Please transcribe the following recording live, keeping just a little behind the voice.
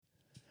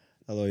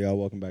Hello, y'all.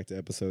 Welcome back to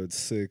episode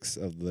 6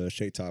 of the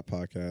Shake Talk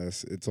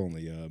podcast. It's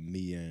only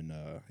me and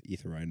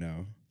Ethan right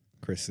now.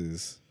 Chris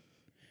is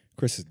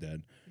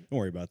dead. Don't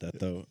worry about that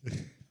though.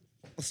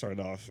 Let's start it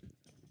off.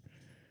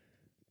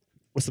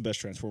 What's the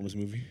best Transformers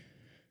movie?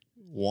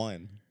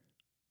 One.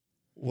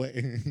 Wait,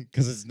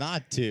 because it's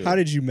not two. How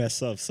did you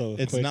mess up so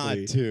It's quickly? not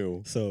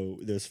two. So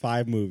there's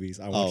 5 movies.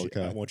 I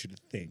want you to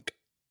think.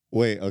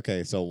 Wait,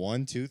 okay, so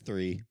 1, 2,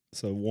 3.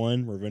 So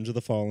 1, Revenge of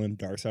the Fallen,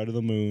 Dark Side of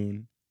the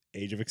Moon,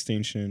 Age of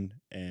Extinction,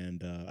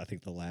 and I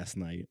think The Last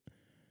Night.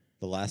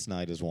 The Last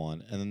Night is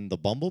one. And then the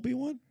Bumblebee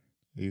one?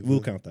 We'll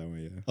count that one,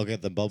 yeah. Okay,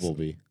 the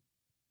Bumblebee.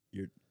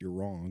 You're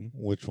wrong.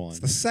 Which one? It's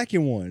the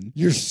second one.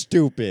 You're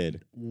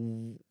stupid.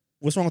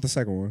 What's wrong with the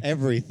second one?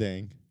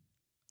 Everything.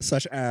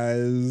 Such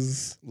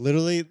as...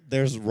 Literally,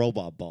 there's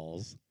robot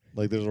balls.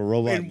 Like, there's a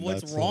robot. And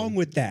what's wrong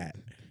with that?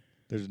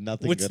 There's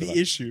nothing What's good the about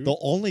issue? The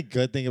only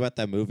good thing about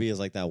that movie is,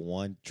 like, that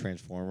one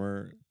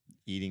Transformer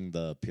eating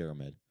the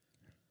pyramid.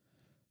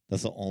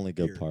 That's the only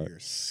good part. You're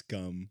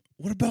scum.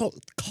 What about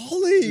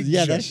college?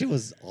 Yeah, that shit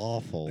was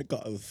awful. That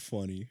guy was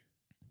funny.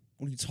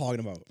 What are you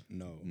talking about?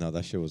 No. No,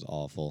 that shit was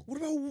awful.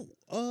 What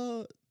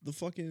about the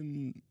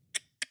fucking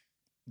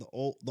the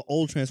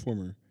old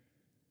Transformer?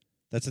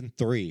 That's in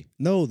 3.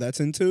 No, that's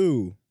in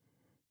 2.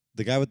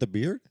 The guy with the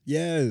beard?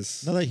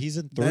 Yes. No, he's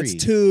in 3. That's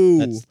 2.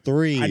 That's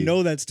 3. I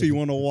know that's 2. You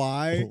want to know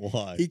why?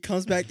 Why? He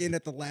comes back in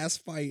at the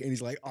last fight and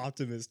he's like,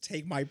 Optimus,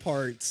 take my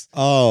parts.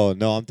 Oh,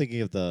 no, I'm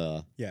thinking of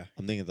the... Yeah.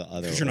 I'm thinking of the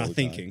other... Because you're not old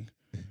thinking.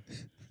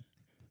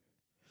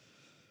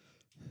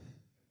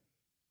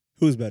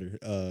 Who's better?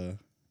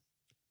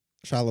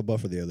 Shia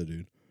LaBeouf or the other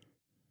dude?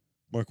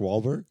 Mark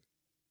Wahlberg?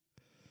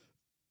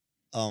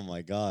 Oh,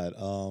 my God.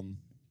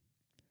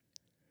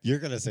 You're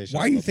going to say Shia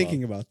Why are you LaBeouf.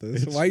 thinking about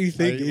this? Why are you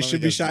thinking it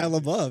should be Shia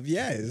LaBeouf?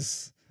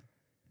 Yes.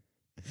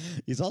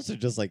 He's also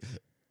just like...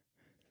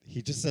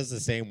 He just says the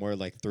same word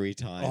like 3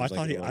 times. Oh, I like,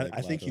 thought or, like,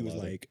 I think he was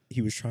louder. like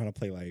he was trying to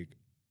play like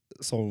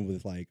someone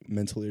with like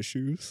mental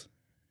issues.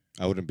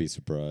 I wouldn't be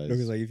surprised.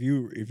 Because like if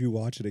you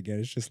watch it again,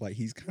 it's just like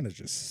he's kind of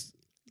just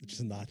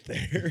not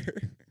there.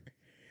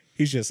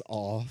 He's just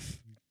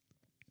off.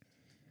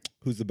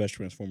 Who's the best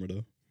Transformer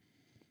though?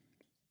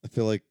 I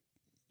feel like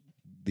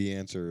the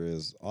answer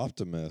is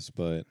Optimus,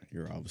 but...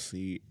 You're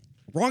obviously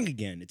wrong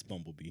again. It's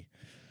Bumblebee.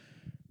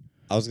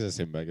 I was going to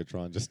say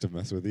Megatron just to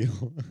mess with you.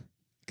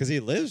 Because he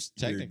lives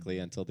You're technically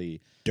until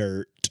the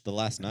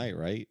last night,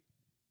 right?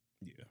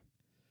 Yeah.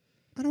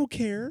 I don't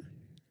care.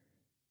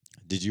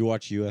 Did you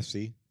watch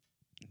UFC?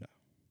 No.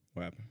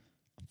 What happened?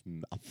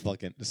 I'm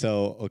fucking...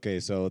 So, okay,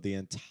 so the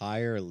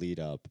entire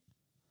lead up,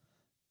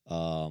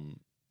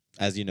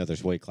 as you know,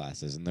 there's weight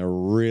classes, and they're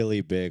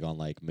really big on,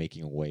 like,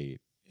 making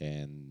weight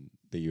in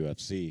the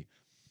UFC.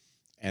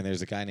 And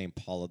there's a guy named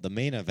Paulo... The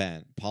main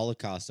event, Paulo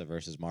Costa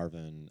versus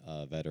Marvin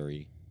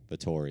Vettori.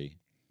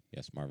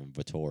 Yes, Marvin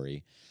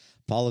Vettori.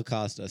 Paulo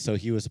Costa, so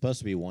he was supposed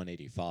to be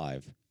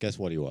 185. Guess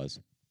what he was?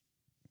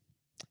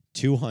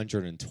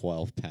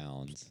 212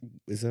 pounds.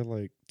 Is that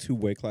like 2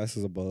 weight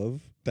classes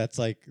above? That's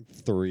like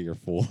 3 or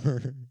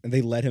 4. And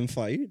they let him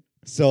fight?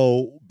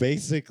 So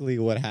basically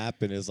what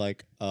happened is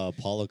like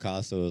Paulo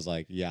Costa was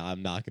like, yeah,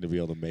 I'm not going to be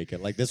able to make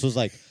it. Like this was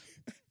like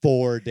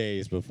 4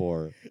 days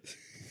before.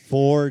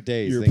 4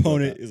 days. Your Think about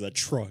opponent that. is a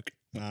truck.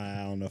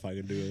 I don't know if I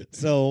can do it.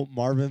 So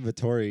Marvin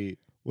Vittori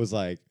was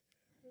like,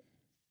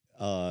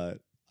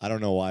 I don't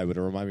know why, but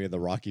it reminded me of the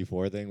Rocky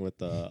IV thing with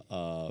the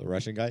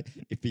Russian guy.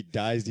 If he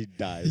dies, he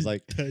dies.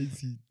 Like,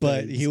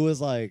 but he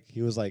was like,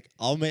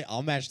 I'll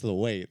match to the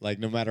weight. Like,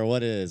 no matter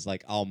what it is,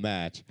 like, I'll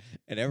match.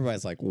 And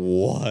everybody's like,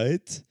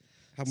 what?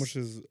 How much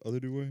does other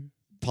dude weigh?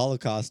 Paulo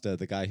Costa,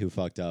 the guy who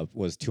fucked up,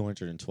 was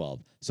 212.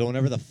 So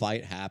whenever the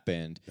fight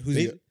happened,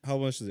 How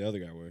much does the other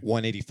guy weigh?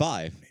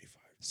 185.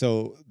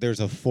 So there's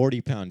a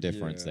 40-pound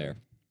difference there.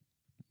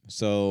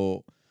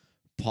 So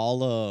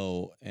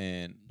Paulo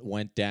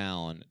went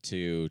down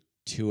to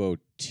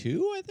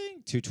 202, I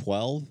think,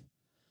 212.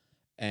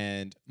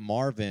 And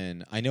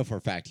Marvin, I know for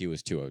a fact he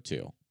was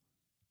 202.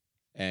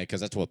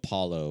 Because that's what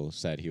Paulo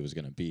said he was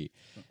going to be.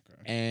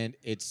 Okay. And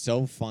it's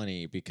so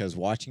funny because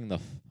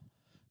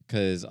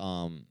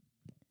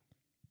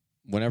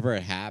whenever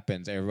it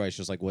happens, everybody's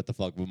just like, what the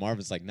fuck? But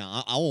Marvin's like,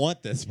 nah, I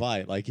want this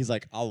fight. Like, he's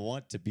like, I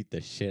want to beat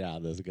the shit out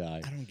of this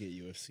guy. I don't get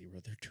UFC,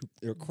 bro.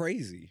 They're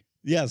crazy.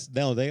 Yes,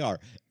 no, they are.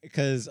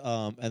 Because,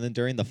 and then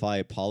during the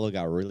fight, Paulo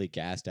got really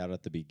gassed out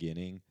at the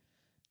beginning.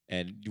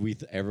 And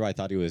everybody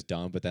thought he was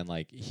done, but then,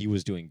 like, he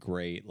was doing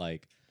great.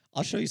 Like,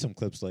 I'll show you some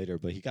clips later,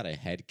 but he got a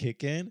head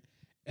kick in.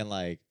 And,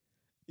 like,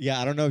 yeah,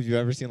 I don't know if you've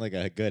ever seen, like,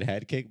 a good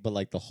head kick, but,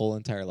 like, the whole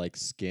entire, like,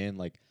 skin,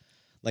 like,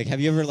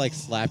 have you ever, like,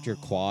 slapped your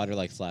quad or,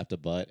 like, slapped a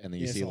butt, and then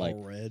you see, like...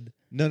 red?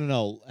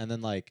 No. And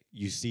then, like,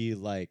 you see,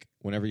 like,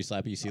 whenever you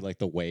slap it, you see, like,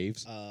 the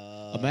waves.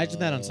 Imagine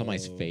that on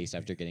somebody's face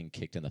after getting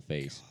kicked in the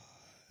face.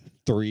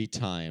 3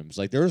 times.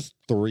 Like, there's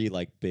 3,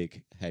 like,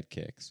 big head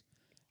kicks.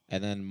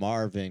 And then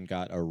Marvin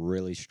got a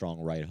really strong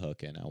right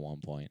hook in at one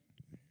point.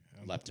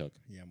 Left hook.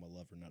 Yeah, I'm a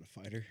lover, not a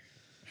fighter.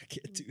 I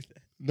can't do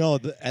that. No,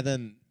 and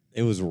then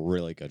it was a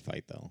really good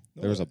fight, though.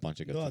 There was a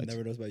bunch of good fights. I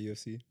never noticed about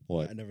UFC.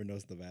 What? I never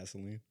noticed the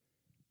Vaseline.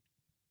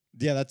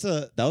 Yeah,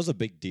 that was a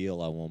big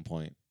deal at one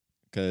point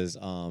because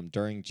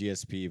during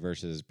GSP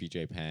versus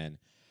BJ Penn,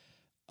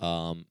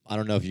 I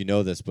don't know if you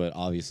know this, but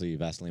obviously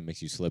Vaseline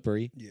makes you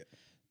slippery. Yeah.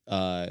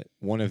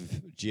 One of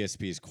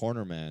GSP's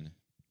cornermen,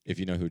 if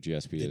you know who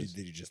GSP is,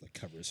 Did he just like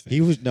cover his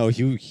face?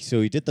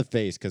 So he did the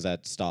face because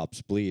that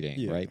stops bleeding,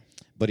 Yeah. right?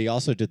 But he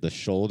also did the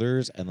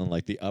shoulders and then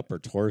like the upper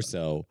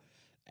torso,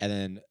 and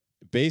then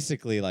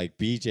basically like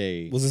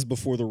BJ. Was this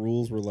before the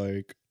rules were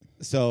like?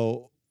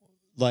 So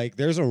like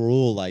there's a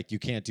rule like you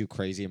can't do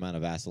crazy amount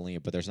of Vaseline,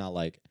 but there's not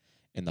like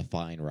in the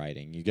fine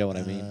writing. You get what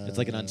I mean? It's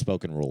like an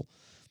unspoken rule.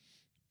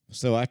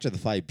 So after the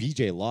fight,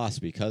 BJ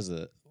lost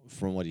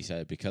from what he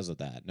said because of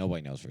that.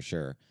 Nobody knows for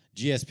sure.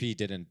 GSP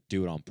didn't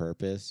do it on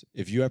purpose.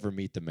 If you ever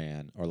meet the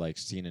man or like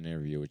seen an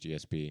interview with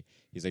GSP,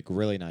 he's like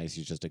really nice.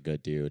 He's just a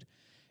good dude.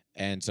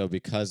 And so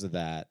because of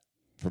that,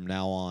 from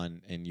now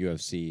on in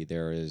UFC,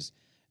 there is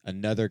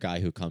another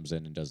guy who comes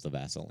in and does the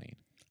Vaseline.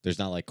 There's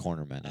not like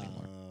cornermen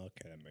anymore.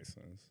 Okay, that makes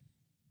sense.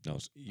 No,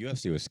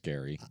 UFC was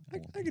scary.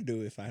 I could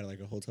do it if I had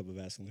like a whole tub of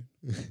Vaseline.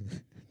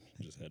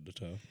 Just head to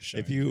toe.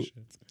 If you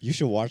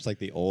should watch like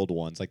the old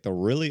ones, like the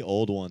really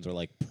old ones are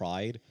like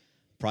Pride.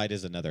 Pride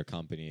is another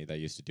company that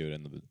used to do it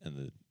in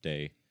the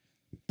day.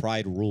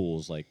 Pride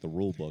rules, like the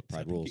rule book.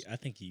 Pride rules. I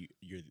think you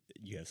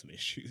have some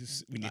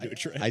issues we need to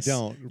address. I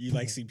don't. You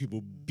like see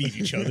people beat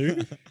each other.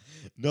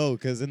 No,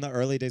 because in the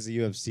early days of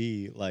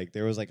UFC, like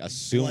there was like a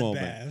sumo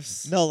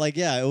Bloodbaths. No, like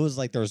it was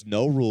like there was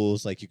no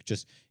rules. Like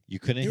you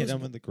couldn't hit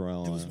them in the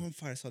ground. There was one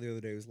fight I saw the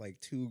other day. It was like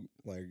two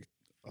like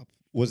up.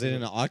 Was it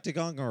in an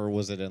octagon or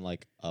was it in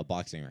like a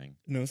boxing ring?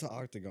 No, it's an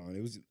octagon.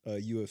 It was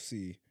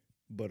UFC,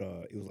 but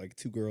it was like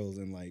two girls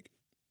and like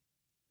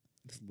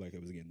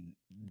it was getting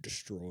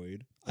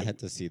destroyed. I had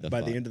to see the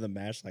by fight. the end of the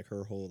match, like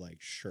her whole like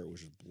shirt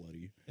was just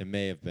bloody. It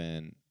may have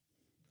been.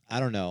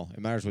 I don't know. It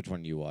matters which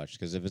one you watch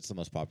because if it's the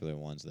most popular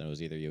ones, then it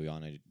was either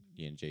Joanna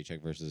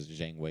Jędrzejczyk versus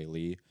Zhang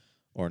Weili,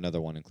 or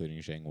another one including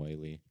Zhang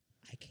Weili.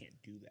 I can't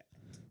do that.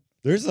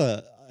 There's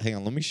hang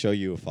on. Let me show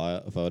you a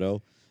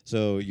photo.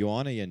 So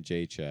Joanna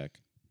Jędrzejczyk.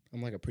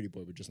 I'm like a pretty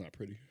boy, but just not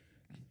pretty.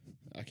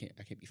 I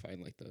can't be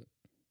fighting like that.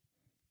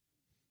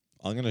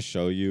 I'm gonna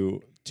show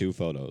you two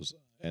photos,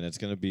 and it's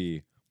gonna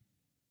be.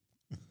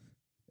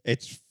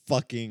 It's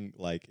fucking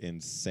like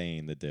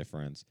insane the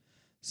difference.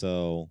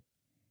 So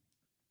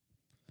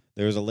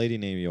there was a lady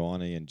named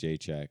Joanna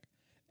Jędrzejczyk,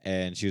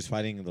 and she was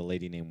fighting the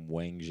lady named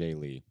Wang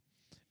Zheli.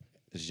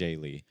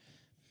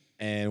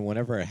 And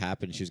whenever it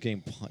happened,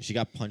 she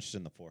got punched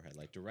in the forehead,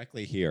 like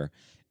directly here,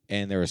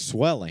 and there was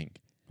swelling.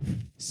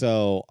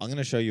 So I'm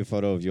gonna show you a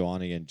photo of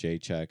Joanna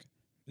Jędrzejczyk.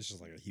 It's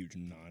just like a huge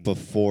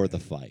before the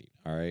fight,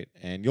 all right,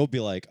 and you'll be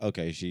like,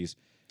 okay, she's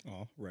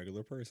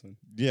regular person.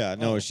 Yeah,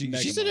 no,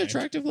 she's an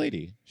attractive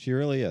lady. She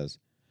really is.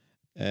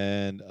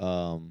 And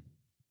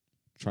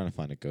trying to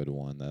find a good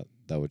one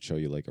that would show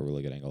you like a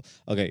really good angle.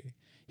 Okay,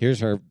 here's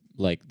her.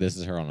 Like this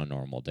is her on a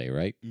normal day,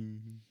 right?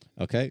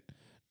 Mm-hmm. Okay,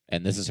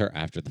 and this is her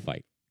after the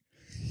fight.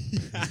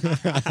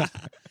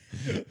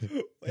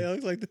 It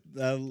looks like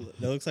that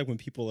looks like when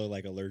people are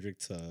like allergic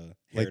to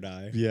hair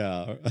dye.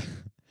 Yeah.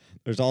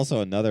 There's also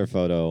another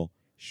photo.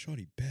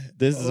 Shorty bad.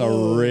 This is a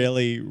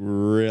really,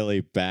 really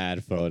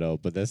bad photo,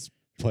 but this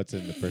puts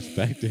into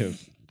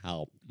perspective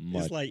how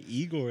much. It's like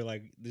Igor.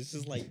 Like this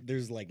is like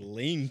there's like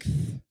length.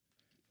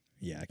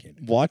 Yeah, I can't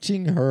do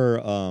Watching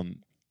her.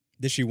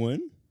 Did she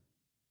win?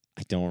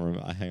 I don't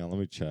remember. Hang on, let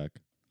me check.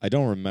 I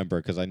don't remember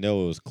because I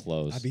know it was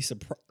close. I'd be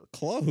surprised.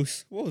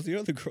 Close. What was the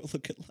other girl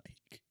looking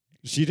like?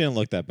 She didn't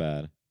look that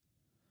bad.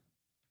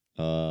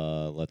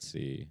 Let's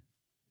see.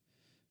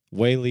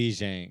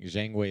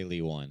 Zhang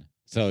Weili won.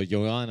 So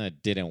Joanna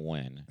didn't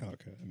win.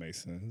 Okay, that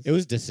makes sense. It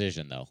was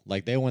decision though.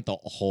 Like they went the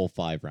whole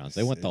 5 rounds.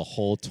 They went the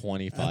whole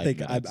 25 I think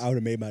minutes. I would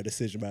have made my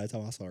decision by the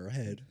time I saw her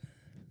head.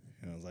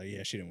 And I was like,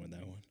 yeah, she didn't win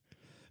that one.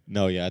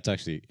 No, yeah, it's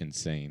actually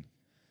insane.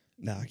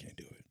 Nah, I can't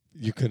do it.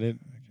 You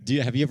couldn't.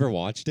 Have you ever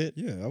watched it?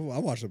 Yeah, I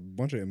watched a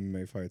bunch of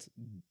MMA fights.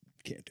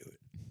 Can't do it.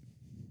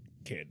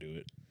 Can't do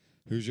it.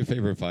 Who's your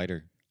favorite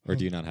fighter? Or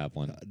do you not have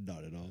one?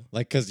 Not at all.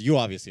 Like, because you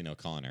obviously know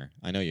Connor.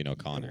 I know you know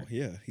Connor. Oh,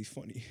 yeah, he's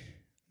funny.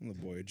 I'm the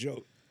boy a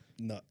joke.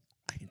 No,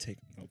 I can take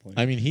no point.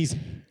 I mean, he's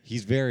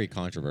very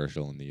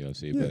controversial in the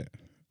UFC, but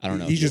I don't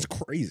know. He's just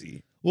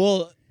crazy.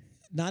 Well,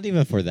 not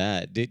even for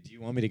that. Do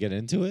you want me to get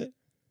into it?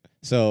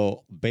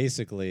 So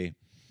basically,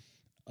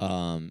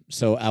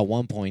 so at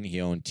one point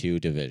he owned 2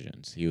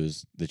 divisions. He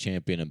was the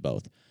champion in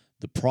both.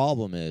 The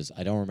problem is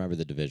I don't remember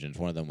the divisions.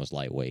 One of them was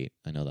lightweight.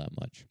 I know that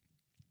much.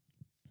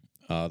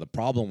 The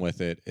problem with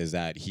it is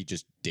that he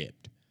just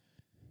dipped.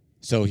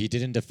 So he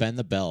didn't defend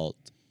the belt.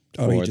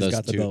 Oh, he just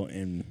got the belt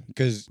in.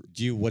 Because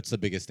what's the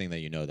biggest thing that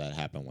you know that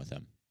happened with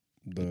him?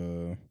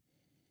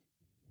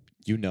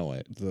 You know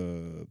it.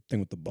 The thing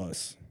with the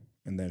bus.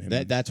 And then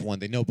him. That's one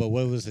thing. No, but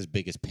what was his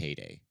biggest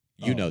payday?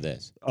 You know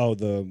this. Oh,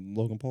 the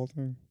Logan Paul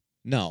thing?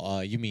 No,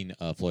 you mean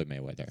Floyd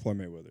Mayweather. Floyd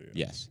Mayweather,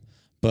 yeah. Yes.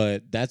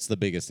 But that's the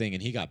biggest thing.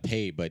 And he got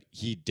paid, but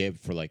he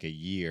dipped for like a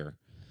year,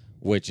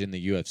 which in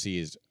the UFC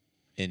is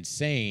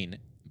insane.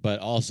 But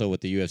also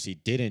what the UFC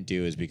didn't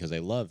do is because they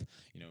love,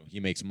 he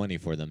makes money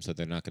for them, so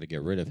they're not going to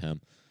get rid of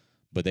him.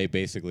 But they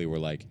basically were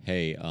like,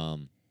 hey,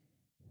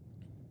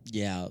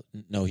 yeah,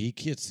 no, he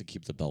gets to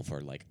keep the belt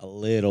for like a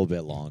little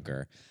bit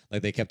longer.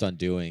 Like they kept on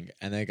doing,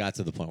 and they got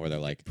to the point where they're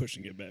like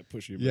pushing it back.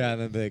 Yeah,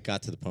 and then they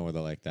got to the point where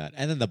they're like that.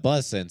 And then the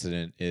bus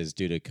incident is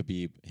due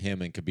to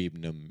him and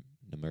Khabib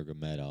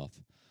Nurmagomedov.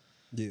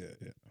 Yeah.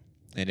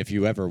 And if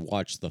you ever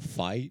watch the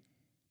fight,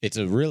 it's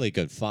a really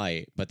good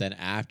fight. But then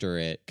after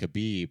it,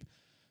 Khabib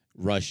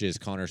rushes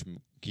Connor's.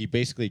 He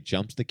basically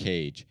jumps the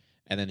cage,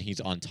 and then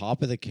he's on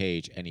top of the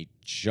cage, and he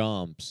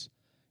jumps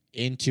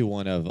into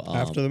one of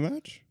after the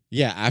match.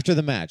 Yeah, after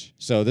the match.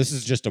 So this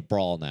is just a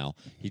brawl now.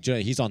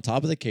 He's on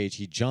top of the cage.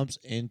 He jumps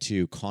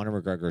into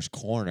Conor McGregor's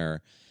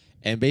corner,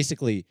 and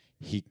basically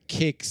he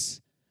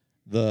kicks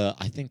the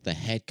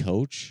head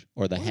coach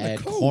or the head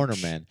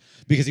cornerman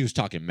because he was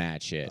talking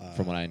mad shit,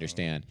 from what I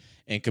understand.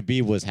 And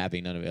Khabib was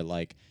having none of it.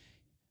 Like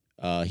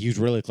he was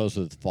really close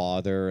with his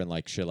father and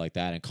like shit like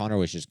that. And Conor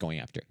was just going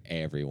after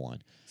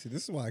everyone. See,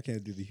 this is why I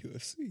can't do the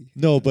UFC.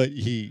 No, but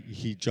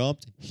he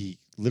jumped. He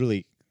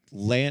literally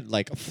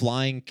like a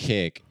flying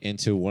kick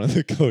into one of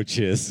the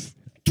coaches,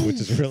 which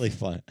is really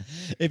fun.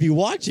 If you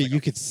watch it, you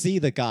could see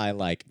the guy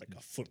like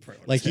a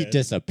footprint. Like he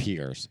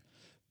disappears.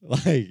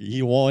 Like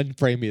he one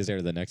frame is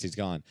there, the next he's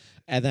gone.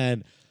 And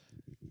then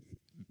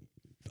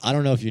I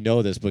don't know if you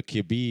know this, but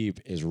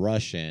Khabib is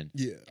Russian.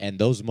 Yeah. And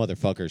those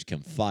motherfuckers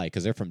can fight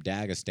because they're from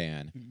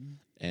Dagestan. Mm-hmm.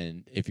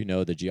 And if you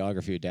know the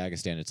geography of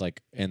Dagestan, it's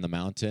like in the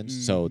mountains.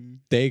 Mm-hmm. So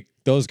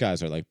those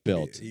guys are like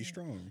built. Yeah, he's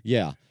strong.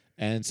 Yeah.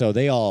 And so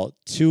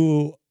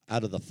two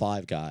out of the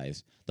 5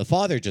 guys, the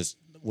father just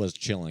was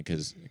chilling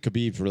because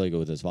Khabib's really good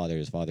with his father.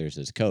 His father is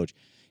his coach.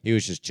 He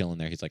was just chilling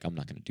there. He's like, I'm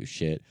not going to do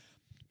shit.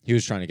 He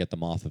was trying to get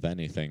them off of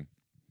anything.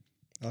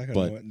 I like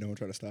how no one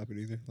tried to stop it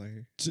either.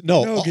 Like,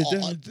 no,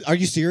 are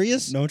you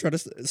serious? No one tried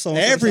to.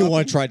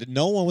 Everyone tried to.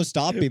 No one was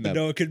stopping them.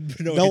 No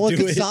one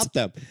could stop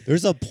them.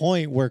 There's a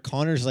point where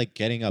Connor's like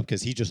getting up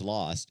because he just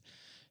lost,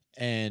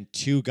 and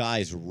 2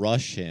 guys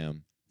rush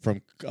him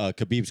from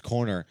Khabib's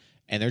corner,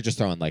 and they're just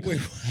throwing like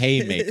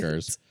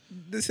haymakers.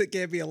 This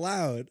can't be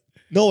allowed.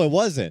 No, it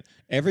wasn't.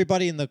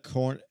 Everybody in the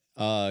corner,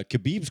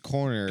 Khabib's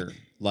corner,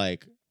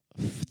 like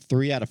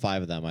 3 out of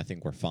 5 of them, I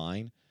think, were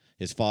fine.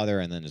 His father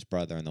and then his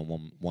brother and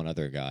then one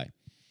other guy.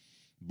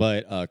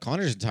 But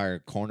Connor's entire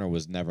corner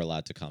was never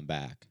allowed to come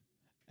back.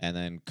 And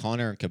then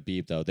Connor and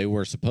Khabib, though, they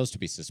were supposed to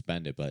be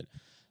suspended, but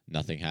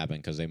nothing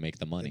happened because they make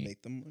the money. They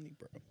make the money,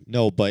 bro.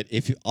 No, but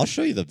I'll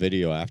show you the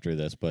video after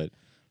this, but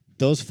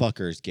those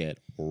fuckers get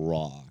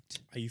rocked.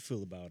 How you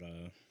feel about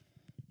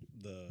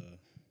the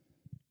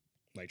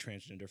like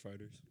transgender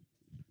fighters?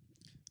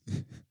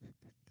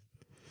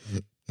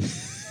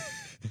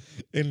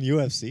 In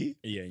UFC?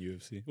 Yeah, in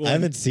UFC. Well, I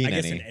haven't seen any.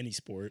 I guess in any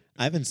sport.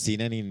 I haven't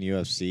seen any in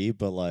UFC,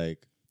 but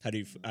like, how do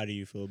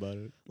you feel about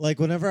it? Like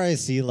whenever I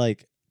see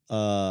like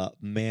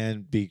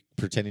man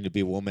pretending to be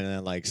a woman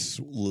and like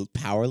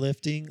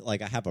powerlifting,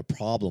 like I have a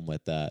problem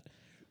with that.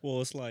 Well,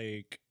 it's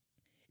like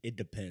it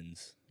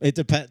depends. It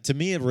depends. To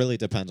me, it really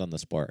depends on the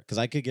sport because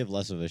I could give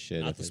less of a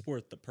shit. Not the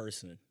sport, the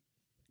person.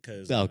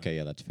 Cause okay,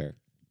 yeah, that's fair.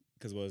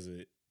 Because was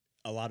it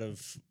a lot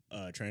of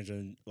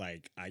transgender?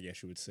 Like I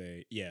guess you would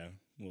say, yeah.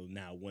 Well,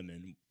 now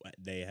women,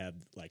 they have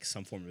like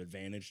some form of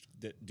advantage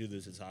due to the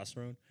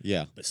testosterone.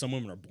 Yeah. But some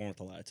women are born with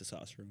a lot of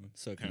testosterone,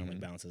 so it kind of like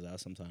balances out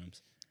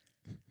sometimes.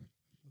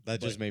 That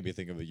just made me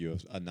think of a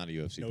UFC, not a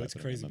UFC. No, it's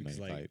crazy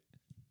because like fight.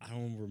 I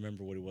don't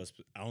remember what it was.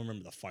 I don't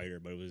remember the fighter,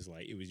 but it was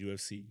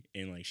UFC,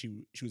 and like she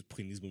was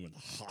putting these women in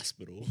the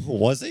hospital.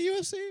 Was it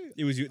UFC?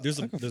 It was. There's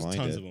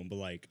tons of them, but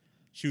like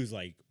she was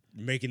like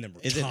making them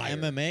retire. Is it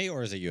MMA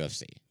or is it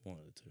UFC? One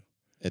of the two.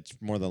 It's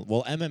more than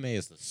MMA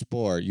is the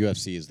sport.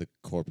 UFC is the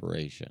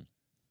corporation.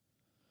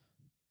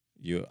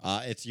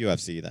 It's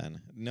UFC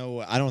then. No,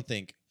 I don't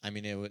think. I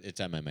mean,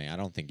 it's MMA. I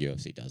don't think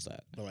UFC does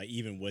that. But like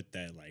even with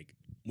that, like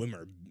women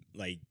are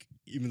like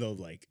even though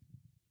like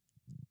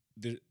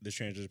the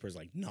transgender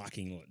person like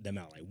knocking them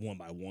out like one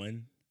by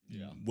one.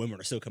 Yeah, women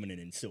are still coming in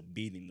and still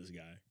beating this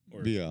guy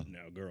or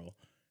girl,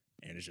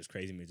 and it's just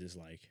crazy. Me just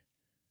like,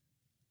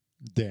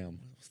 damn.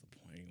 What's the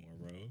point anymore,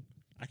 bro?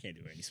 I can't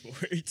do any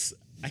sports.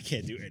 I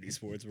can't do any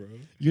sports, bro.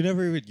 You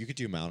never even. You could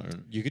do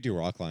mountain. You could do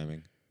rock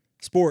climbing.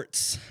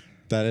 Sports.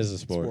 That is a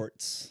sport.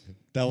 Sports.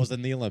 That was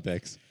in the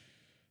Olympics.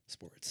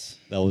 Sports.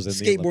 That was in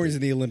skateboarding's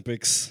in the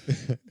Olympics.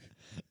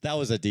 That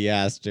was a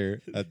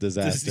disaster. A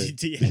disaster.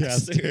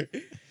 Disaster.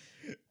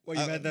 Well,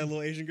 you mad that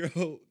little Asian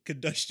girl could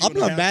dust you? I'm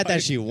not mad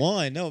that she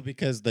won. No,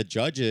 because the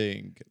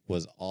judging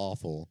was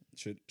awful.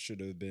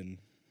 Should have been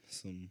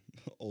some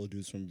old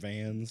dudes from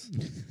Vans.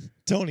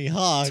 Tony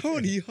Hawk.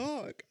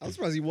 I'm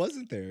surprised he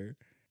wasn't there.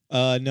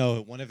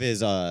 No, one of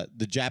his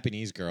the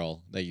Japanese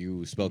girl that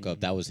you spoke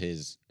of, that was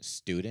his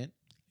student,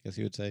 I guess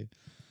you would say.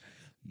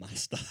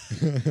 Master.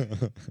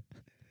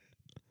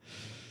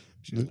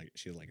 she was like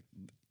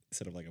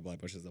instead of like a black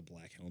bush, it's a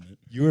black helmet.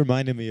 You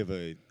reminded me of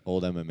an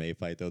old MMA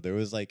fight though. There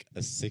was like a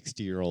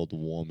 60-year-old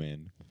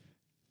woman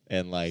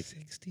and like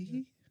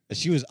 60?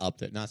 She was up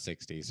there, not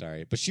 60,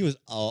 sorry, but she was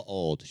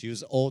old. She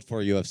was old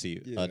for a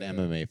UFC, an Yeah.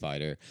 MMA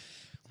fighter.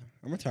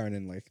 I'm retiring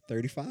in like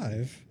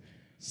 35.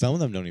 Some of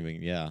them don't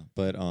even,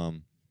 but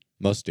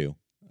most do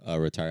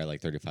retire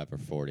like 35 or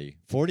 40.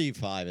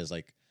 45 is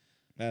like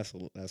That's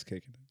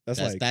kicking.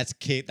 that's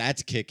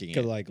kicking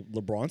because it. like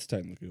LeBron's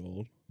technically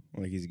old.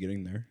 Like he's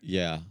getting there.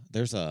 Yeah,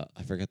 there's I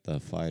forget the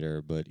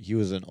fighter, but he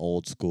was an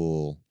old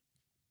school.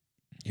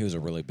 He was a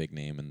really big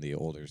name in the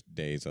older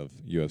days of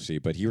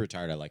UFC, but he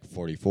retired at like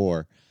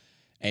 44,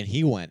 and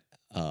he went.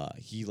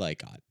 He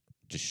like got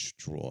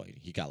destroyed.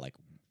 He got like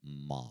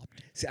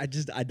mobbed. See,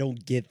 I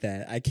don't get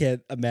that. I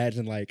can't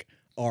imagine like,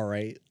 all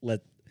right,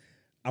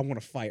 I want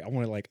to fight. I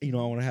want to I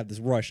want to have this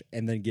rush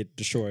and then get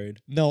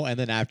destroyed. No, and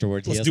then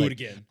afterwards, Let's he has, do like,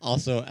 it again.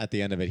 Also, at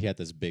the end of it, he had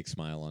this big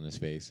smile on his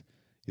face.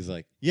 He's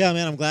like, "Yeah,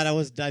 man, I'm glad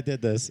I did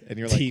this." And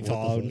you're like, Teeth what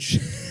the on.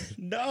 fuck?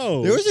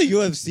 No. There was a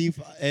UFC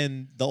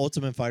and the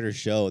Ultimate Fighter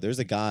show. There's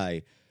a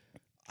guy,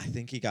 I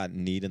think he got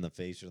kneed in the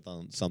face or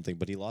something,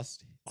 but he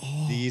lost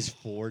these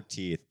 4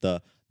 teeth.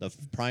 The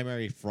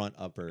primary front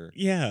upper.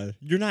 Yeah,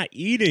 you're not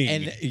eating.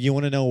 And you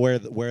want to know where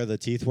the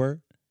teeth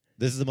were?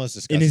 This is the most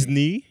disgusting. In his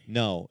knee?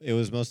 No, it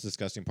was the most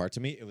disgusting part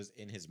to me. It was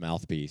in his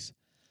mouthpiece.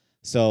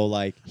 So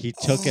like he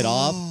took it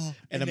off,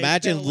 and and they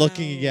fell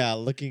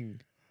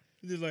looking.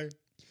 Just like.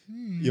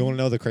 You want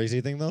to know the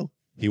crazy thing though?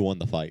 He won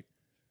the fight.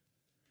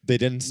 They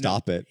didn't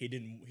stop it. He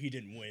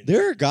didn't win.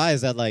 There are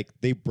guys that like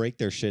they break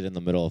their shit in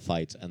the middle of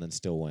fights and then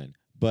still win.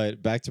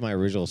 But back to my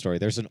original story.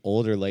 There's an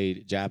older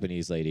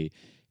Japanese lady,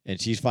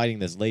 and she's fighting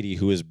this lady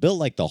who is built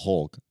like the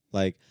Hulk.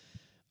 Like,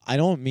 I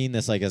don't mean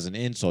this like as an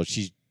insult.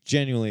 She's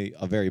genuinely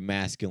a very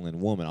masculine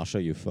woman. I'll show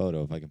you a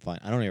photo if I can find.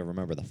 I don't even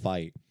remember the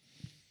fight,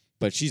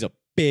 but she's a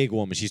big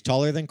woman. She's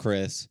taller than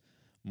Chris,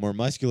 more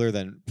muscular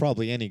than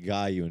probably any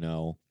guy you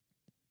know.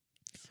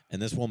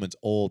 And this woman's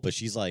old, but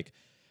she's like,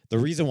 the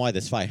reason why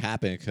this fight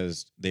happened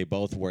because they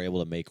both were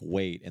able to make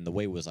weight, and the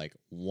weight was like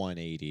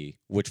 180,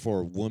 which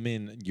for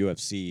women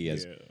UFC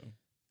is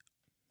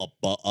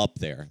up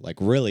there, like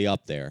really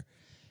up there.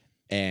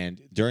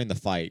 And during the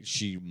fight,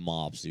 she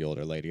mobs the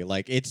older lady.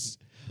 Like it's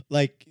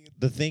like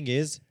the thing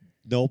is,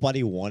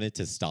 nobody wanted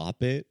to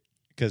stop it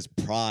because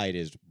Pride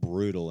is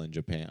brutal in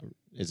Japan.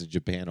 It's a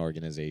Japan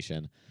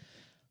organization,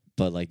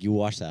 but like you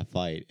watch that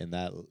fight, and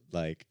that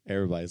like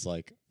everybody's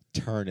like.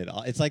 Turn it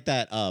off. It's like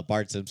that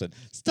Bart Simpson.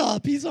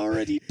 Stop, he's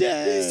already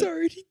dead. He's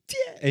already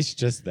dead. It's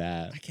just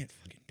that. I can't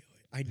fucking do it.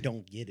 I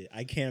don't get it.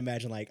 I can't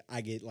imagine like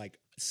I get like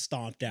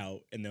stomped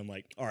out and then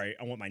like, all right,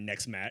 I want my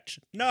next match.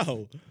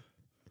 No.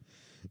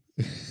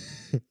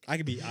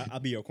 I'll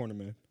be your corner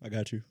man. I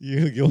got you.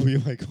 You'll be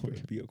my corner.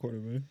 Be your corner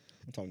man.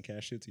 I'm talking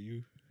cash shit to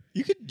you.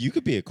 You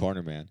could be a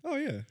corner man. Oh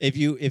yeah. If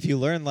you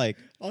learn like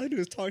all I do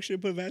is talk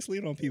shit, put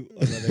Vaseline on people.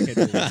 Oh, no, they can't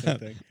do the same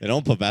thing. They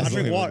don't put I'll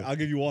Vaseline. drink water. I'll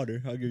give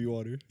you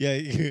water.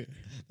 Yeah,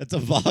 that's a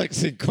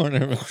boxing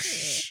corner man.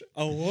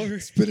 Oh, water.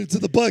 Spit into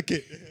the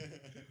bucket.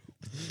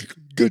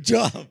 Good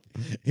job.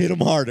 Hit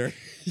him harder.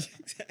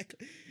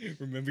 Exactly.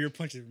 Remember your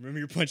punches.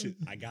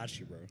 I got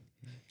you, bro.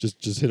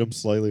 Just hit him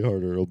slightly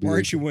harder. It'll be. Why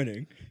aren't you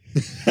winning?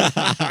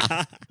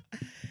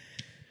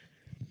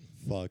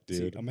 Fuck, dude.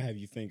 See, I'm gonna have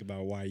you think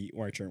about why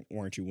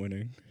aren't you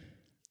winning?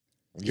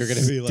 You're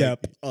gonna be like,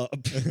 step up.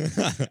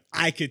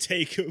 I could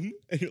take him,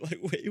 and you're like,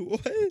 wait,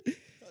 what?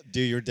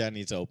 Dude, your dad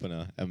needs to open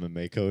a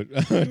MMA coach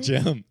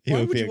gym.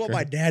 Why would you want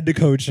my dad to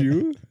coach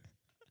you?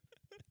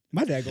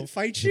 My dad gonna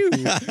fight you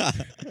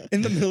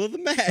in the middle of the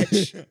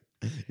match.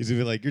 He's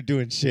gonna be like, "You're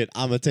doing shit.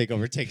 I'm gonna take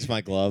over." Takes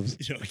my gloves.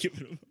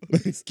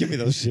 Give me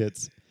those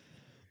shits.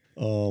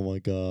 Oh my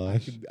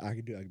gosh. I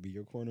could be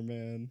your corner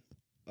man.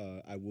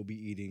 I will be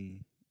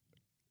eating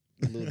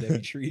Little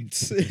Debbie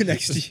treats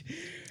next to you.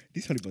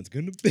 These honey buns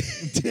good in the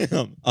bed.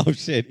 Damn. Oh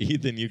shit,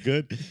 Ethan, you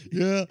good?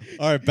 Yeah.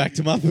 All right, back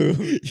to my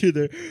food. You're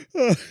there.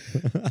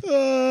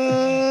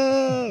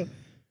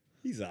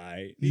 He's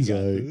alright. He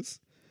got this.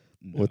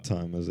 No. What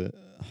time is it?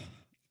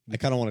 I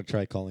kind of want to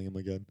try calling him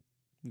again.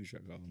 You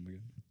should call him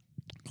again.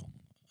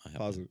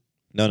 Pause it.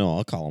 No,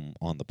 I'll call him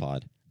on the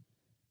pod.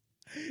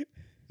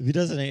 If he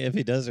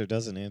does or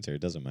doesn't answer,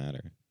 it doesn't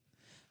matter.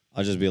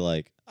 I'll just be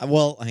like,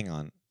 well, hang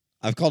on.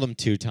 I've called him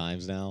 2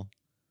 times now.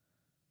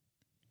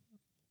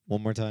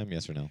 One more time,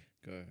 yes or no?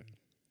 Go ahead.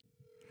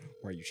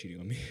 Why are you cheating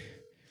on me?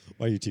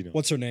 Why are you cheating?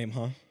 What's her name,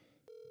 huh?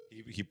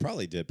 He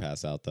probably did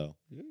pass out though.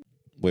 Yeah.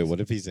 Wait,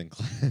 what if he's in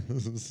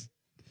class?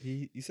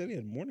 He said he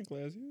had morning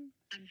class. Yeah.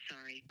 I'm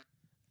sorry.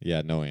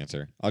 Yeah, no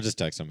answer. I'll just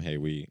text him. Hey,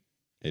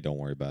 don't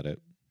worry about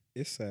it.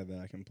 It's sad that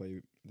I can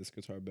play this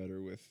guitar better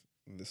with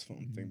this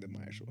phone thing than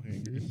my actual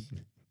fingers.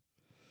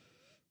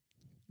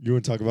 You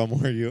want to talk about more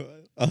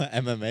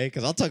MMA?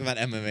 Because I'll talk about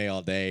MMA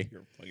all day.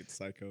 You're playing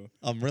psycho.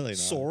 I'm really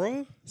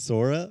not.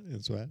 Sora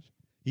in Smash.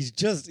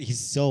 He's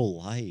so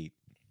light.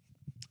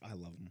 I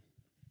love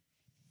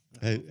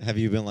him. Have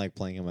you been like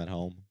playing him at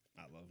home?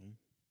 I love him.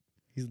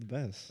 He's the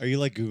best. Are you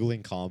like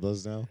Googling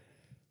combos now?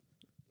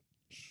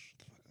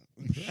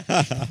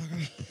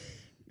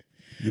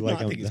 You like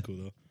I him? think he's cool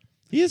though.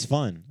 He is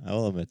fun. I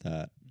will admit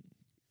that.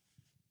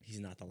 He's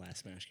not the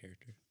last Smash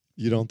character.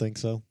 You don't think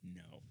so?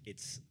 No,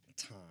 it's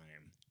time.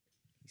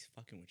 he's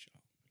fucking with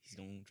y'all. He's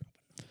gonna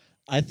drop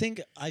I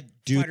think I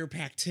do. Fighter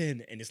Pack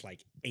 10, and it's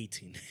like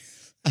 18.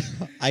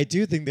 I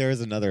do think there is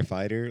another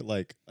fighter,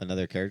 like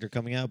another character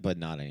coming out, but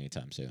not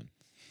anytime soon.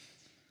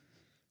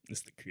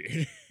 It's the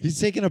creator. He's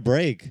taking a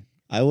break.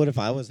 I would if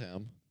I was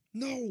him.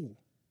 No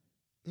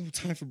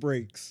time for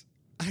breaks.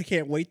 I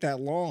can't wait that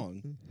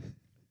long.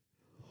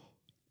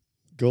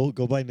 Go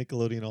buy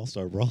Nickelodeon All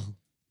Star, bro.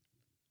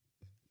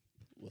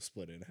 We'll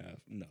split it in half.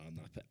 No, I'm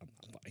not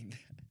buying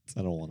that.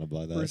 I don't want to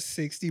buy For that.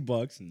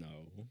 $60, no,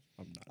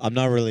 I'm not. I'm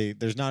not really.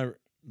 There's not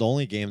the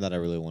only game that I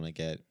really want to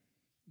get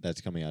that's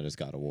coming out is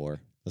God of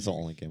War. That's the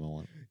only game I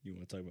want. You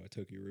want to talk about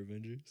Tokyo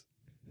Revengers?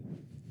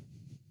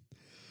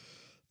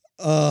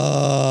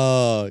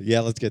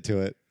 Yeah, let's get to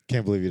it.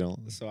 Can't believe you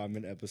don't. So I'm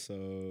in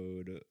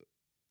episode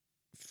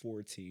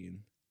 14.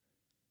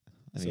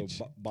 I mean,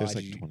 So there's like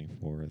Baji-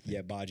 24. I think.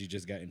 Yeah, Baji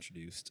just got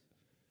introduced.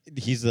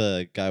 He's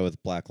the guy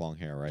with black long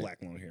hair, right?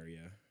 Black long hair, yeah.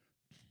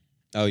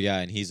 Oh yeah,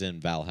 and he's in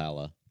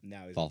Valhalla.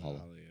 Now he's Valhalla.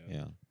 in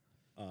Valhalla,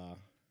 Yeah.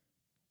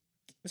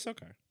 It's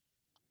okay.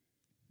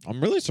 I'm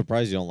really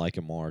surprised you don't like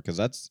him more because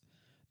that's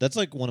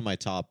like one of my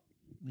top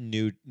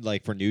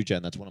for new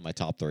gen. That's one of my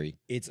top 3.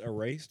 It's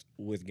erased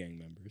with gang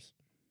members.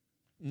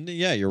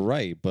 Yeah, you're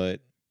right,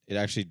 but it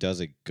actually does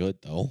it good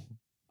though.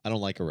 I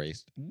don't like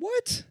Erased.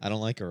 What? I don't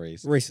like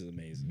Erased. Race is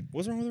amazing.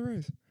 What's wrong with the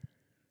race?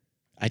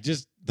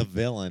 The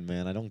villain,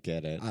 man. I don't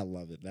get it. I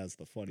love it. That's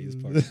the funniest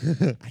part.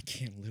 I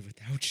can't live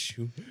without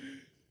you.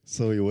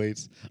 So he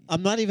waits.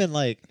 I'm not even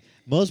like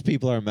most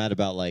people are mad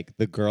about like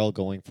the girl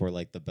going for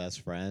like the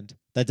best friend.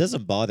 That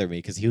doesn't bother me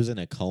because he was in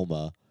a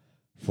coma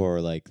for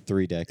like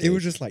 3 decades. It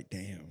was just like,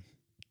 damn.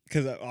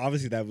 Because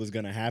obviously that was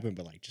going to happen,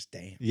 but like, just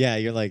damn. Yeah,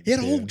 you're like He had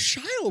a damn. whole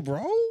child,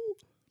 bro.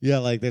 Yeah,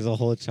 like there's a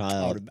whole I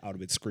child. would have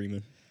been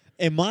screaming.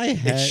 In my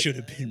head, It should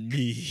have been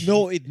me.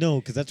 No,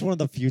 because that's one of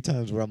the few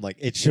times where I'm like,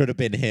 it should have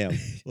been him,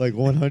 like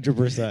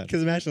 100%.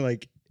 Because imagine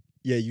like,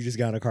 yeah, you just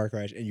got in a car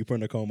crash and you put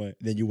in a coma,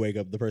 then you wake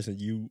up, the person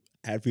you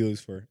had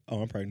feelings for,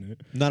 oh, I'm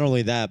pregnant. Not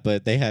only that,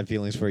 but they had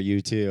feelings for you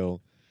too.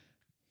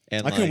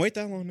 And I couldn't wait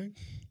that long, nigga.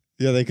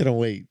 Yeah, they couldn't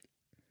wait.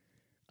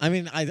 I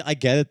mean, I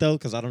get it though,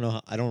 because I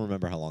don't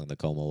remember how long the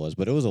coma was,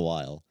 but it was a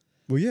while.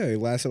 Well, yeah, it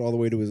lasted all the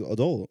way to his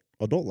adult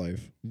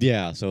life.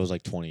 Yeah, so it was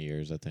like 20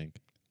 years, I think.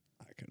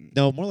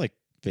 No, more like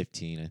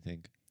 15, I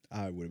think.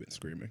 I would have been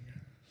screaming.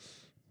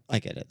 I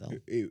get it though.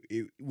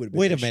 It would have been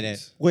Wait a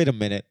issues.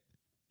 minute.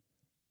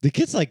 The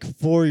kid's like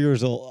 4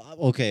 years old.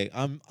 Okay,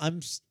 I'm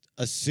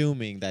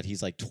assuming that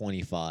he's like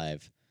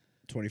 25.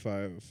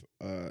 25.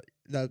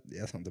 That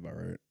sounds about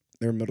right.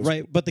 They're middle Right,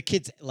 school. but the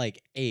kid's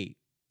like 8.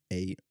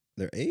 8.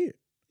 They're 8.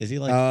 Is he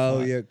like Oh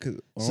 5? yeah, cause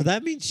So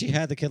that means she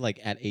had the kid like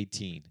at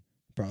 18.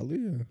 probably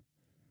yeah.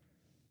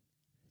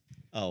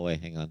 Oh,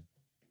 wait, hang on.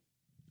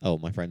 Oh,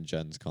 my friend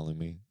Jen's calling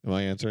me. Am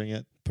I answering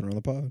it? Put her on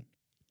the pod.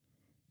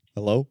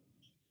 Hello?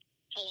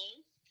 Hello?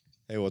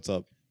 Hey, what's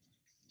up?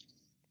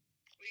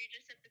 Were you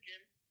just at the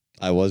gym?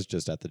 I was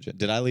just at the gym.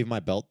 Did I leave my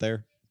belt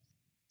there?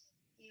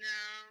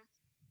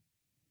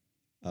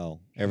 No. Oh,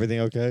 everything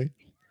okay?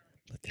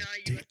 No, you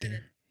left it at the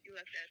gym.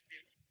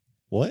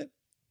 What?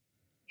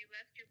 You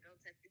left your belt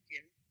at the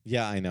gym.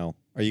 Yeah, I know.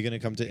 Are you going to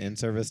come to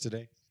in-service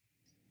today?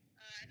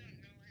 I don't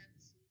know. I have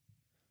to see.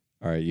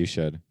 All right, you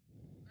should.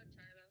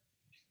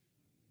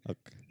 I'll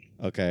try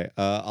though. Okay.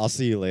 I'll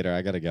see you later.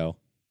 I got to go.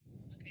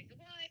 Okay,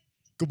 goodbye.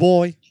 Good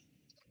boy.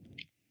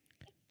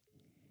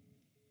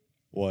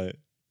 What?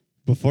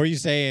 Before you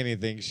say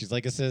anything, she's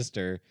like a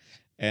sister,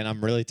 and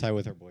I'm really tight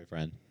with her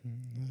boyfriend.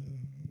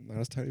 Not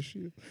as tight as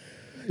she.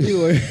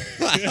 Anyway.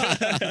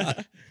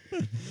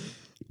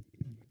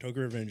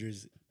 Tokyo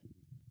Revengers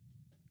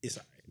is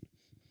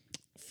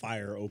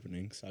fire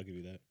opening, so I'll give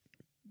you that.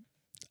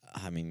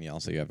 I mean,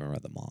 also you haven't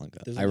read the manga.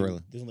 There's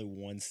only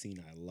one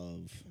scene I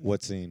love.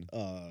 What scene?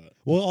 Uh,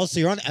 Well, also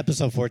you're on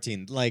episode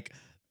 14. Like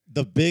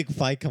the big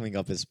fight coming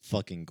up is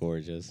fucking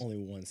gorgeous. only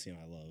one scene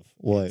I love.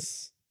 What?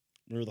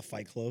 Remember the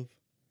fight club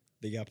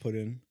they got put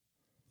in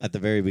At the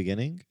very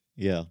beginning?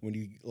 Yeah. when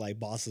you like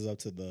bosses up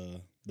to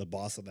the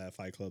boss of that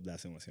fight club?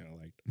 That's the only scene I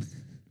liked.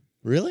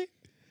 Really?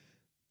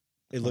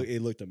 It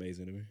looked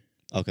amazing to me.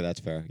 Okay, that's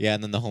fair. Yeah,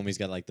 and then the homie's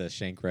got like the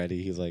shank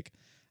ready. He's like,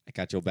 I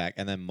got your back.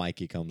 And then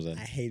Mikey comes in.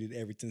 I hated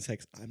everything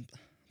sex. I'm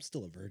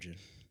still a virgin.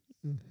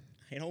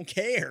 I don't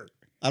care.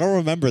 I don't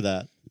remember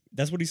that.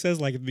 That's what he says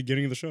like at the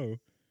beginning of the show.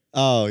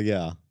 Oh,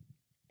 yeah.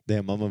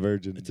 Damn, I'm a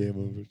virgin. Damn, I'm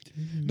a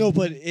virgin. No,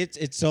 but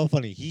it's so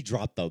funny. He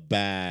dropped the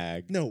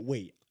bag. No,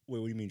 wait. What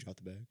do you mean drop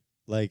the bag?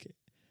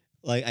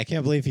 Like I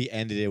can't believe he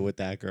ended it with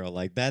that girl.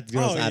 Like that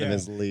girl's out of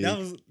his league. That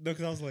was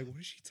because I was like, what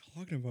is she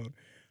talking about?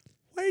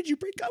 Why did you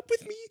break up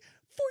with me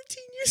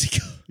 14 years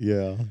ago?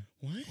 Yeah.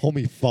 What?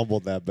 Homie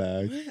fumbled that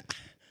bag. What?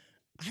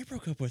 I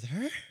broke up with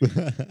her.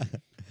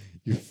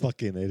 You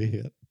fucking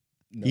idiot.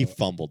 No, He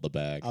fumbled the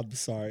bag. I'm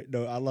sorry.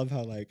 No, I love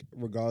how like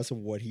regardless of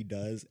what he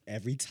does,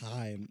 every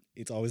time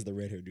it's always the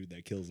red hair dude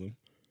that kills him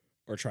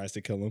or tries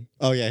to kill him.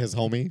 Oh yeah, his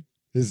homie.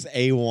 His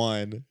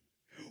A1.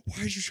 Why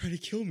did you try to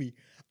kill me?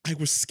 I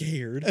was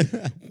scared.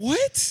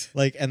 What?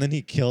 Like, and then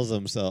he kills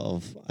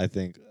himself, I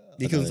think.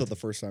 He kills himself the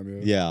first time.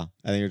 Yeah.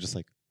 And then you're just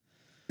like,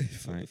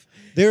 All right.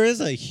 There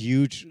is a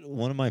huge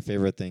one of my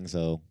favorite things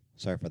though.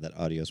 Sorry for that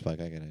audio spike.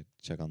 I gotta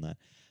check on that.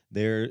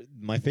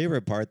 My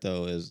favorite part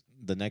though is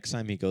the next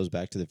time he goes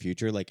back to the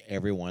future, like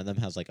every one of them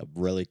has like a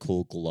really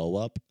cool glow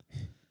up,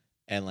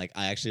 and like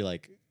I actually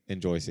like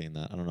enjoy seeing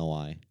that. I don't know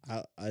why.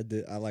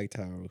 I liked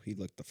how he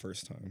looked the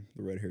first time,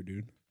 the red hair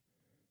dude.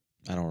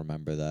 I don't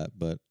remember that,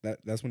 but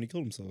That's when he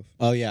killed himself.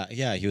 oh yeah,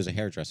 he was a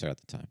hairdresser at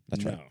the time.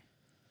 That's right.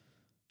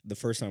 The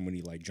first time when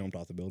he like jumped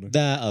off the building.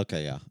 That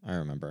okay, yeah, I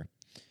remember.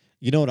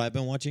 You know what I've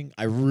been watching?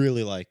 I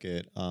really like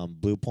it.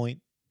 Blue Point,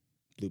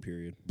 Blue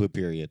period. Blue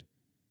Period.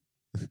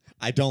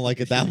 I don't like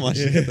it that much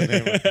to get the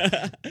name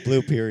right.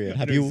 Blue Period.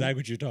 I know exactly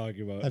what you're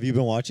talking about. Have you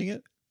been watching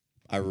it?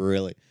 I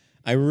really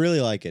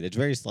like it. It's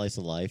very slice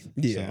of life.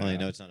 Yeah. So I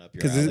know it's not up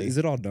your Because alley. is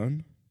it all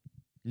done?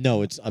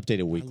 No, it's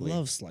updated weekly. I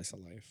love slice of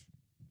life.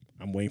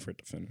 I'm waiting for it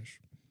to finish.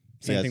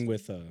 Same Yes. thing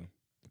with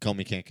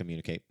Comey Can't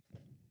Communicate.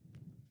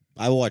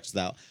 I watched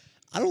that.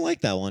 I don't like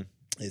that one.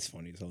 it's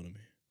funny as hell to me.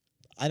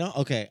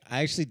 I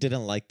actually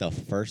didn't like the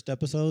first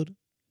episode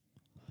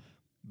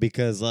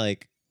because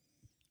like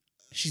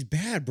She's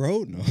bad,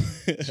 bro. No.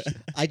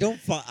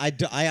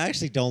 I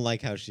actually don't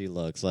like how she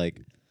looks. Like,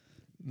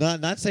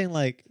 not saying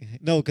like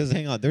no, because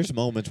hang on, there's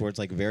moments where it's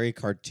like very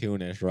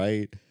cartoonish,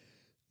 right?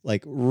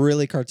 Like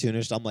really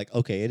cartoonish. I'm like,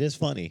 okay, it is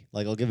funny.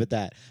 Like I'll give it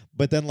that.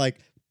 But then like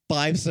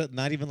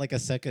not even like a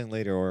second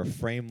later or a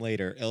frame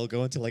later, it'll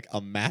go into like a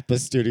Mappa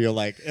studio.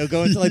 Like it'll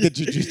go into like the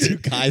Jujutsu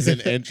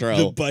Kaisen intro.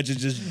 The budget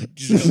just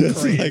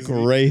goes crazy. like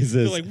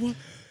raises. You're like, what?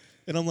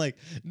 And I'm like,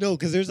 no,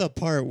 because there's a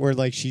part where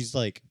like she's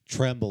like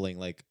trembling,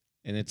 like,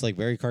 and it's like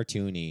very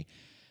cartoony.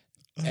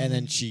 And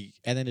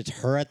then it's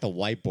her at the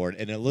whiteboard,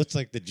 and it looks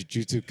like the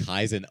Jujutsu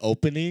Kaisen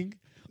opening,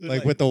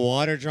 like with the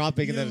water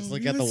dropping, and then it's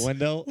looking at the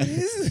window. What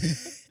is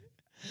it?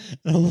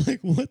 And I'm like,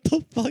 what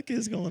the fuck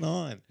is going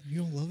on? You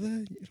don't love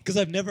that? Because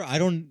I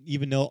don't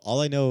even know. All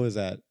I know is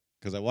that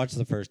because I watched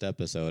the first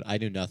episode, I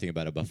knew nothing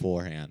about it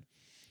beforehand,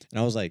 and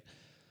I was like,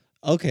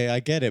 okay, I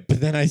get it.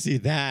 But then I see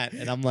that,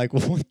 and I'm like,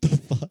 what the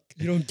fuck?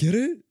 You don't get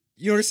it?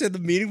 You understand the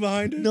meaning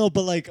behind it? No,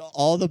 but like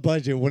all the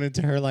budget went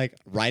into her like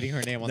writing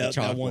her name on the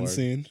chalkboard. That one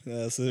scene.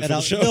 That's it. And For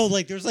the show. no,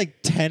 like there's like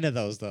 10 of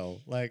those though.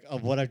 Like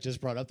of what I've just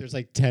brought up, there's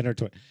like 10 or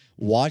 20.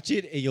 Watch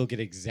it and you'll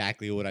get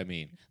exactly what I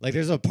mean. Like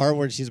there's a part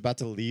where she's about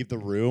to leave the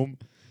room,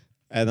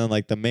 and then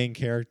like the main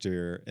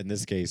character, in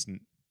this case,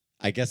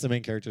 I guess the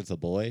main character is the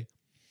boy,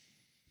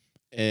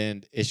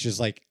 and it's just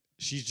like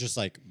she's just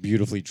like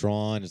beautifully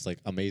drawn. It's like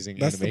amazing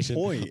That's animation.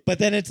 the point. But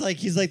then it's like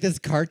he's like this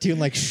cartoon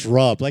like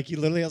shrub. Like he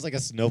literally has like a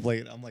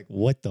snowflake. I'm like,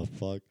 what the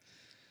fuck?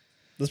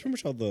 That's pretty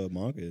much how the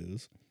manga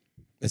is.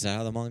 Is that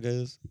how the manga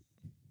is?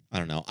 I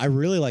don't know. I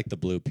really like the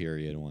Blue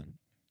Period one.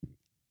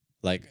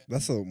 Like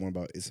That's the one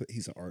about.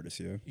 He's an artist,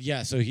 yeah.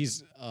 yeah, so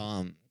he's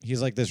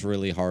like this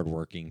really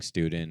hardworking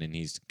student, and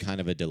he's kind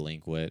of a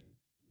delinquent.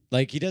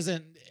 Like he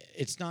doesn't.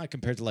 It's not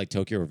compared to like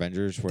Tokyo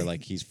Revengers where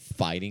like he's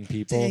fighting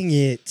people. Dang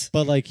it!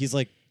 But like he's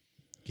like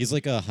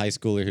a high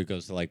schooler who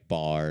goes to like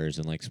bars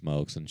and like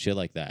smokes and shit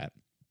like that.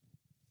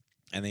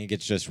 And then he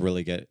gets just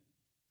really get.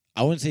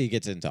 I wouldn't say he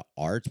gets into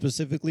art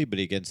specifically, but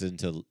he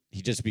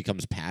just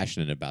becomes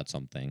passionate about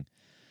something.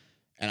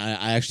 And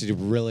I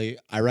actually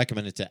I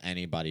recommend it to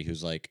anybody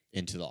who's like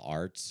into the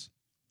arts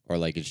or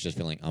like it's just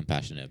feeling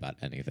unpassionate about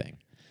anything.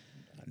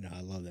 No,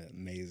 I love that.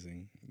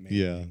 Amazing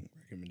Yeah.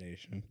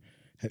 recommendation.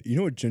 You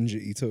know what Junji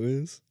Ito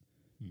is?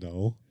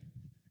 No.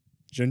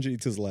 Junji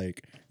Ito's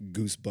like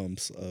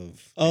Goosebumps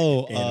of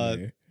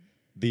anime.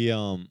 The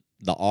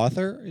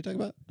author are you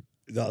talking about?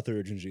 The author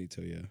of Junji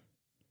Ito, yeah.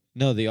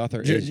 No, the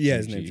author is Yeah,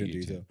 his name's Junji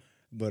Junji Ito.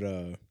 But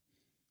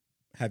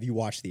have you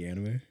watched the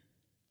anime?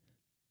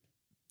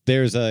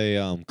 There's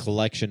a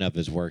collection of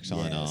his works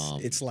Yes.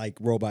 on It's like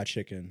Robot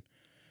Chicken.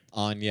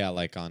 on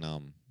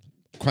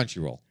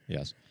Crunchyroll.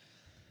 Yes.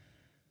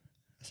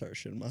 I started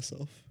shitting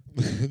myself.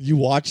 You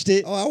watched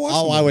it? Oh, I watched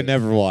Oh, some I of would it.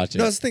 never watch it.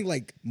 No, that's the thing.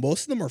 Like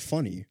most of them are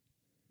funny.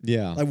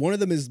 Yeah. Like one of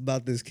them is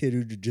about this kid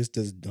who just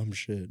does dumb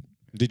shit.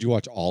 Did you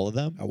watch all of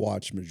them? I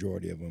watched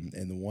majority of them,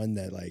 and the one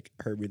that like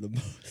hurt me the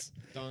most.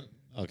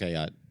 Okay,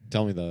 yeah.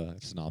 Tell me the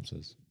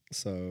synopsis.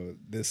 So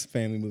this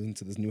family moves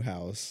into this new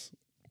house.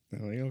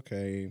 They're like,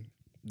 okay.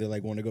 They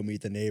like want to go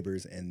meet the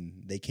neighbors,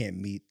 and they can't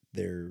meet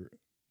their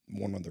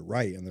one on the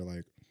right, and they're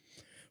like,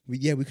 we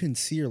couldn't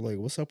see her. Like,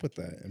 what's up with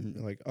that? And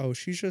we're like, oh,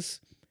 she's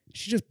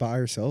just by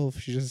herself.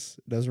 She just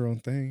does her own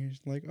thing.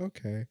 She's like,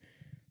 okay.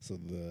 So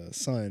the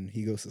son,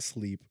 he goes to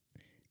sleep,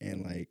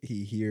 and like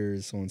he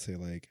hears someone say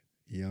like,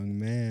 young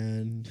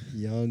man,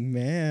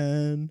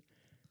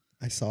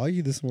 I saw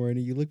you this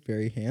morning. You look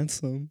very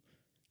handsome.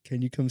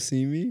 Can you come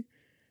see me?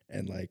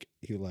 And like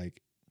he's like,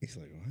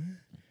 what?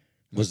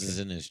 Was this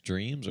in his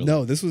dreams? Or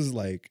No, this was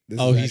like. This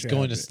oh, is he's actually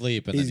going to happened.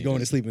 sleep. And He's then going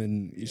to just- sleep,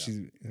 and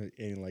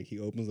Yeah. and like he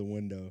opens the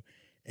window,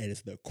 and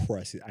it's the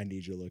crustiest. I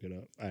need you to look it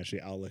up.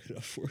 Actually, I'll look it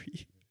up for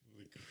you.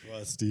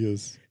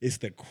 Crustiest. It's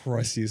the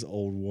crustiest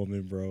old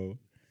woman, bro.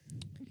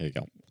 Here you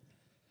go.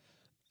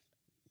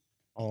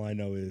 All I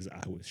know is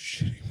I was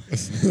shitting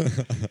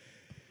myself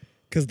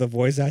because the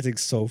voice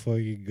acting's so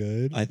fucking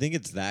good. I think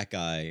it's that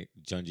guy,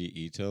 Junji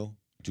Ito.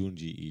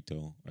 Junji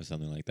Ito or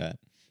something like that.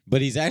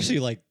 But he's actually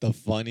like the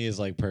funniest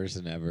like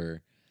person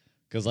ever.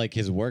 Cause like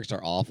his works are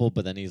awful,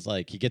 but then he's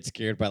like he gets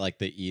scared by like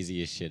the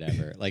easiest shit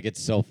ever. Like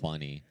it's so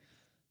funny.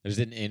 There's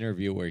an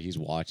interview where he's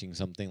watching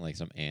something like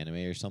some anime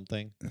or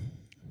something.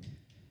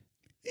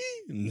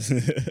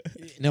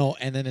 No,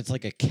 and then it's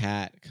like a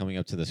cat coming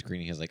up to the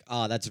screen. He's like,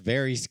 "Oh, that's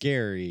very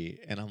scary,"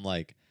 and I'm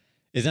like,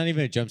 "It's not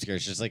even a jump scare.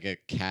 It's just like a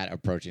cat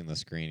approaching the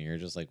screen." And you're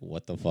just like,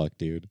 "What the fuck,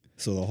 dude?"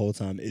 So the whole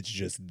time it's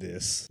just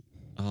this,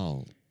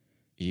 Oh,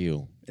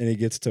 ew. and it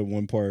gets to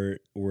one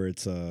part where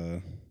it's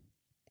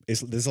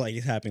this is like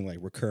it's happening like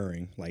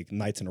recurring like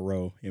nights in a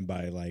row, and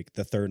by like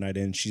the third night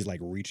in, she's like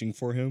reaching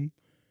for him.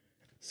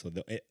 So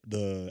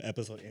the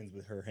episode ends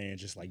with her hand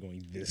just like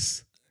going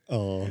this.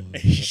 Oh,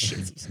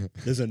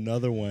 There's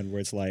another one where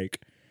it's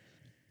like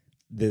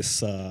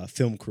this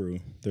film crew.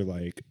 They're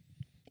like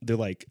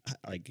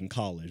in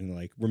college, and they're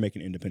like, we're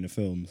making independent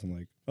films. I'm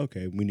like,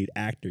 okay, we need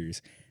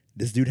actors.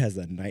 This dude has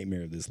a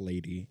nightmare of this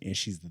lady, and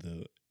she's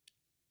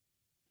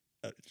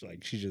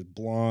she's just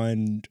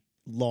blonde,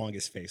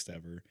 longest face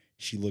ever.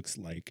 She looks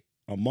like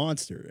a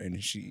monster, and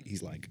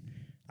he's like,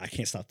 I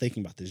can't stop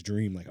thinking about this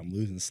dream. Like I'm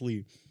losing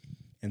sleep.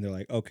 And they're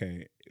like,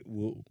 okay,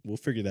 we'll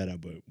figure that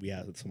out, but we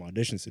have some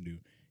auditions to do.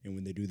 And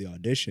when they do the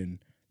audition,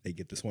 they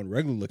get this one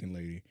regular looking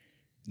lady,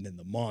 and then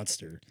the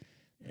monster.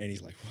 And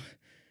he's like,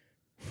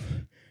 what?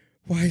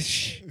 Why is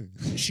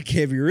she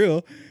can't be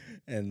real?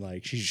 And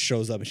like she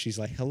shows up and she's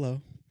like,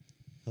 hello,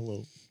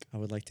 I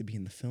would like to be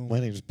in the film.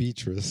 my name's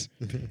Beatrice.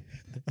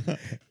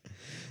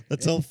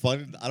 That's so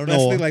fun. I don't That's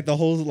know. the thing, like the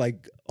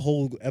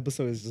whole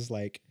episode is just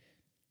like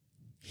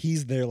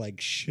he's there like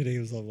shitting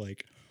himself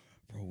like,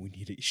 bro, we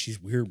need it. She's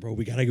weird, bro.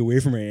 We gotta get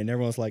away from her. And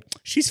everyone's like,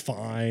 she's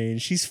fine.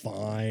 She's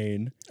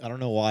fine. I don't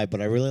know why,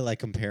 but I really like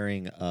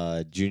comparing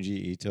Junji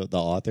Ito, the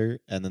author,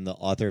 and then the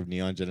author of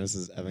Neon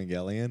Genesis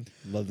Evangelion.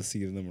 Love to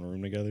see them in a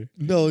room together.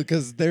 No,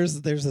 because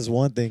there's this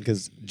one thing,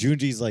 because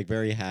Junji's like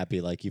very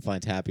happy, like he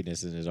finds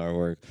happiness in his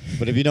artwork.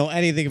 But if you know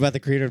anything about the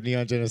creator of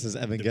Neon Genesis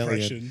Evangelion,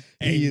 Depression,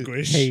 he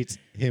anguish. hates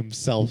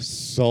himself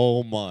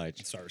so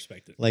much. So I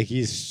respect it. Like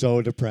he's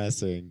so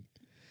depressing.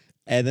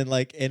 And then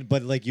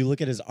but you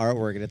look at his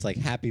artwork and it's like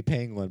Happy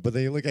Penguin, but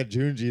then you look at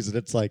Junji's and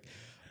it's like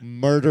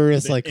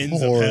murderous, The like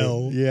ends of horror.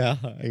 hell. Yeah,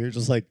 and you're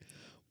just like,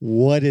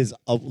 what is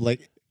up?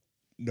 Like,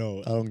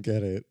 No, I don't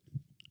get it.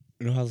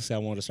 you know how to say I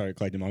want to start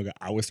collecting manga?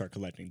 I would start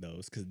collecting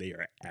those because they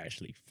are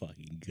actually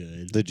fucking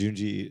good. The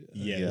Junji,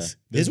 Yes.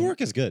 yeah. His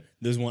work is good.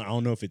 There's one, I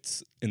don't know if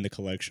it's in the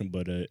collection,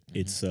 but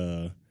it's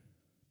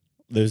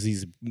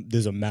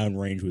there's a mountain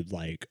range with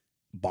like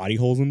body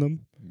holes in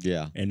them,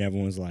 Yeah, and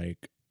everyone's like,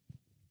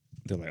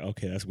 they're like,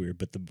 okay, that's weird.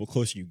 But the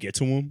closer you get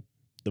to them,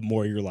 the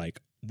more you're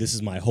like, this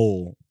is my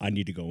hole. I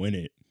need to go in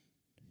it.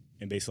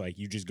 And basically, like,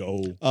 you just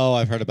go. Oh,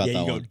 I've heard about yeah, that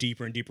you go one.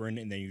 deeper and deeper in,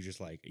 and then you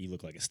just like you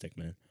look like a stick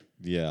man.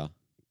 Yeah.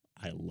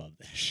 I love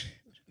that shit.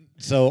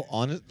 So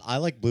I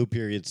like Blue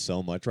Period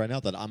so much right now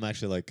that I'm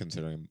actually like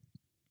considering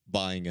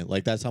buying it.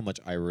 Like that's how much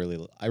I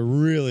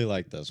really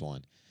like this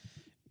one.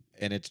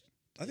 And it's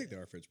I think the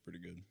art fit's pretty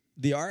good.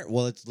 the art.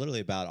 Well, it's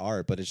literally about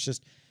art, but it's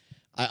just.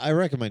 I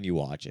recommend you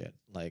watch it.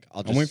 Like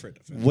I'm waiting for it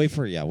to finish. Wait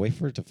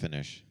for it to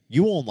finish.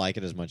 You won't like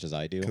it as much as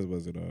I do. Because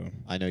was it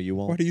I know you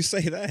Why won't. do you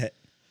say that?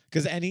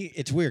 Because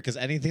it's weird. Because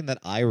anything that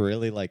I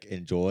really like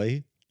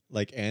enjoy,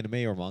 like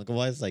anime or manga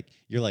wise, like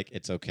you're like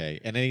it's okay,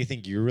 and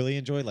anything you really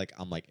enjoy, like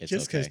I'm like it's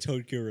Just okay. because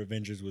Tokyo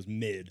Revengers was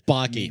mid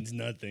Baki. means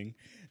nothing.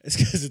 It's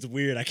because it's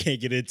weird. I can't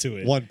get into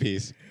it. One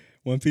Piece,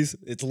 One Piece,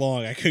 it's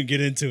long. I couldn't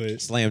get into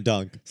it. Slam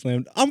Dunk,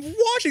 I'm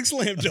watching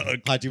Slam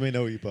Dunk. Hajime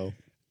no Ippo.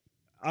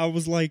 I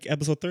was like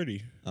episode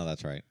 30. Oh,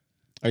 that's right.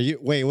 Are you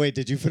wait?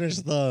 Did you finish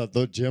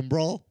the gym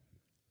brawl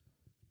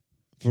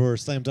for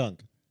Slam Dunk?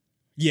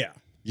 Yeah.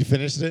 You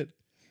finished it?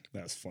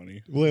 That's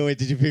funny. Wait.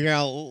 Did you figure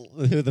out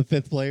who the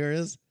fifth player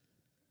is?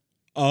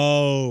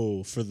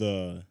 Oh,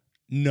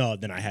 no,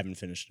 then I haven't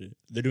finished it.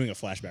 They're doing a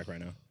flashback right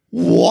now.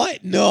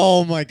 What?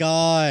 No, my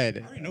God.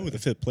 I already know who the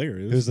fifth player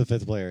is. Who's the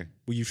fifth player?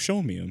 Well, you've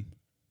shown me him.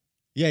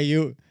 Yeah,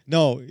 you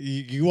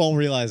won't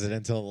realize it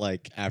until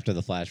like after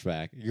the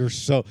flashback. You're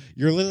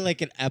literally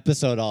like an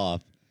episode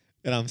off,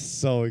 and I'm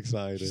so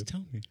excited. Just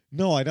tell me.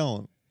 No, I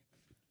don't.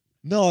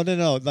 No.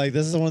 Like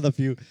this is one of the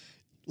few.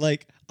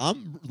 Like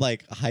I'm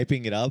like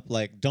hyping it up.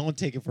 Like don't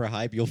take it for a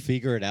hype. You'll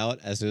figure it out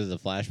as soon as the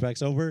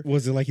flashback's over.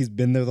 Was it like he's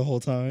been there the whole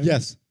time?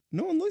 Yes.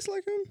 No one looks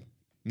like him?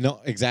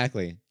 No.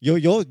 Exactly.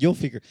 You'll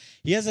figure.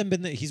 He hasn't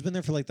been there. He's been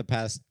there for like the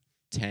past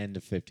 10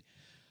 to 15.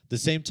 The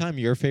same time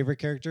your favorite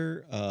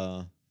character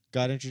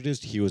got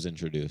introduced, he was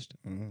introduced.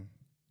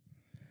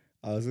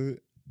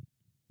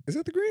 Is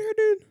that the green hair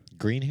dude?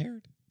 Green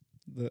haired?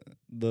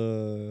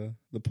 The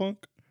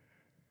punk?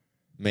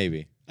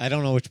 Maybe. I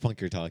don't know which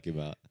punk you're talking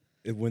about.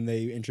 When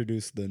they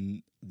introduced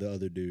the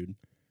other dude,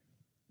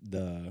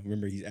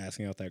 remember he's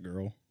asking out that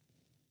girl,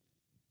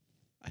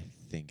 I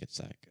think it's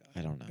that guy.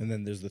 I don't know. and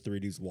then there's the three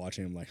dudes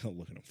watching him like, oh,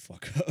 look at him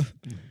fuck up.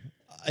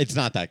 It's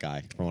not that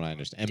guy, from what I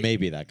understand. And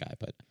maybe that guy,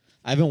 but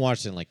I haven't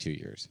watched it in like 2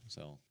 years,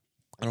 so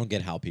I don't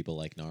get how people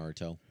like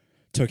Naruto.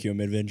 Tokyo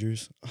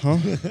Midventures. Huh?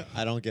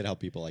 I don't get how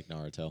people like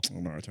Naruto. Oh,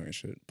 Naruto ain't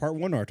shit. Part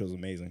 1 Naruto's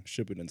amazing.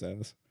 Shippuden's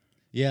ass.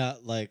 Yeah,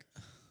 like,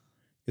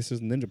 It's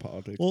just ninja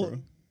politics, well, bro.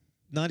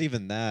 not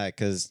even that,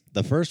 because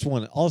the first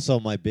one. Also,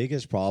 my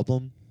biggest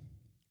problem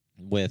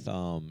with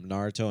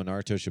Naruto and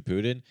Naruto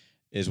Shippuden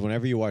is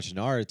whenever you watch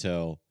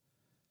Naruto,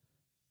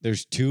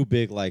 there's two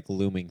big like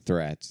looming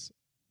threats,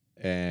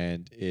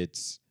 and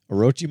it's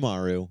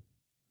Orochimaru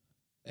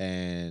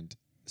and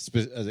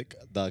the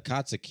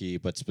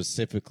Akatsuki, but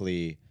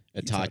specifically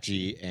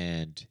Itachi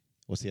and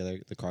what's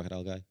the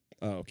crocodile guy?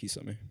 Oh,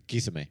 Kisame.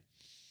 Kisame.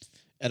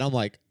 And I'm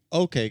like,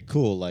 okay,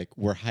 cool. Like,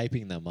 we're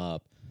hyping them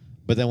up.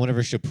 But then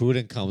whenever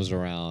Shippuden comes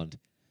around,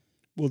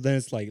 Well, then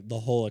it's like the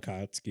whole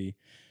Akatsuki,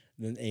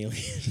 then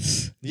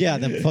aliens. yeah,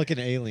 them fucking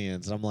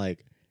aliens. And I'm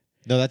like,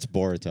 no, that's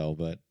Boruto.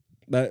 But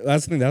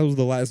That's the thing. That was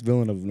the last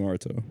villain of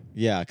Naruto.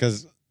 yeah,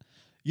 because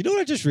you know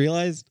what I just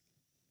realized?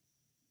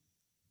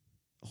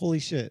 Holy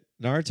shit.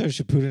 Naruto,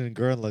 Shippuden, and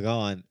Gurren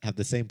Lagann have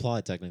the same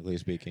plot, technically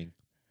speaking.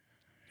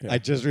 Yeah. I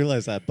just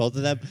realized that. Both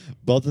of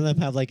them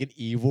have like an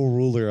evil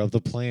ruler of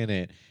the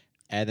planet.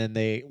 And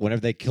then whenever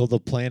they kill the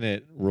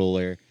planet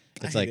ruler,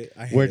 it's I like,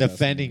 hate we're that so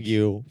defending much.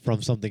 you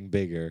from something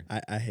bigger.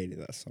 I hated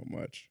that so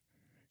much.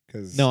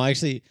 Cause No,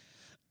 actually,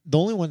 the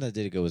only one that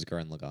did it good was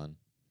Gurren Lagann.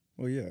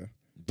 well, yeah,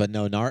 But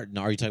no, are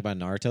you talking about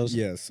Naruto's?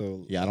 yeah.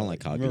 So Yeah, I don't like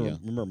Kaguya.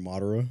 Remember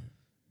Madara?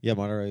 Yeah,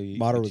 Madara.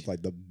 Madara was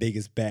like the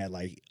biggest bad.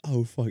 Like,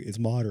 oh fuck, it's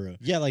Madara.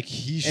 Yeah, like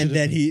he should. And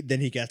then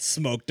he got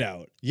smoked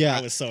out. yeah,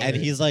 I was so and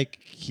hurt. he's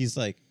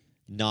like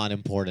not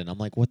important. I'm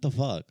like, what the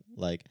fuck?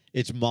 Like,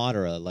 it's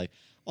Madara. Like,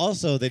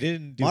 also they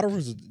didn't do. Madara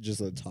was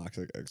just a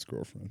toxic ex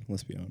girlfriend.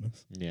 Let's be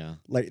honest. Yeah.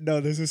 Like, no,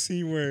 there's a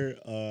scene where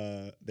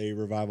they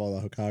revive all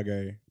the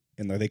Hokage.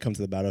 And like they come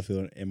to the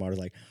battlefield, and Madara's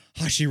like,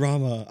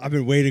 Hashirama, I've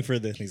been waiting for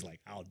this. And he's like,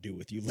 I'll do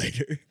with you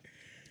later.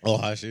 Oh,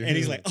 Hashi. And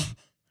he's like, oh,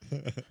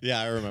 yeah,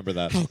 I remember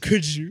that. how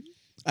could you?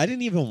 I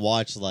didn't even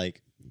watch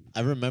like.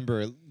 I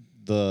remember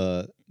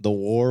the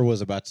war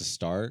was about to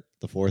start,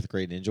 the fourth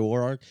Great Ninja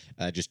War arc,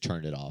 and I just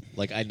turned it off.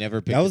 Like I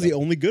never picked That was it the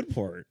up. only good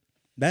part.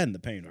 That and the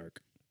pain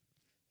arc.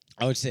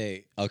 I would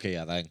say okay,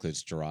 yeah, that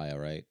includes Jiraiya,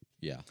 right?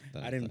 Yeah,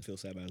 I didn't feel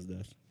sad about his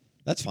death.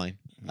 That's fine.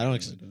 I don't.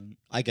 really didn't.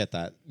 I get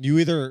that. You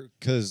either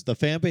because the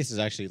fan base is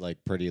actually like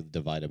pretty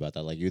divided about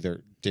that. Like you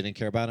either didn't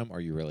care about him or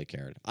you really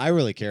cared. I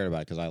really cared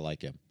about it because I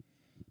like him.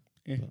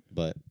 Yeah.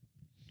 But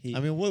He-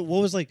 I mean, what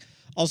was like?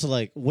 Also,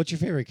 like, what's your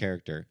favorite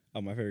character? Oh,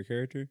 my favorite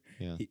character?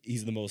 Yeah.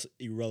 He's the most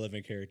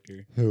irrelevant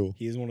character. Who?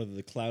 He is one of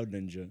the Cloud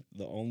Ninja,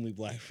 the only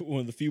black, one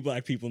of the few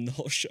black people in the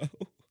whole show.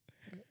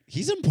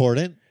 He's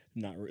important.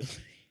 Not really.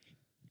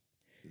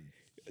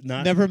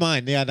 Not Never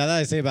mind. Yeah. Now that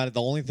I say about it,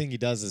 the only thing he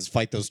does is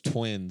fight those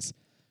twins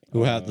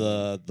who have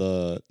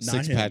the not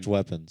 6-patch him.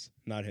 weapons.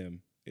 Not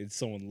him. It's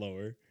someone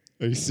lower.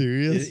 Are you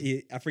serious?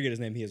 I forget his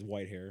name. He has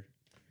white hair.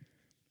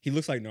 He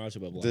looks like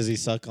Naruto, but black. Does he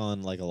suck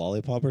on like a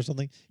lollipop or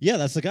something? Yeah,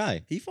 that's the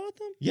guy. He fought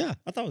them? Yeah.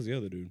 I thought it was the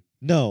other dude.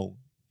 No,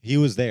 he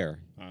was there.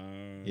 Uh,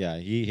 Yeah,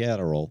 he had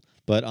a role.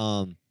 But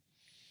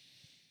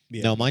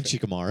yeah, no, mine's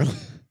Shikamaru.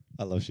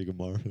 I love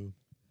Shikamaru.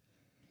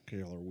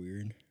 Y'all are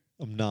weird.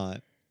 I'm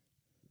not.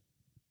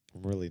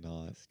 I'm really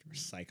not. You're a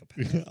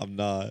psychopath. I'm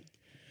not.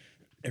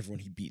 Everyone,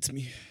 he beats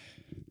me.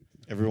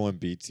 Everyone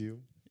beats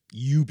you.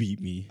 You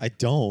beat me. I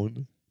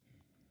don't.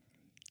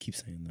 Keep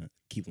saying that.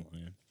 Keep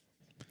lying.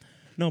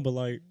 No, but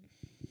like,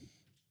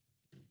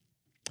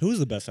 who's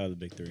the best out of the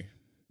big three?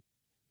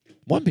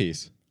 One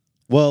Piece.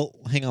 Well,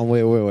 hang on.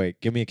 Wait.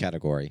 Give me a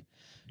category.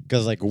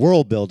 Because like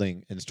world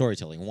building and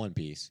storytelling, One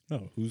Piece.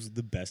 No, who's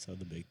the best out of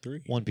the big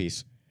three? One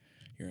Piece.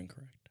 You're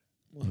incorrect.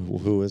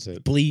 Who is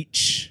it?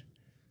 Bleach.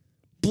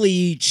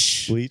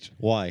 Bleach.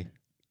 Why?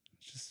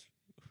 Just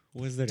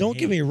what is there? Don't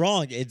get me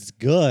wrong. It's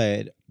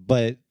good,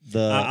 but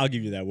I'll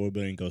give you that. World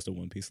building goes to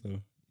One Piece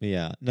though.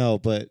 yeah, no,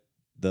 but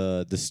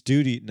the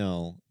studio,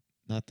 no,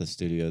 not the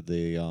studio.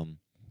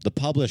 The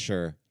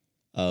publisher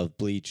of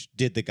Bleach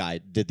did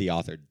the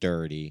author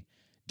dirty.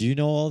 Do you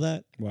know all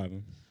that? What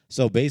happened?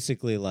 So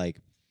basically, like,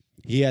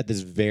 he had this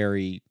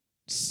very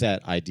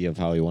set idea of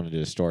how he wanted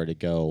his story to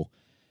go.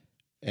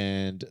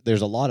 And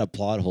there's a lot of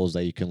plot holes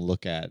that you can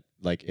look at,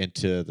 like,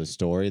 into the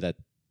story that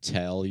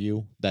tell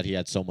you that he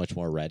had so much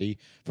more ready.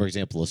 For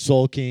example, a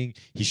Soul King,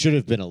 he should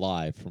have been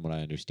alive, from what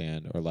I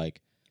understand. Or,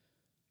 like,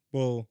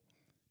 Well,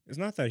 it's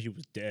not that he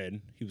was dead.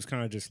 He was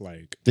kind of just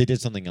like they did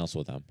something else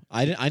with him.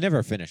 I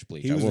never finished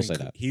Bleach. I will say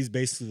that. He's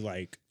basically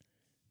like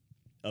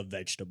a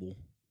vegetable.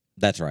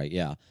 That's right,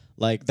 yeah.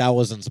 Like, that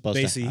wasn't supposed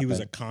to Basically, happen. he was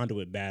a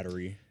conduit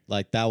battery.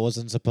 Like, that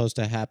wasn't supposed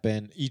to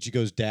happen.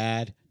 Ichigo's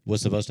dad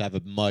was supposed to have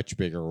a much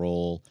bigger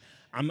role.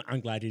 I'm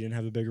glad he didn't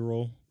have a bigger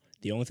role.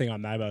 The only thing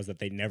I'm mad about is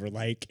that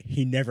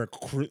he never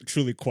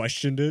truly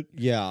questioned it.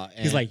 Yeah.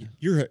 He's like,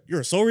 you're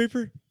a Soul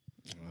Reaper?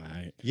 All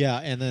right. Yeah,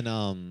 and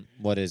then,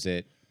 what is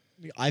it?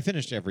 I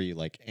finished every,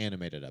 like,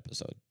 animated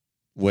episode,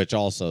 which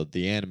also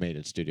the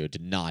animated studio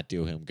did not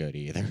do him good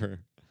either.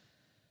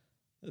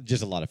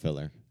 Just a lot of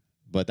filler.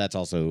 But that's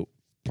also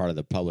part of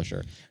the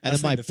publisher. And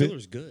then The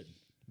filler's good.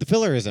 the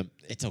filler isn't,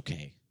 it's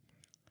okay.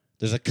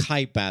 There's a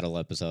kite battle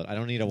episode. I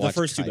don't need to The watch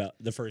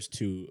first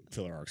two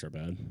filler arcs are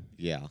bad.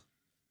 Yeah.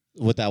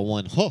 With that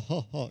one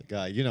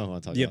guy. You know who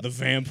I'm talking Yeah, about. the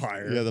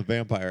vampire. Yeah, the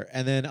vampire.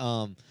 And then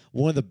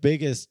one of the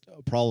biggest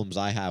problems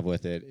I have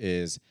with it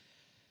is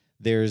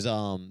there's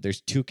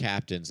two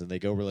captains and they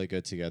go really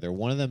good together.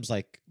 One of them's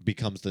like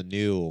becomes the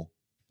new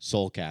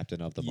sole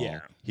captain of them all. Yeah.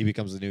 He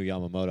becomes the new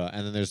Yamamoto.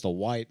 And then there's the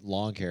white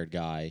long-haired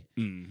guy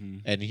Mm-hmm.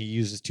 and he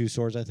uses two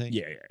swords, I think.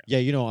 Yeah. Yeah,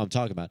 you know what I'm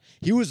talking about.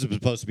 He was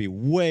supposed to be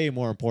way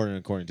more important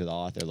according to the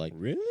author. Like,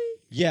 Really?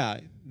 yeah,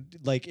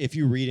 like if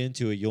you read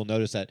into it, you'll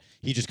notice that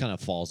he just kind of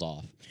falls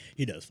off.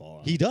 He does fall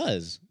off. He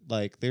does.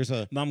 Like, there's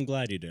a I'm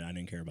glad you did. I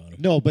didn't care about him.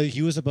 no, but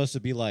he was supposed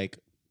to be like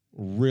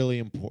really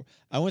important.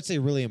 I wouldn't say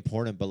really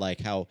important, but like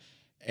how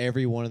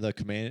every one of the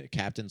command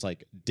captains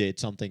like did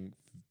something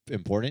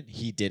important.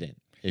 He didn't.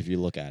 If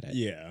you look at it,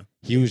 Yeah.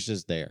 he was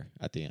just there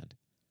at the end.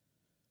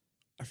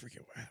 I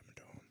forget what happened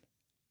to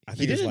him.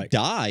 He didn't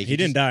die. He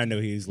didn't die. No,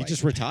 he's He like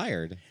just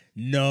retired.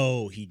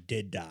 No, he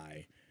did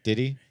die. Did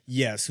he?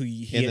 Yeah. So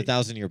he In the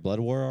 1,000-Year Blood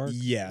War arc?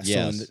 Yeah.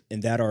 Yes. So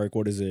in that arc,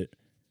 what is it?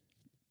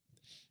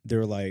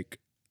 They're like,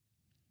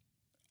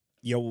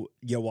 you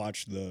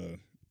watch the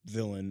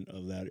villain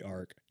of that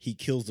arc. He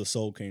kills the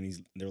Soul King.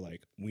 They're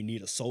like, we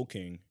need a Soul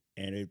King,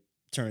 and it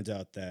turns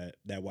out that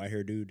white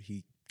hair dude,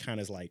 he kind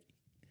of is like,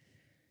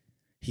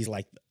 he's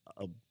like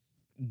a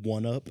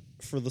one up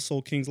for the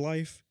Soul King's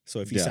life. So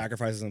if he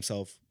sacrifices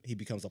himself, he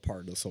becomes a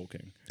part of the Soul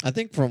King. I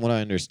think from what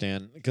I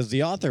understand, because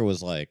the author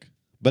was like,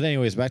 but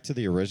anyways, back to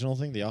the original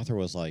thing, the author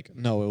was like,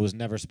 no, it was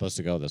never supposed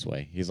to go this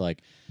way. He's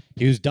like,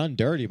 he was done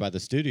dirty by the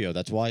studio.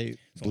 That's why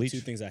Bleach. Two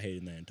things I hate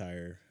in the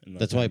entire.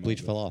 That's why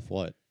Bleach fell off.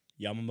 What?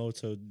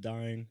 Yamamoto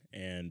dying,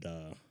 and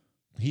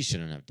He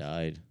shouldn't have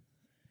died.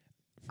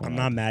 I'm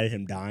not mad at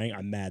him dying.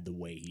 I'm mad the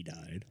way he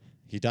died.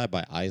 He died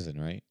by Aizen,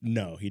 right?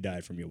 No, he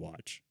died from your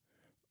watch.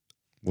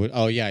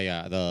 Oh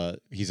yeah.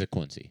 He's a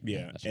Quincy.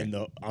 Yeah, that's and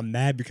right. I'm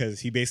mad because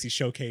he basically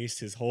showcased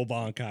his whole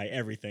Bankai,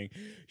 everything,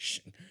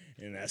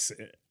 and that's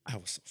it. I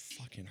was so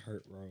fucking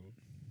hurt, bro.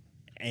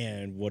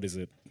 And what is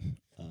it?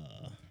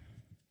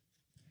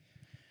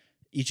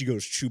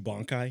 Ichigo's true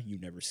Bankai, you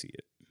never see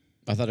it.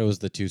 I thought it was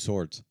the two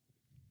swords.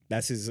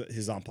 That's his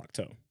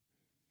Zanpakuto.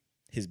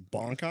 His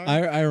Bankai,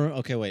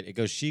 Okay, wait. It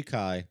goes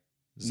Shikai,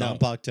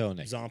 Zanpakuto,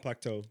 Nick.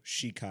 Zanpakuto,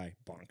 Shikai,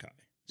 Bankai.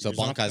 So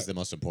Your Bankai is the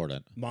most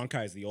important.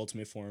 Bankai is the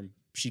ultimate form.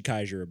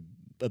 Shikai is your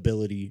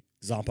ability.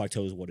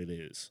 Zanpakuto is what it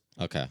is.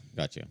 Okay,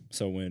 got you.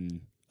 So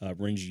when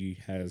Renji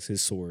has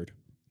his sword,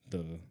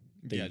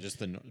 Just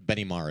the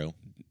Benimaru.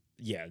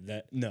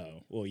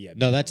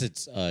 No, that's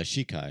its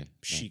Shikai.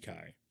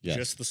 Shikai. Yes.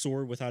 Just the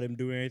sword without him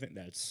doing anything.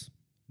 That's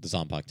The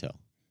Zanpakuto.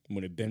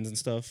 when it bends and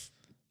stuff.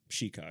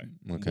 Shikai.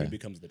 When Okay. it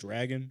becomes the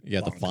dragon. Yeah,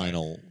 the Bankai.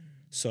 final.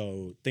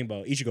 So think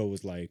about Ichigo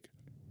was like,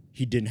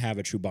 he didn't have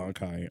a true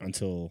Bankai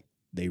until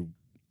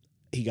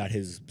he got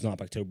his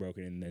Zanpakuto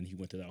broken, and then he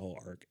went through that whole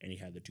arc, and he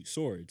had the two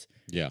swords.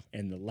 Yeah.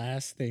 And the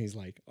last thing is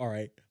like, all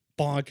right,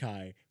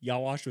 Bankai.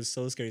 Yawash was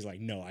so scared. He's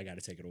like, no, I got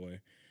to take it away.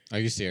 Are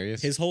you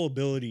serious? His whole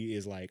ability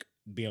is like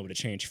being able to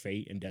change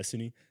fate and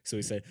destiny. So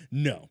he said,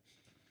 no.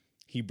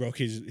 He broke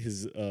his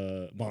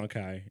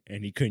Bankai,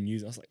 and he couldn't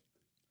use it. I was like,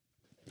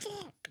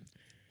 fuck.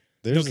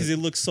 No, because it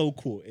looks so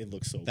cool. It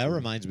looks so That cool.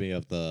 reminds me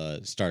of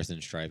the Stars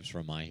and Stripes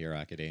from My Hero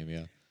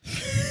Academia.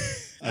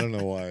 I don't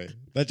know why.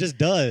 That just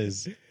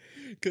does.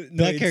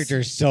 That character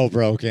is so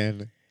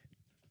broken.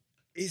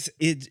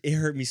 It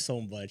hurt me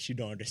so much. You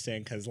don't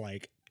understand, because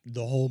like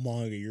the whole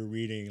manga you're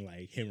reading,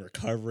 like him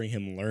recovering,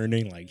 him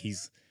learning, like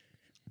he's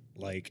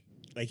like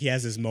he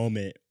has this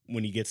moment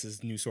when he gets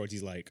his new swords.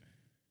 He's like,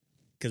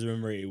 because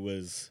remember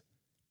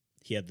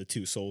he had the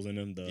two souls in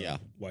him.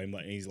 White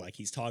and he's like,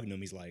 he's talking to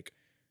him. He's like,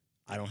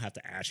 I don't have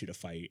to ask you to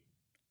fight.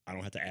 I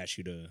don't have to ask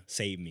you to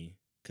save me,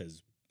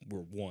 because we're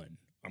one.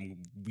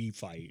 We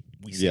fight.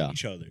 We save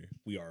each other.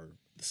 We are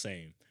the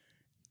same.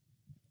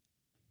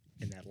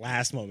 In that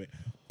last moment,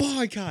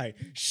 Bankai,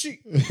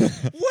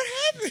 what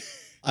happened?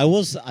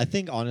 I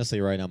think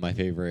honestly right now my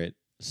favorite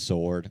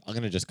sword, I'm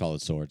gonna just call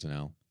it swords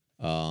now,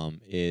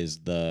 is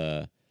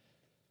the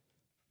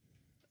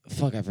I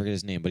forget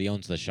his name, but he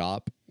owns the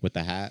shop with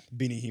the hat.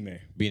 Benihime.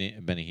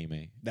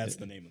 Benihime. That's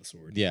the name of the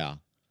sword. Yeah.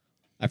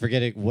 I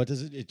forget it. What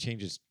does it? It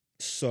changes.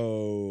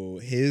 So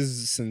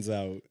his sends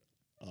out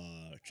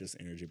just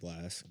energy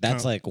blast.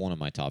 That's like one of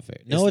my top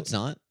favorites. No, it's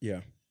not.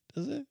 Yeah.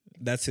 Does it?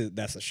 That's a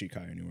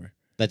Shikai anywhere.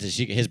 That's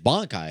his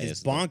Bankai.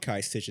 His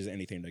Bankai stitches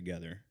anything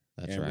together.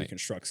 That's and right.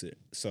 reconstructs it.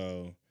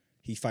 So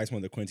he fights one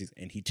of the Quincy's,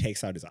 and he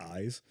takes out his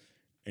eyes,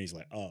 and he's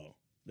like, "Oh,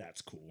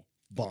 that's cool,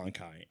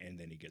 Bankai," and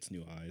then he gets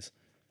new eyes.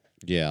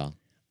 Yeah.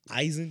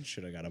 Aizen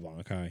should have got a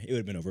Bankai. It would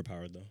have been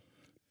overpowered though.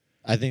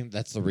 I think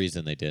that's the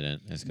reason they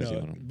didn't. Is because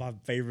My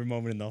favorite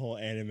moment in the whole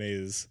anime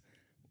is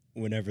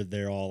whenever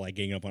they're all like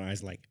ganging up on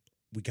Aizen, like,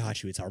 "We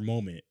got you. It's our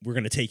moment. We're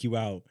gonna take you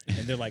out." And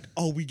they're like,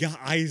 "Oh, we got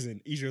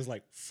Aizen." Ichigo's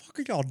like, "Fuck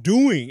are y'all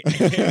doing?" And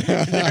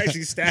they're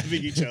actually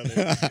stabbing each other.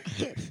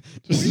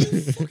 What are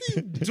you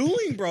fucking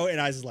doing, bro? And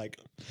Aizen's like,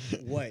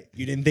 "What?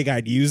 You didn't think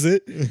I'd use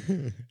it?"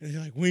 And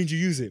they're like, "When did you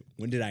use it?"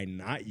 "When did I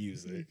not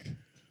use it?"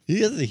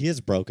 He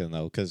is broken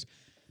though, because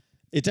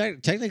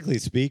technically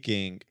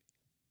speaking,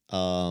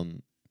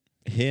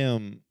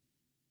 him,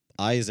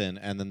 Eisen,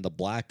 and then the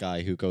black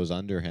guy who goes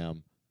under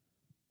him.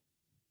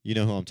 You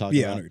know who I'm talking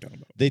Yeah, I know about? what you're talking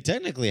about. They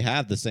technically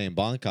have the same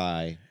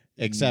Bankai,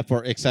 except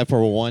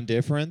for one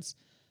difference.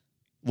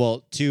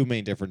 Well, two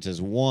main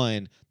differences.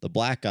 One, the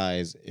black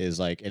guys is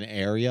like an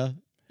area.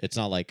 It's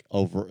not like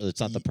over. It's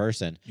not the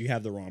person. You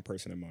have the wrong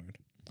person in mind.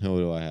 Who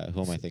do I have?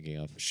 Who am I thinking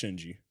of?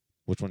 Shinji.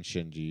 Which one's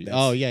Shinji?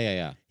 That's- Oh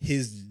yeah.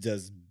 His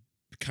does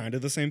kind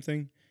of the same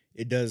thing.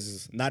 It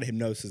does not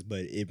hypnosis, but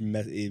it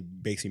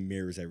basically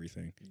mirrors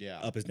everything. Yeah,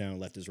 Up is down,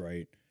 left is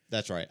right.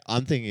 that's right.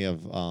 I'm thinking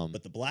of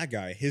But the black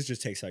guy, his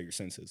just takes out your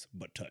senses,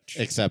 but touch.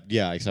 except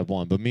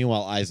one. But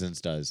meanwhile,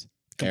 Eisen's does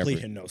Complete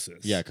every-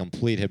 hypnosis. Yeah,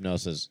 complete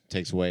hypnosis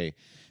takes away.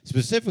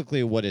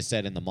 Specifically, what is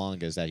said in the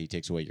manga is that he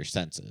takes away your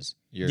senses.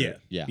 Yeah.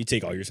 You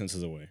take all your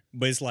senses away.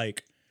 But it's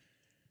like,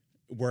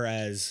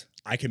 whereas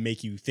I can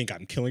make you think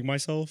I'm killing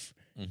myself,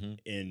 Mm-hmm.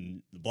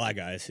 in the black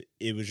guys,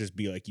 it would just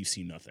be like you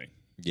see nothing.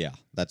 Yeah,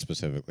 that's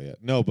specifically it.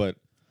 No, but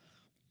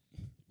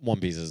One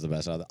Piece is the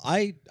best out of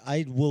it.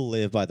 I will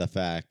live by the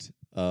fact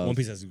of One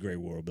Piece has a great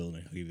world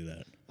building. I'll give you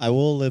that. I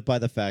will live by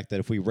the fact that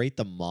if we rate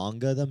the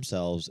manga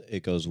themselves,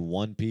 it goes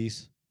One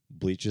Piece,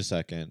 Bleach is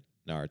second,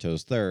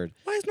 Naruto's third.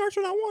 Why is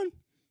Naruto not one?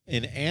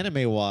 In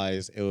anime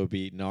wise, it would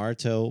be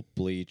Naruto,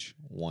 Bleach,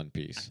 One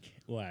Piece.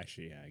 Well,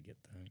 actually, yeah, I get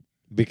that.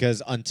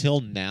 Because until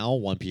now,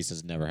 One Piece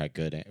has never had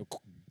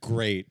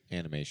great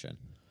animation.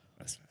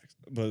 That's facts.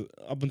 But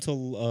up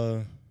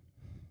until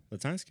the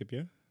time skip,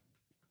 yeah,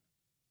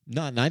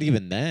 Not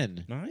even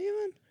then. not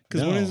even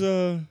because No. when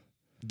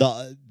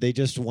is They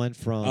just went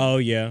from oh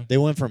yeah. they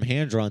went from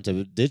hand drawn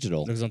to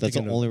digital. Because I'm That's the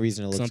thinking of- only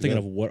reason it looks So I'm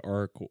thinking good. of what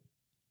arc.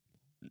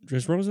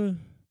 Dressrosa.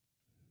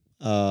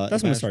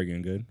 That's when it started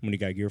getting good. When he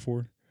got Gear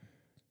 4,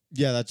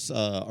 Yeah, that's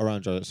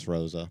around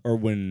Dressrosa. or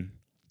when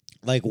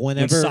Like when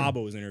whenever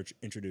Sabo was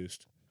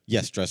introduced.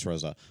 Yes,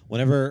 Dressrosa.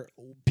 Whenever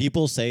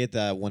people say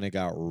that when it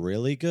got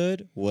really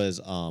good was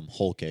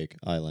Whole Cake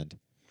Island.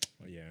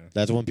 Oh, yeah.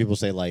 That's when people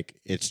say like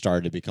it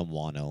started to become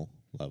Wano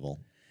level.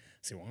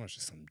 See, Wano's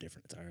just something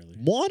different entirely.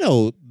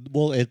 Wano,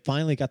 well, it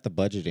finally got the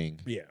budgeting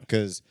Yeah,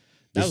 because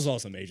that was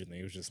also a major thing.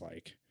 It was just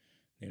like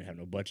they didn't have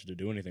no budget to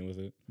do anything with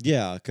it.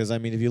 yeah, because I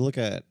mean, if you look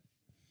at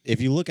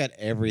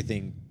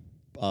everything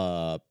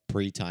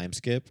pre time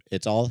skip,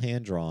 it's all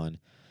hand drawn.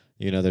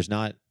 You know, there's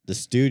not the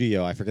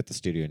studio. I forget the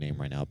studio name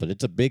right now, but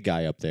it's a big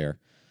guy up there.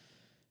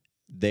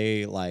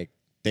 They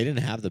didn't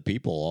have the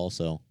people.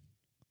 Also,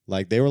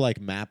 like they were like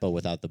Mappa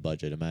without the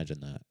budget. Imagine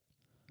that.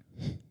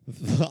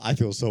 I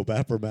feel so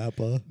bad for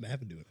Mappa. I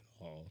haven't doing it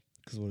all.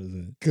 Because what is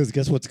it? Because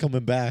guess what's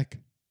coming back?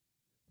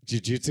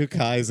 Jujutsu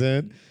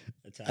Kaisen,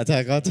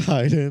 Attack on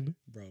Titan.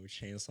 Bro,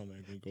 Chainsaw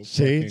Man gonna go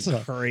Chainsaw.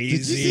 fucking crazy.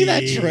 Did you see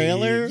that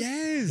trailer?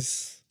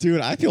 Yes. Dude,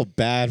 I feel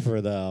bad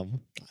for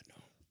them. I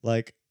know.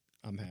 Like,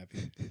 I'm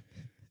happy.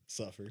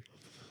 Suffer.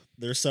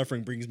 Their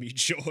suffering brings me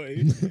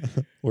joy.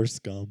 we're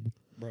scum.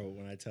 Bro,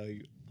 when I tell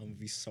you, I'm gonna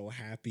be so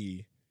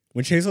happy.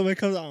 When Chainsaw Man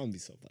comes out, I'm gonna be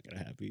so fucking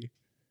happy.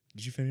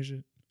 Did you finish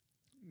it?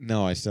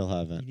 No, I still You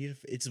haven't. need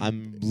it's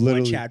I'm one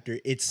literally- chapter.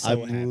 It's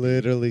so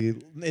happy.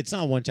 It's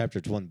not one chapter,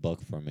 it's one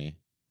book for me.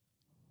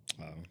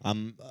 Oh.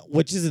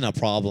 Which isn't a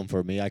problem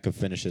for me. I could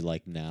finish it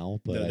like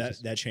now, but No, I,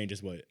 just, that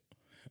changes what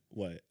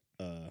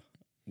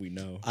we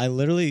know. I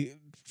literally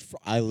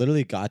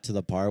got to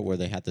the part where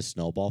they had the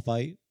snowball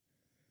fight.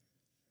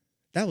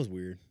 That was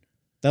weird.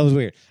 That was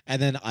weird.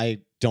 And then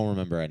I don't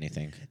remember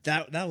anything.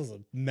 That was a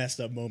messed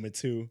up moment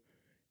too.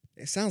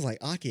 It sounds like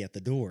Aki at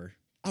the door.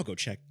 I'll go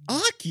check.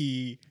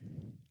 Aki,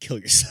 kill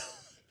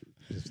yourself.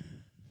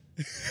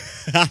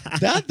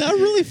 That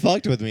really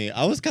fucked with me.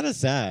 I was kind of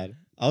sad.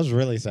 I was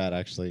really sad,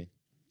 actually.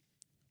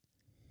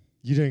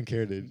 You didn't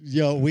care, dude.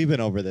 Yo, we've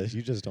been over this.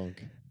 You just don't.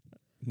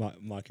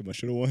 Makima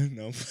should have won.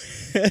 No.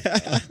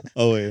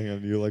 Oh wait, hang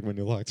on. You like my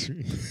new lock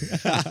screen?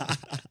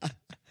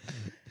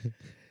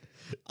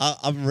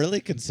 I'm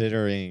really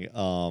considering.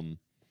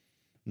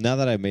 Now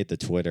that I made the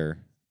Twitter,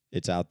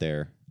 it's out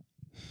there.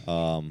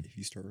 If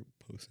you start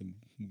posting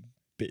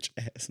bitch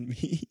ass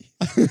me,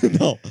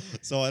 No,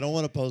 so I don't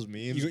want to post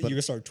memes. you're but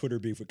gonna start Twitter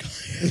beef with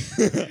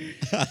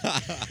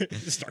Kanye.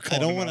 Just start I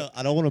calling don't him want out. to.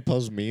 I don't want to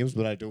post memes,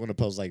 but I do want to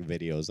post like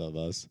videos of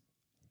us,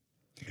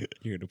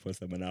 You're gonna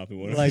post that Monopoly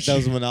one. like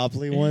those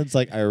Monopoly ones.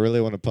 Like I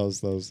really want to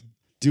post those.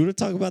 Do you want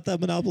to talk about that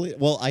Monopoly?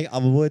 Well, I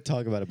would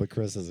talk about it, but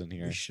Chris isn't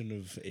here. It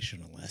shouldn't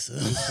have lasted.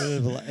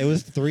 It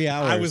was 3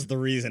 hours. I was the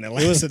reason it It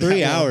lasted. was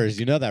 3 that long. hours.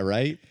 You know that,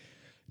 right?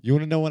 You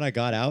want to know when I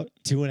got out?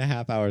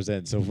 2.5 hours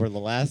in. So for the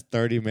last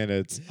 30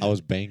 minutes, I was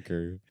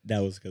banker. That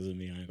was because of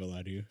me. I ain't gonna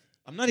lie to you.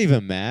 I'm not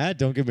even mad.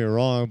 Don't get me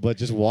wrong, but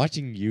just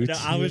watching YouTube. No,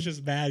 I was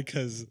just mad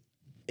because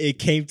it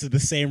came to the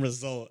same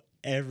result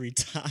every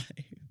time.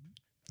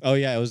 Oh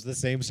yeah, it was the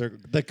same circle.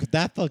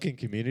 That fucking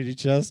community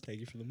chest.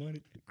 Thank you for the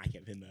money. I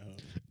kept hitting that hoe.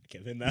 I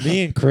kept hitting that.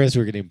 Me and Chris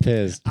were getting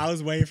pissed. I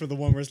was waiting for the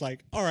one where it's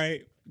like, all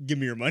right, give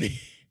me your money.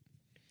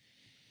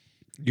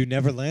 You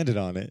never landed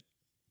on it,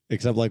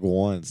 except like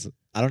once.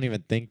 I don't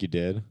even think you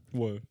did.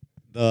 What?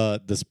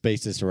 The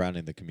spaces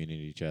surrounding the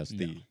community chest.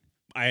 No.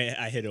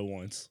 I hit it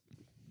once.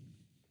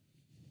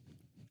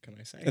 What can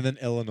I say? And then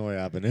Illinois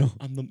Avenue.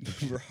 I'm the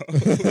bro.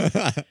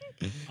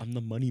 I'm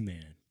the money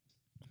man.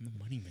 I'm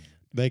the money man.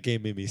 That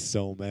game made me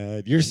so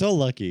mad. You're so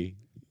lucky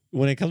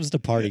when it comes to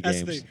party That's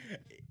the games. thing.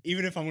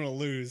 Even if I'm gonna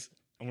lose,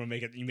 I'm gonna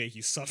make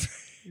you suffer.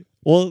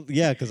 Well,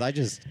 yeah, because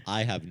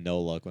I have no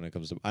luck when it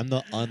comes to. I'm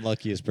the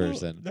unluckiest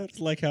person. That's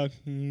like how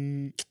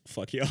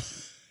fuck y'all.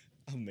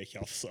 I'll make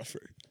y'all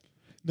suffer.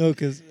 No,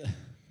 because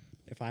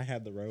If I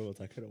had the roads,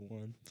 I could have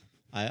won.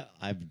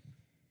 I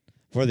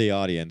for the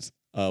audience,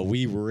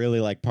 we really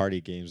like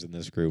party games in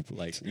this group.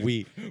 Like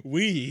we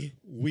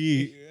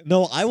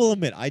no, I will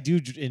admit I do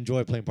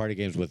enjoy playing party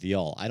games with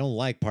y'all. I don't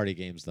like party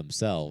games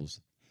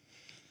themselves,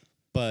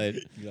 but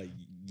You like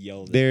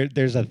yelled.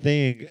 there's a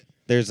thing.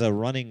 There's a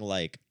running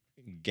like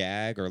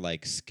gag or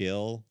like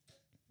skill.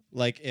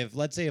 Like if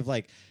let's say if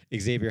like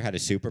Xavier had a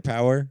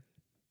superpower,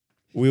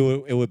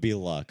 it would be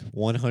luck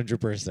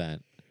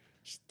 100%.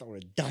 Just throwing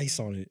a dice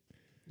on it.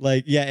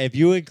 Like, yeah, if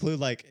you include,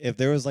 like, if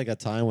there was, like, a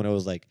time when it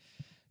was, like,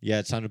 yeah,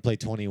 it's time to play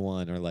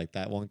 21 or, like,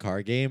 that one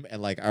card game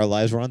and, like, our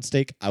lives were on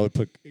stake, I would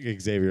put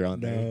Xavier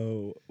on there.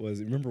 No,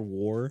 remember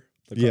War?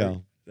 The Yeah.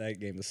 card? That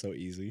game is so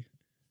easy.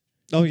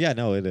 Oh, yeah,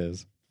 no, it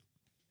is.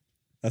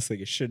 That's like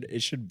it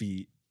should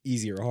be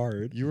easy or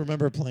hard. You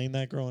remember playing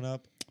that growing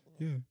up?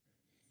 Yeah.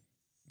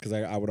 Because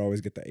I would always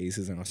get the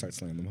aces and I'll start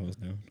slamming them hoes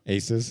down.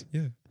 Aces?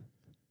 Yeah.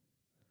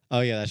 Oh,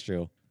 yeah, that's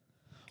true.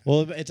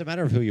 Well, it's a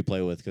matter of who you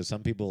play with because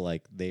some people,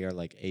 like, they are,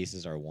 like,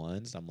 aces or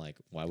ones. I'm like,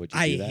 why would you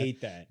do that? I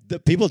hate that. The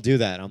people do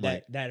that. I'm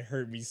like, That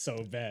hurt me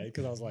so bad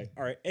because I was like,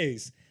 all right,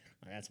 ace.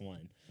 All right, that's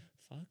one.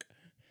 Fuck.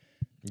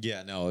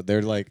 yeah, no,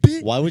 they're like,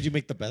 why would you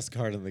make the best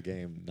card in the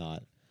game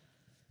not?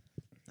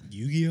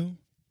 Yu-Gi-Oh?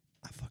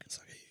 I fucking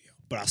suck at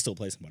Yu-Gi-Oh. But I'll still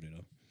play somebody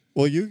though.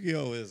 Well,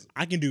 Yu-Gi-Oh is...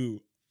 I could do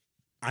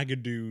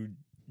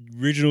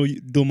original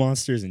Duel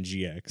Monsters and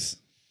GX.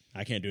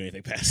 I can't do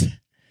anything past that.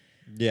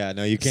 Yeah,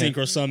 no, you can't.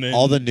 Synchro Summon.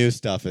 All the new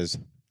stuff is...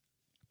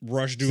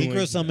 Rush Dueling.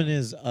 Synchro Summon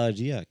is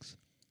GX.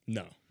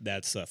 No,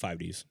 that's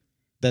 5Ds.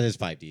 That is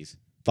 5Ds.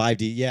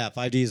 5D, yeah,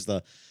 5D is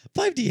the...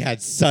 5D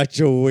had such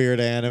a weird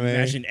anime.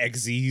 Imagine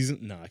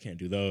XZs. No, I can't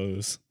do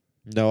those.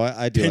 No,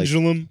 I do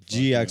Pendulum. like...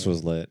 GX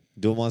was lit.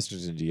 Dual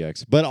Monsters and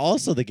GX. But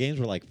also the games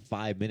were like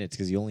 5 minutes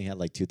because you only had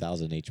like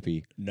 2,000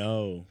 HP.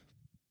 No.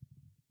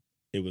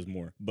 It was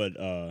more. But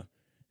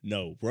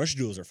no, Rush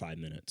Duels are 5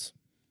 minutes.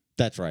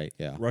 That's right,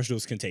 yeah. Rush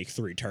Duels can take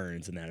 3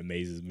 turns, and that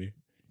amazes me.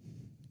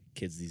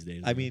 Kids these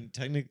days. I mean,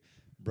 technically...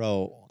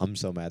 Bro, I'm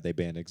so mad they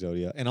banned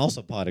Exodia. And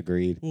also Pot of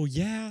Greed. well,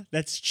 yeah,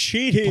 that's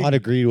cheating. Pot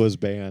of Greed was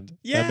banned.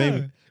 Yeah. That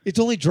made me- it's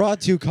only draw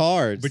 2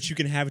 cards. But you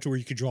can have it to where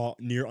you can draw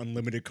near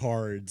unlimited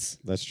cards.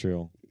 That's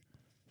true.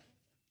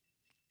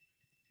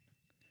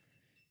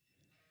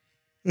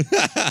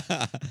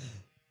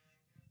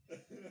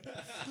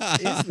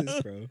 What is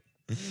this, bro?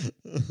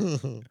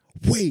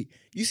 Wait,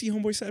 you see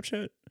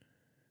Homeboy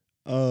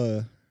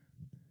Snapchat?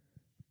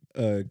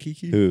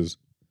 Kiki? Who's?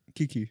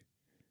 Kiki.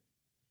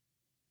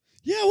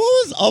 Yeah,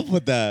 what was up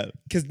with that?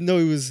 Because, no,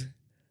 it was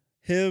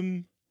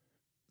him,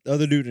 the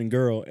other dude, and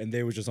girl, and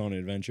they were just on an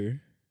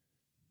adventure.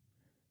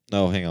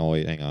 Oh, hang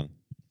on.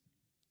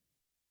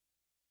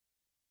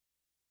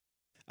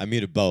 I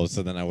muted both,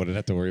 so then I wouldn't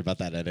have to worry about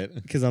that edit.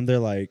 Because I'm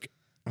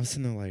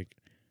sitting there like,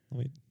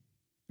 Wait.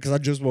 because I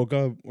just woke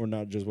up, or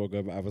not just woke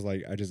up,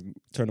 I just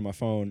turned to my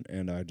phone,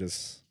 and I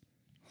was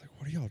like,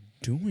 what are y'all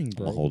doing, I'm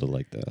bro? gonna hold it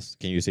like this.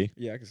 Can you see?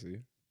 Yeah, I can see.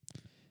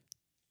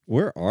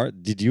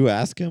 Did you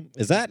ask him?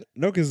 Is that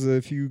No, because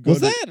if you go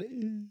was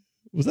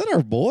that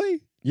our boy?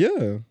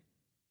 Yeah.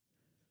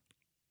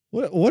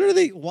 What are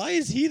they? Why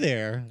is he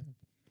there?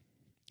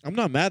 I'm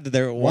not mad that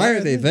they're. Why are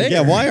they there?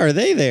 Yeah, why are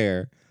they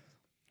there?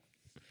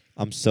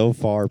 I'm so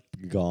far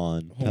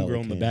gone. Homegirl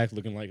in the Pelican. back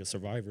looking like a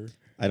survivor.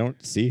 I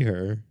don't see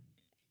her.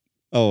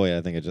 Oh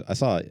wait, I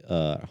saw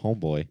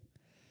Homeboy.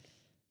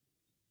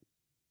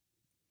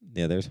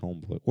 Yeah, there's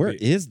Homeboy. Where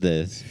is Wait.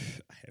 this?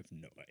 I have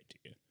no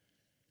idea.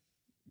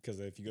 Because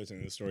if you go to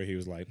the story, he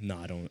was like,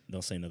 "No,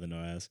 don't say nothing, no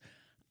ass."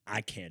 I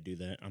can't do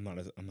that. I'm not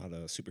a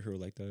superhero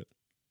like that.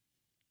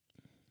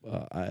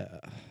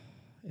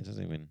 It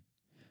doesn't even.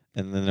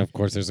 And then of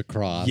course there's a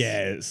cross.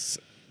 Yes.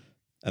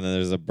 And then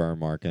there's a burn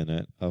mark in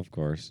it. Of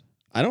course.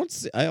 I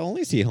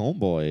only see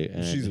Homeboy.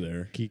 And She's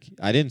there. Kiki.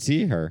 I didn't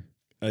see her.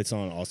 It's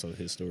on also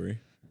his story.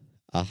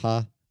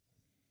 Aha.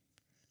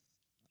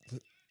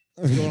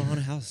 Let's go to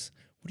haunted house.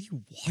 What are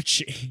you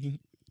watching?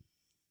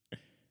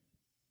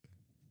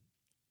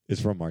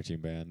 It's from marching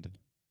band.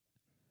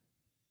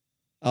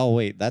 Oh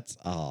wait, that's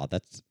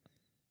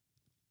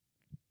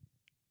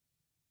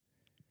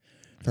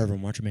Forever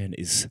Marcher Man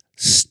is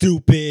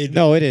stupid.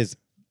 no, it is.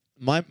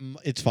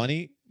 It's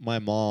funny. My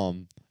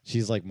mom,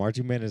 she's like,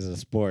 marching band is a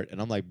sport,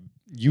 and I'm like,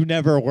 you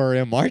never were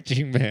in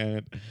marching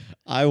band.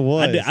 I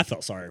was. I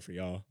felt sorry for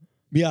y'all.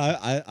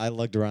 Yeah, I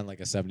lugged around like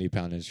a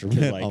 70-pound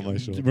instrument Like, on my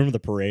shoulder. remember the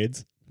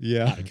parades? I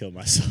Yeah. had to kill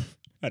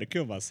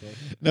myself.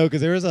 No, because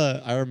there was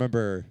I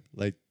remember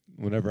like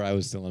whenever I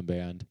was still in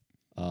band,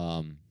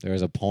 there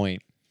was a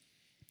point.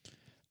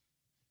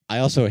 I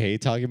also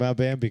hate talking about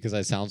band because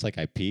it sounds like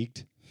I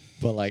peaked.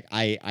 But like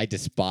I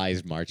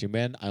despise marching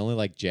band. I only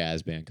like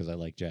jazz band because I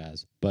like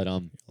jazz. But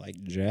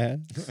Like jazz.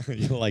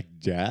 you like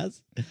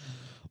jazz?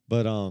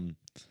 But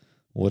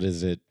what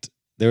is it?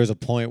 There was a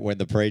point when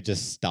the parade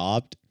just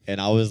stopped,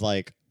 and I was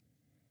like,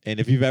 and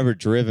if you've ever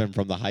driven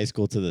from the high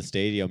school to the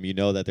stadium, you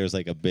know that there's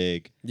like a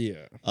big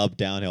Yeah. up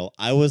downhill.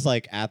 I was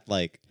like at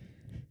like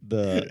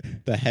the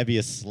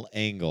heaviest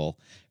angle.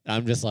 And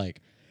I'm just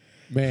like,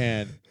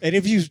 man. And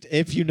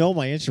if you know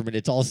my instrument,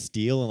 it's all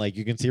steel and like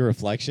you can see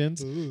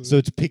reflections. So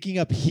it's picking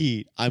up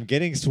heat. I'm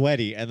getting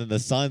sweaty, and then the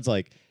sun's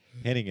like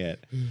hitting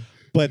it.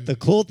 But the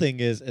cool thing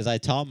is I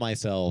taught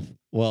myself,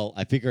 well,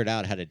 I figured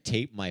out how to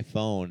tape my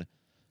phone,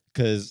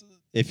 because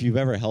if you've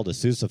ever held a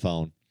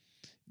sousaphone,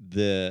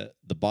 the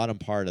bottom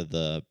part of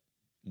the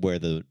where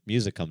the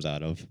music comes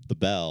out of, the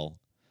bell,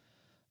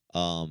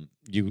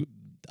 you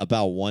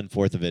about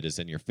 1/4 of it is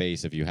in your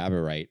face if you have it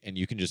right, and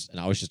you can just. And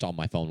I was just on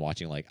my phone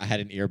watching, like, I had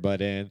an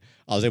earbud in.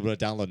 I was able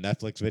to download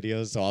Netflix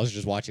videos, so I was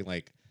just watching,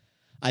 like,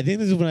 I think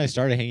this is when I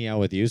started hanging out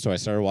with you, so I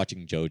started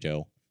watching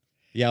JoJo.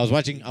 Yeah, I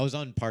was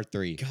on part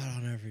 3. God,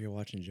 I'll never forget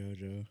watching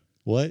JoJo.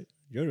 What?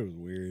 JoJo was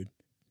weird.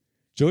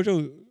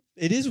 JoJo,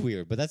 it is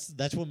weird, but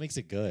that's what makes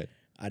it good.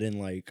 I didn't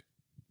like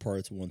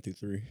parts 1 through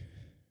 3.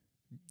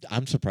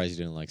 I'm surprised you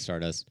didn't like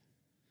Stardust.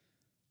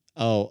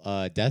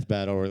 Oh, Death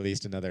Battle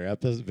released another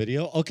episode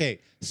video.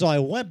 Okay, so I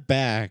went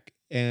back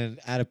and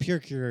out of pure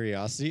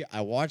curiosity,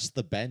 I watched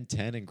the Ben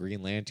 10 and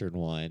Green Lantern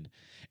one,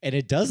 and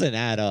it doesn't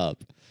add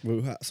up.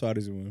 So how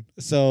does it win?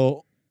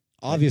 So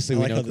obviously I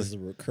we like know how this is a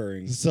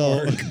recurring. So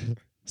arc.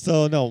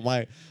 so no,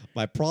 my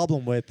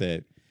problem with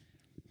it,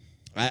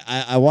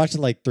 I watched it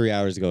like 3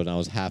 hours ago and I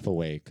was half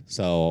awake.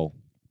 So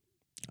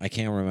I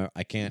don't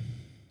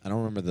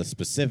remember the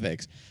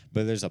specifics,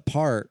 but there's a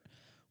part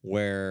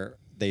where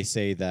they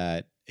say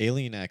that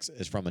Alien X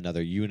is from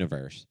another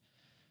universe.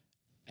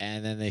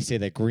 And then they say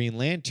that Green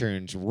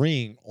Lantern's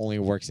ring only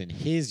works in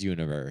his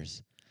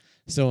universe.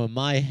 So in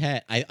my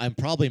head, I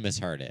probably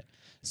misheard it.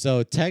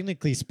 So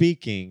technically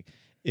speaking,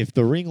 if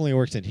the ring only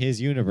works in his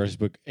universe,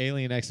 but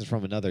Alien X is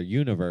from another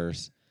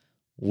universe,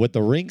 would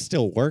the ring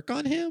still work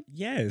on him?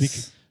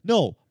 Yes.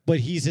 No, but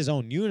he's his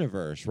own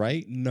universe,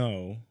 right?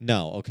 No.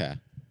 No, okay.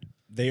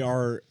 They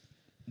are,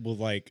 well,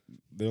 like,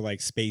 they're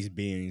like space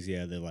beings.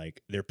 Yeah,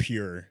 they're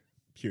pure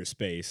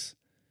space.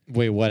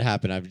 Wait, what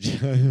happened?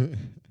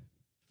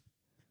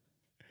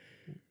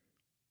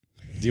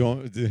 Do you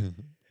want?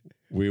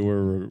 We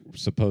were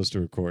supposed to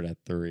record at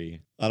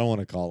 3. I don't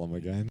want to call him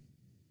again.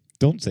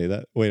 Don't say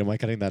that. Wait, am I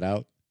cutting that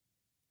out?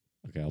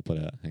 Okay, I'll put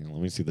it. Hang on,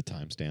 let me see the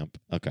timestamp.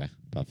 Okay,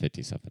 about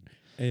 57.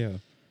 Hey,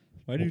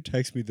 why did you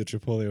text me the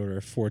Chipotle order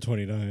at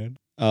 4:29?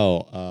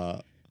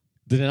 Oh,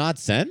 did it not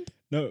send?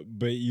 No,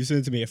 but you sent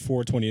it to me at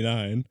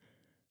 4:29.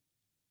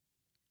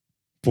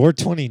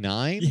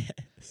 4:29? Yes.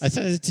 I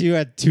sent it to you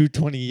at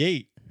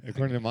 2:28,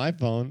 according to my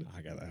phone.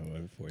 I got that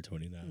at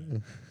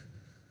 4:29.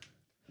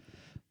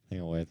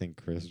 Hang on, wait, I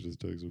think Chris just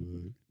texted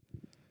me.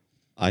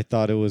 I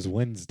thought it was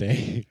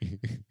Wednesday.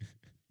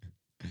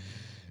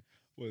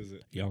 What is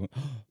it? Y'all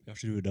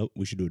should do a double.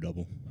 We should do a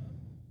double.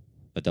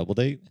 A double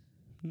date?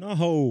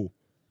 No.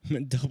 I'm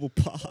in double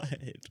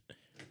pod.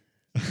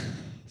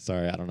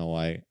 Sorry, I don't know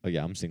why. Oh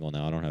yeah, I'm single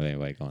now. I don't have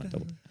anybody going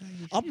double.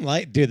 I'm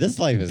like, dude, this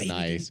life is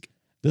nice.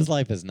 This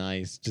life is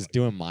nice. Just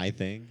doing my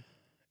thing.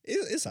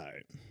 It's all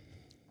right.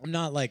 I'm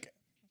not like,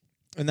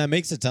 and that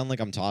makes it sound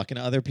like I'm talking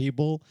to other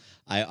people.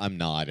 I'm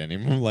not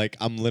anymore. Like,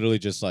 I'm literally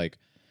just like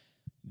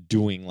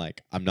doing,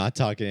 like, I'm not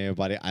talking to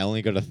anybody. I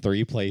only go to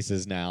 3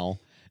 places now.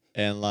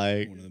 And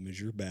like, One of them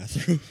is your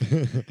bathroom.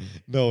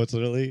 no, it's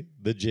literally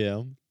the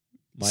gym,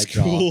 my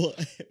School.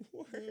 job.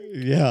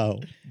 Yeah.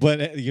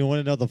 But you want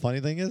to know the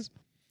funny thing is?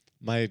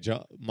 My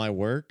job, my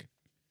work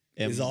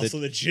Is also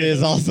the gym.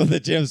 Is also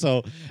the gym.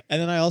 So,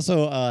 and then I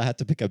also had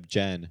to pick up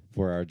Jen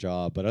for our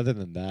job. But other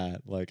than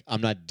that, like, I'm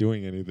not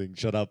doing anything.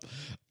 Shut up.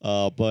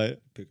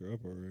 But Pick her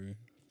up already.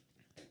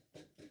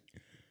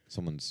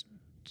 someone's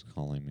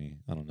calling me.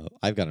 I don't know.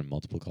 I've gotten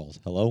multiple calls.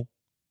 Hello?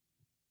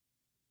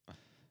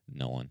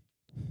 No one.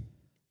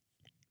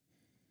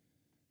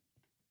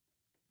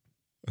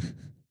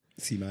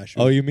 See my shoe.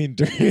 Oh, you mean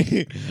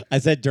during? I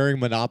said during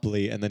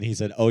Monopoly, and then he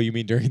said, "Oh, you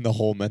mean during the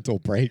whole mental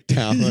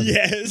breakdown?"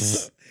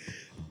 Yes.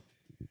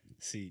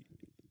 See,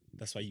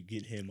 that's why you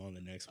get him on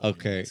the next one.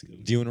 Okay.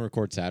 Do you want to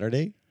record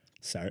Saturday?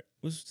 Saturday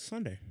was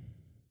Sunday.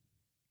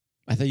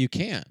 I thought you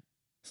can't.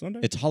 Sunday.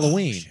 It's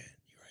Halloween. Oh, shit.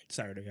 You're right.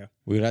 Saturday. Yeah.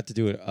 We would have to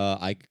do it.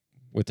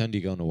 What time do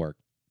you go into work?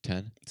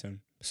 10?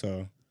 10.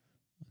 So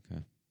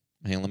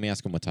Hang on, let me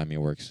ask him what time he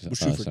works. we'll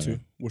shoot for Saturday.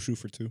 2. We'll shoot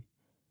for 2.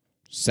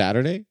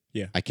 Saturday?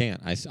 Yeah. I can't.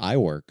 I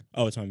work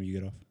Oh, what time do you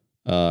get off?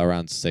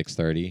 around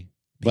 6:30.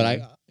 But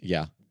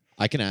PM?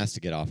 I can ask to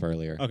get off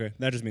earlier. Okay,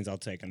 that just means I'll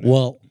take a nap.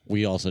 Well,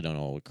 we also don't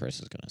know what Chris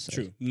is gonna say.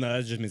 True. No,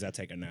 that just means I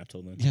take a nap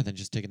till then. Yeah, then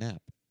just take a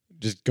nap.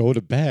 Just go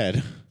to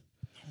bed.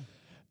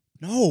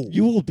 No.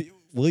 You will be.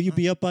 Will you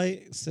be up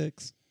by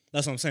 6?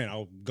 That's what I'm saying.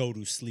 I'll go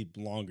to sleep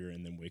longer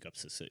and then wake up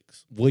to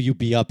 6. Will you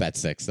be up at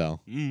 6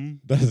 though? Mm.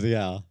 That's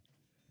yeah.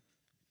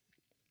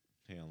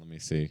 Hang on, let me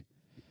see.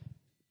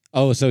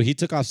 Oh, so he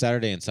took off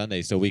Saturday and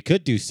Sunday, so we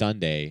could do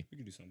Sunday. We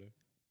can do Sunday.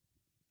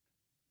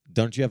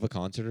 Don't you have a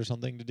concert or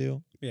something to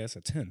do? Yeah, it's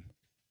at 10.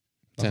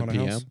 10 Haunted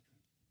p.m. House.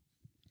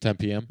 10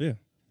 p.m. Yeah.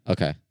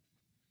 Okay.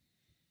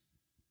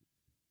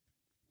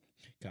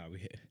 God, we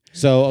hit.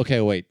 So okay,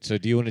 wait. So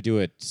do you want to do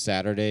it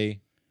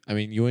Saturday? I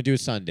mean, you want to do it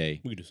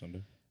Sunday, We can do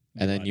Sunday.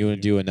 and then you want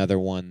to do another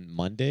one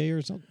Monday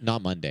or something?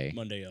 Not Monday.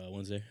 Monday,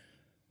 Wednesday.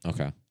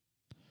 Okay.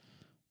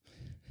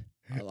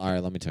 All right.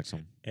 Let me text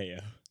him. Hey,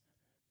 yeah.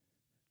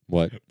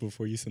 What?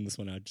 Before you send this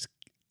one out, just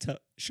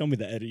show me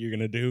the edit you're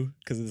gonna do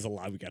because there's a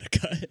lot we gotta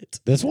cut.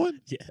 This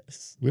one?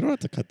 Yes. We don't have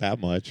to cut that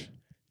much.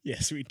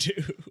 Yes, we do.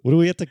 What do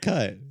we have to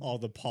cut? All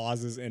the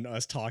pauses and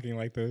us talking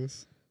like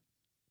this.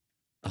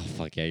 Oh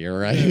fuck yeah, you're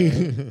right.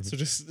 So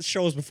just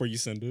show us before you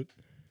send it.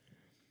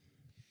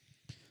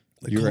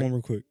 Like, You're call right. him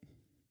real quick.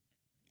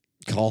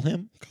 Call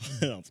him.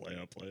 I'll play.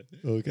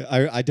 Okay.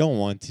 I don't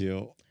want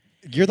to.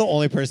 You're the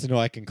only person who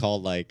I can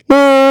call like.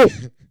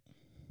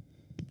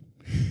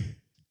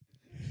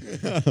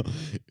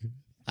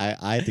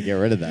 I have to get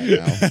rid of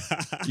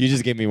that now. You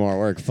just gave me more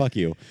work. Fuck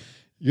you.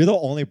 You're the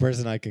only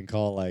person I can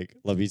call like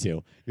love you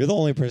too. You're the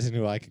only person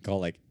who I can call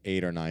like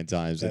 8 or 9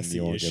 times That's and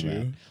you the won't get issue.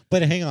 mad.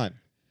 But hang on.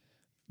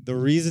 The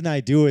reason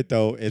I do it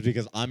though is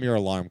because I'm your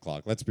alarm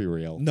clock. Let's be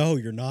real. No,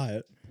 you're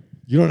not.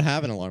 You don't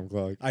have an alarm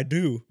clock. I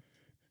do.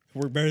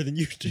 We're better than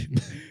you do.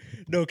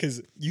 No,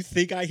 because you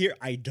think I hear.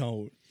 I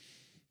don't.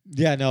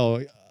 Yeah,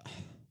 no.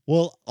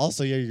 Well,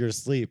 also yeah, you're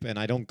asleep and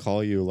I don't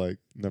call you like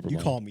never You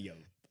mind. call me, yo.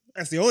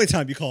 That's the only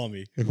time you call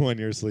me. when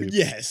you're asleep.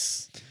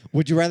 Yes.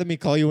 Would you rather me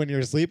call you when you're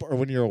asleep or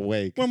when you're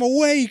awake? When I'm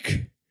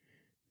awake.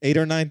 8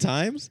 or 9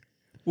 times?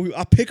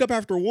 I pick up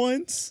after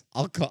once.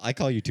 I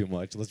call you too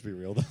much. Let's be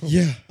real though.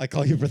 Yeah. I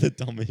call you for the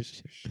dumbest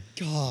shit.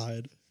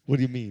 God. What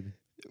do you mean?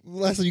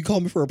 Last time you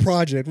called me for a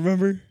project,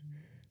 remember?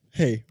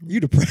 Hey,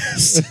 you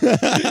depressed?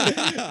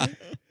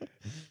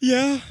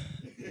 Yeah.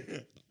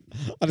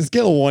 On a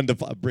scale of 1 to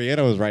 5,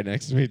 Brianna was right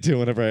next to me too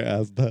whenever I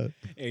asked that.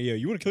 Hey, yo,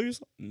 you want to kill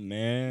yourself?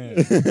 Man.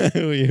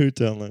 Who are you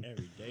telling?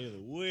 Every day of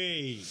the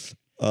week.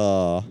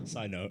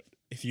 Side note,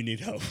 if you need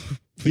help,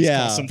 please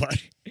Yeah. call somebody.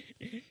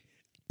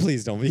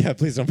 Please don't be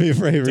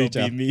afraid. Reach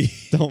Don't out. be me.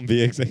 Don't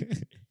be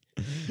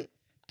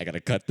I gotta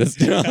cut this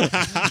down.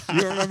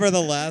 You remember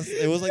the last?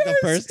 It was like the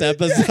first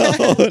episode.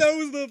 That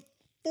was the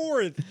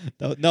fourth.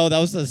 No, that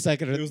was the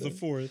second. It was the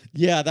fourth.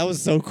 Yeah, that was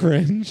so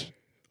cringe.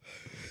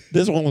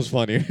 This one was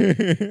funnier.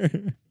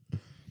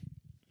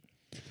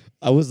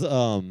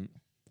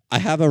 I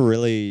have a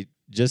really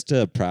just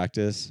to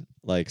practice,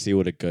 like see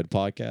what a good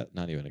podcast,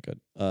 not even a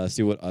good,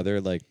 see what other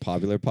like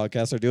popular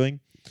podcasts are doing.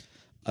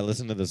 I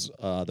listen to this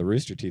the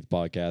Rooster Teeth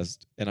podcast,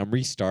 and I'm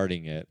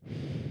restarting it,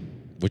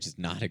 which is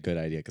not a good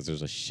idea because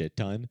there's a shit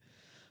ton.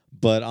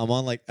 But I'm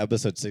on like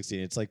episode 16.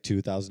 It's like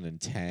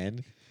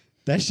 2010.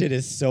 That shit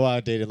is so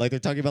outdated. Like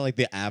they're talking about like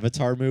the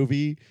Avatar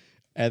movie,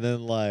 and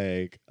then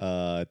like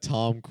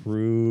Tom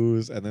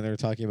Cruise, and then they're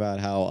talking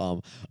about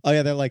how oh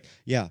yeah, they're like,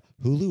 yeah,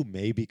 Hulu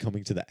may be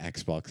coming to the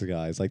Xbox,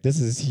 guys. Like this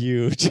is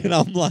huge. And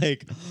I'm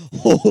like,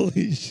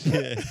 holy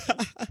shit.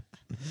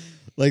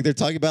 Like they're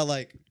talking about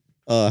like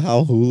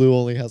how Hulu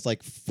only has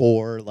like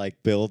 4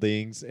 like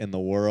buildings in the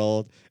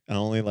world, and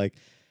only like,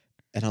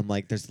 and I'm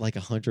like, there's like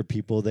 100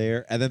 people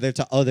there, and then they're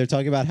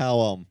talking about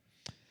how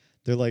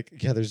they're like,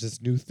 yeah, there's this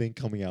new thing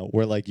coming out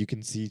where like you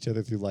can see each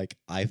other through like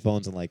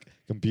iPhones and like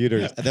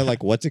computers, and they're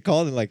like, what's it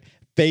called? And like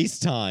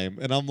FaceTime,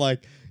 and I'm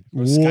like,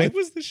 Bro, what? Skype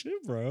was the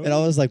shit, bro. And I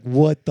was like,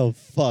 what the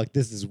fuck?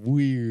 This is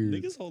weird.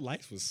 Nigga's whole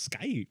life was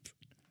Skype.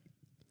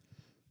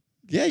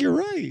 Yeah, you're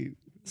right.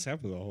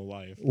 Skype was the whole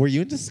life. Were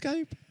you into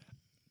Skype?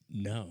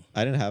 No.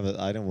 I didn't have it.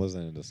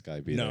 Wasn't into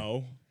Skype either.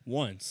 No.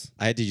 Once.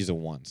 I had to use it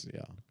once.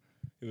 Yeah.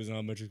 It was in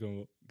elementary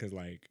school because,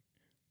 like,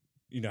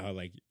 you know how,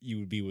 like, you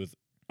would be with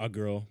a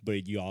girl,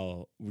 but you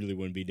all really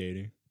wouldn't be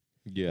dating.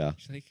 Yeah.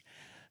 She's like,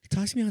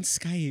 talk to me on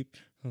Skype.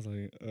 I was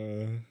like,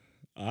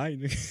 I.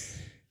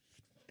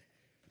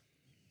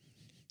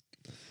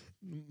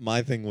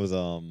 My thing was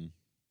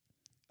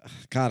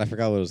God, I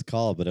forgot what it was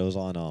called, but it was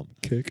on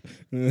Kick.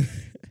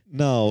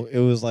 no, it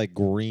was like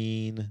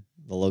green.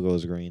 The logo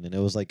was green, and it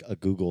was like a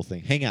Google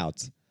thing.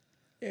 Hangouts.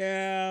 Ew.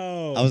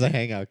 I was a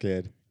Hangout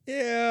kid.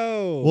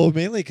 Ew. Well,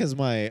 mainly because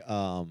my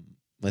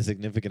my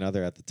significant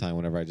other at the time,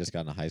 whenever I just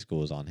got into high school,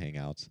 was on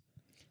Hangouts.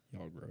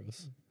 Y'all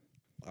gross.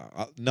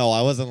 No,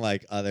 I wasn't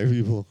like other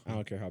people. I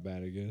don't care how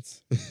bad it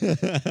gets.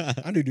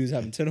 I knew dudes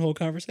having 10 whole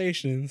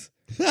conversations.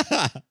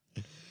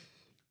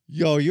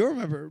 Yo, you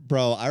remember,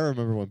 bro? I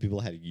remember when people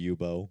had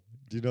Yubo.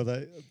 Do you know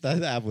that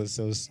app was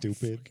so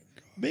stupid?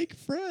 Make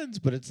friends,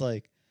 but it's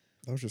like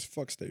That was just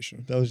fuck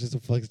station. that was just a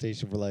fuck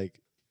station for like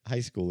high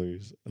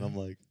schoolers, and I'm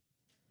like,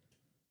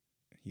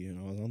 You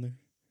didn't know I was on there?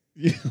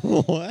 you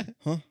know what?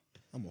 Huh?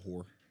 I'm a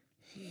whore.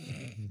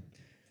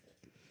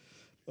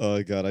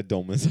 Oh god, I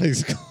don't miss high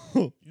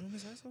school. You don't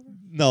miss high school?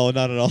 No,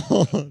 not at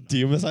all. Do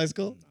you miss high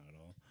school? Not at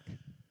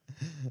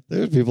all.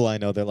 There's people I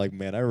know. They're like,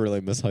 man, I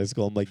really miss high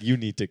school. I'm like, you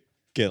need to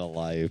get a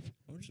life.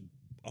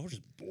 I was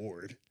just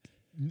bored.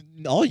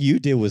 All you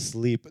did was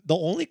sleep. The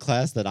only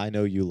class that I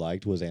know you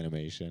liked was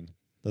animation.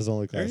 That's the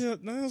only class.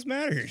 None else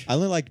mattered. I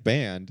only liked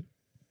band.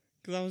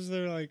 Because I was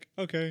there like,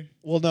 okay.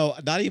 Well, no,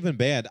 not even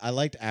band. I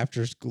liked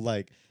after school.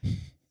 Like,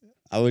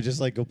 I would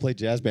just like go play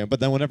jazz band. But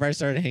then whenever I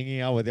started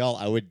hanging out with y'all,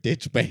 I would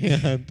ditch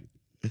band.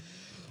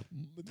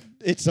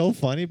 It's so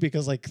funny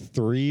because like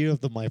three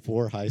of my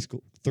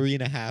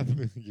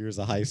 3.5 years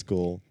of high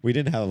school, we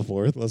didn't have a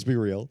fourth. Let's be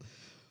real.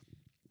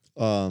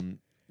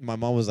 My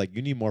mom was like,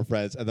 "You need more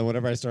friends." And then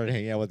whenever I started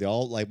hanging out with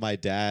y'all, like my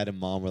dad and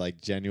mom were like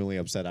genuinely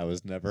upset I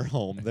was never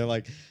home. They're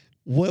like,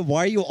 "What? Why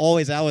are you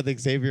always out with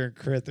Xavier and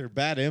Chris? They're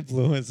bad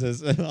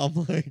influences." And I'm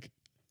like,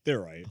 They're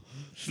right.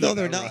 "No,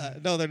 they're not.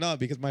 Right. No, they're not.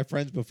 Because my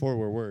friends before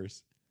were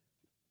worse."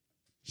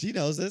 She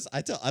knows this.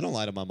 I don't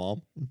lie to my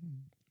mom.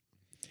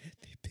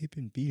 They've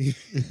been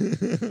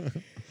beating.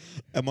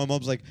 And my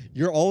mom's like,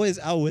 "You're always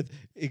out with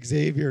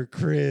Xavier,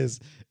 Chris,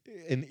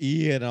 and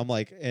Ian." I'm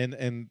like,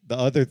 and the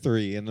other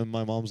three. And then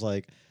my mom's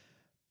like,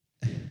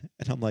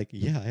 and I'm like,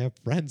 "Yeah, I have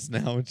friends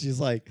now." And she's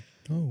like,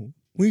 Oh,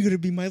 when are you going to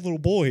be my little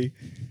boy?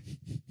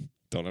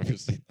 "Don't ever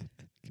say that."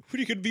 When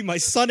are you going to be my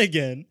son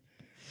again?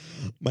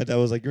 My dad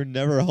was like, "You're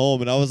never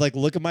home." And I was like,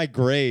 "Look at my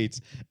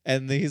grades."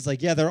 And then he's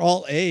like, "Yeah, they're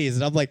all A's."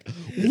 And I'm like,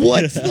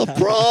 "What's the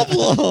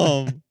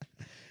problem?"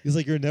 He's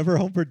like, "You're never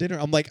home for dinner."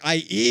 I'm like, "I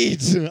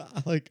eat."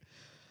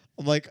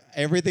 I'm like,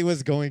 everything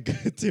was going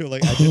good too.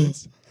 Like, I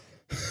didn't.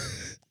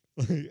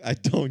 Like, I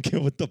don't get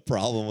what the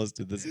problem was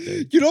to this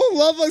day. You don't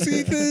love us,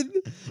 Ethan.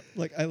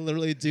 Like, I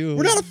literally do.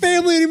 We're not a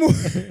family anymore.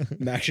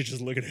 Max is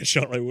just looking at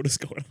Sean like, what is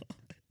going on?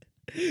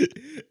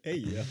 Hey,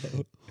 yo.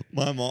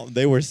 My mom,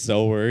 they were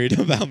so worried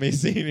about me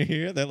seeing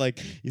here. They're like,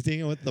 "You're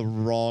seeing it with the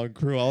wrong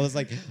crew." I was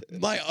like,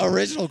 my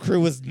original crew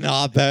was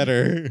not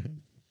better.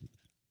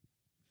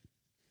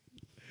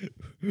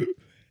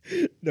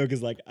 No,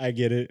 because like I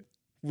get it.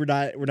 We're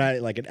not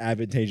like an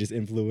advantageous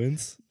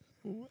influence.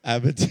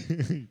 Abbott,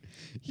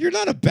 you're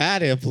not a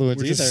bad influence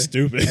We're either. just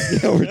stupid.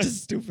 Yeah, we're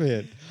just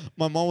stupid.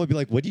 My mom would be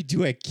like, "What do you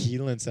do at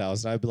Keelan's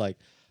house?" And I'd be like,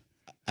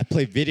 "I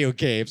play video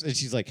games." And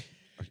she's like,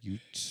 "Are you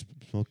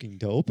smoking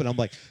dope?" And I'm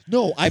like,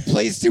 "No, I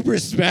play Super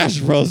Smash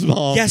Bros,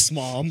 Mom." Yes,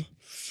 Mom.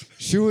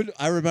 She would.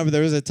 I remember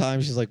there was a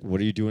time she's like, "What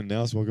are you doing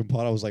now? Smoking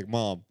pot?" I was like,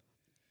 "Mom,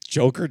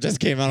 Joker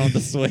just came out on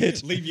the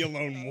Switch." Leave me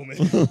alone, woman.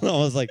 I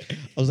was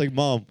like,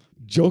 "Mom,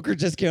 Joker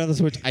just came out on the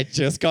Switch. I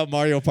just got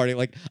Mario Party."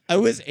 Like, I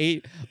was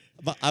 8.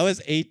 But I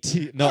was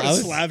 18. No, I would have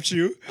slapped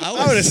you. I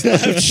I would have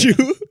slapped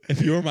you.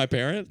 If you were my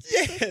parents.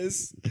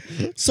 Yes.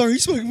 Sorry, you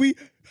smoking weed.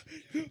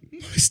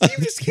 Steve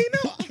just came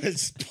out. I'm gonna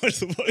punch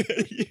the fuck out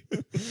of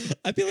you.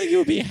 I feel like you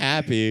would be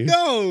happy.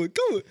 No,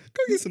 go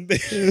get some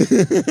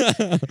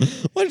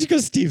bitches. Why don't you go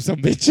Steve some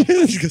You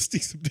bitches? go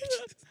steal some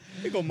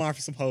bitches. You go mine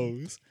for some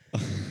hoes.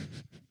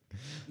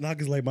 Not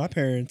cause like my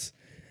parents.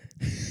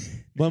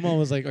 My mom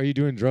was like, "Are you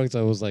doing drugs?"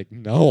 I was like,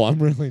 "No,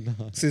 I'm really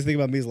not." See, the thing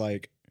about me is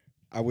like,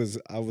 I was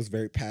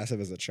very passive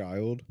as a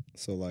child.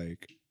 So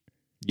like,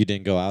 You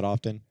didn't go out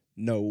often?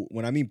 no,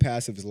 when I mean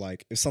passive is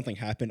like if something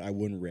happened, I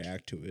wouldn't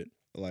react to it.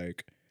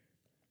 Like,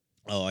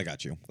 Oh, I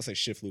got you. let's say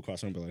shit flew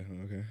across the room, be like,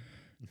 oh, okay,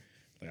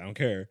 like I don't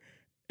care.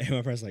 And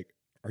my parents like,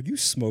 "Are you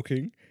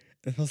smoking?"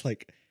 And I was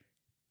like,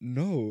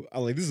 "No."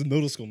 I'm like, "This is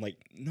middle school." I'm like,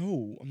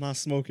 "No, I'm not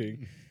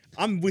smoking.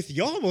 I'm with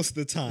y'all most of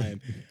the time."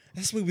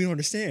 That's what we don't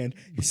understand.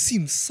 You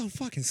seem so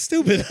fucking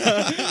stupid.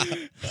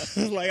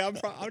 Like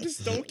I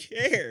just don't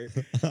care.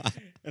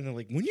 And they're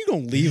like, "When you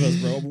gonna leave us,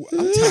 bro?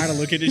 I'm tired of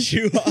looking at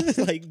you." I was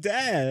like,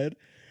 "Dad,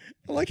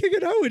 I like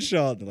hanging out with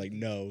y'all." They're like,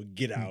 "No,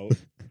 get out."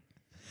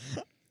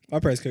 My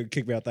parents couldn't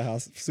kick me out the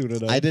house soon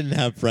enough. I didn't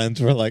have friends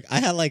where like I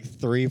had like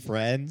 3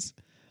 friends.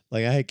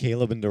 Like I had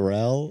Caleb and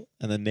Darrell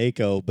and then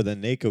Nako, but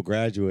then Nako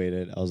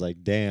graduated. I was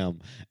like, "Damn."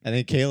 And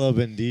then Caleb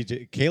and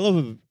DJ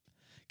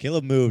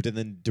Caleb moved, and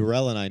then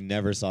Darrell and I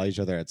never saw each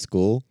other at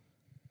school.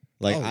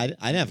 Like Oh. I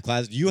didn't have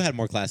classes. You had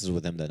more classes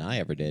with him than I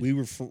ever did. We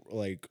were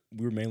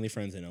mainly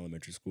friends in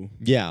elementary school.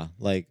 Yeah,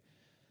 like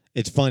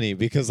it's funny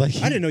because like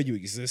I didn't know you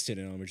existed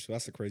in elementary school.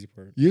 That's the crazy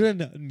part. you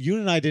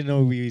and I didn't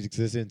know we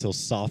existed until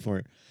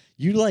sophomore.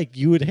 You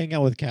would hang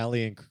out with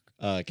Callie and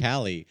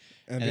Callie,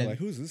 And be then- like,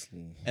 "Who's this?"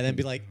 and then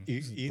be like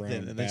Who's this Ethan, brown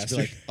and then she'd be bastard?"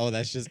 like, "Oh,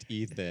 that's just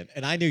Ethan."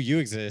 And I knew you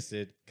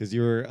existed because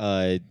you were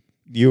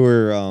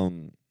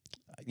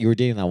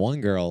dating that one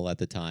girl at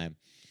the time,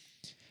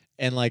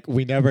 and like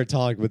we never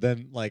talked. But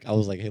then like I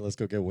was like, "Hey, let's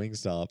go get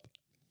Wingstop."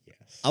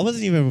 Yes. I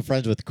wasn't even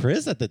friends with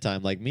Chris at the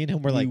time. Like me and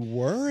him were like, we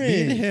weren't.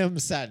 me and him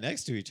sat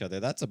next to each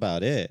other. That's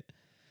about it.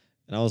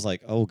 And I was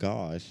like, "Oh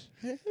gosh."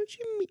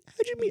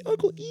 How'd you meet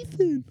Uncle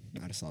Ethan?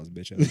 I just saw his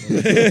bitch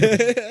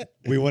ass.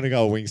 We went and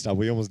got Wingstop.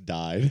 We almost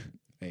died.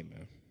 Hey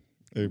man,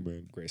 Hey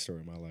man. great story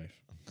of my life.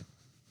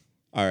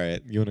 All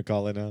right, you want to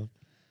call it now?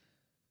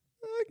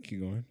 I can keep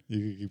going. You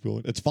can keep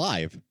going. It's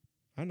 5.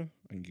 I know.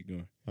 I can keep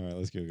going. All right,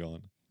 let's keep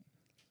going.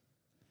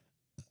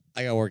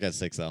 I got work at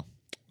 6 though.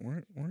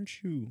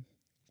 Weren't you?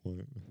 What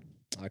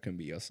I couldn't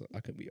be your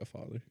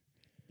father.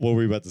 were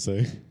we about to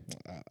say?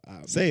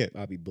 Say it.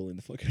 I'll be bullying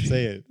the fuck out of you.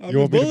 Say it. I'll You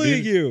want be me to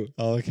bullying be- you.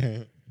 Oh,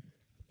 okay.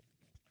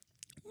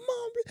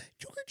 Mom,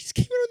 Joker just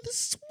came out on the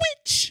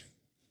Switch.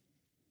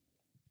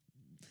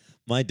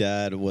 My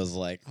dad was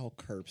like, I'll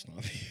curb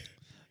stomp you.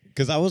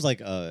 because I was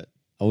like I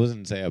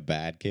wouldn't say a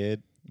bad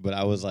kid, but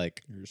I was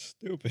like You're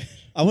stupid.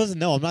 I wasn't.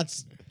 No, I'm not.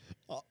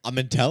 I'm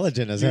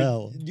intelligent as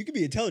hell. You can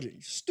be intelligent.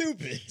 You're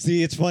stupid.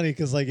 See, it's funny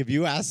because like if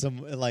you ask some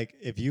like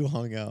if you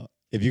hung out,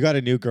 if you got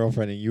a new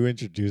girlfriend and you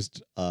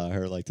introduced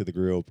her like to the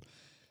group,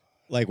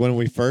 like when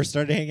we first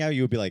started hanging out,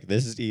 you would be like,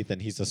 "This is Ethan.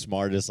 He's the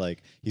smartest.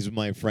 Like he's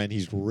my friend.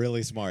 He's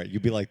really smart."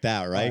 You'd be like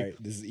that, right? All right,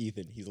 this is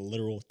Ethan. He's a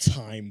literal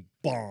time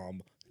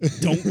bomb.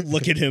 Don't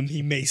look at him.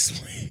 He may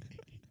swing.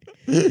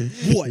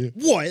 What?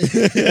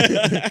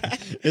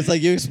 It's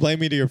like you explain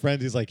me to your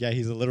friends. He's like, "Yeah,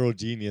 he's a literal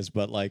genius,"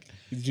 but like,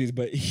 Jeez,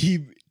 but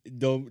he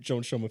don't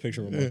show him a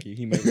picture of a monkey.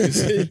 He might lose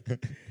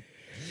it.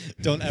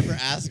 don't ever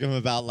ask him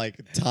about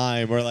like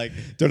time or like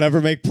don't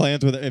ever make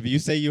plans with it. If you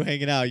say you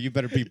hanging out, you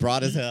better be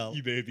broad as hell.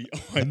 You better be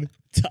on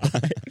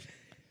time.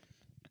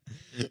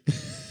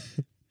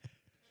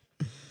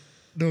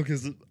 No,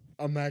 because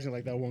imagine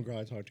like that one girl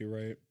I talked to,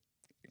 right?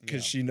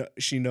 Because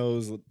she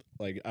knows.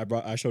 Like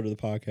I showed her the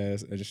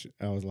podcast and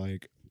I was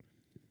like,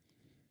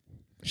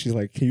 she's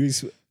like, can you?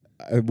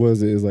 It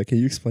was like, can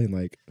you explain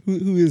like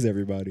who is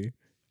everybody?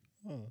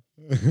 Oh,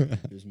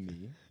 there's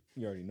me.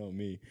 You already know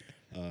me.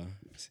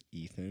 It's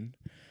Ethan,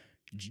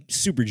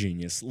 super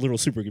genius, little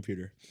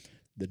supercomputer,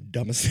 the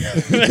dumbest.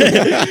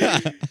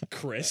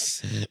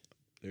 Chris,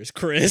 there's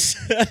Chris.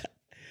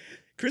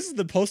 Chris is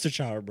the poster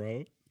child,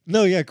 bro.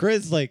 No, yeah,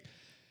 Chris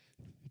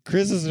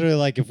is really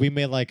like if we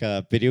made like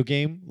a video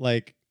game,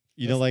 like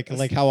you know, like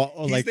how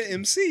He's like the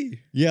MC.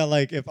 yeah,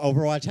 like if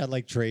Overwatch had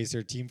like Trace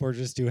or Team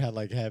Fortress 2 had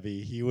like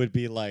Heavy, he would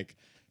be like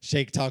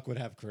Shake Talk would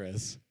have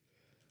Chris.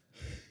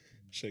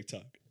 Shake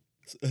Talk.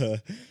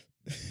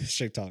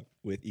 Shake Talk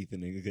with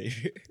Ethan and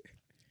Xavier.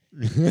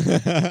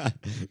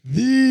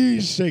 The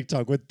Shake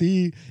Talk with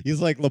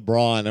he's like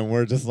LeBron and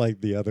we're just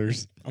like the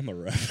others. I'm a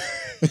ref.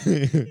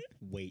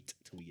 Wait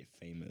till we get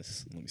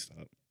famous. Let me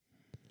stop.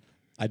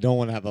 I don't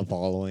want to have a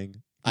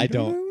following. I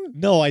don't? don't.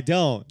 No, I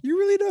don't. You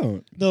really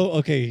don't. No,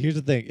 okay, here's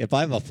the thing. If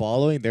I have a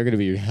following, they're going to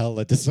be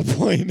hella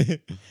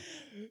disappointed.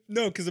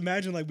 No, because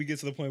imagine like we get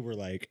to the point where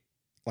like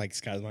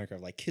Sky's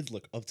Minecraft, like kids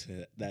look up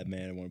to that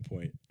man at one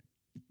point.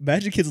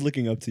 Imagine kids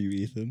looking up to you,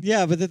 Ethan.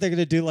 Yeah, but then they're going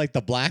to do like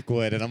the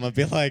Blackwood, and I'm going to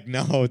be like,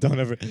 no, don't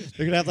ever. They're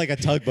going to have like a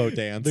tugboat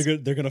dance.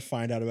 They're gonna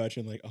find out about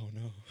you and like, oh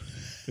no.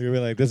 They're going to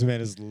be like, this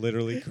man is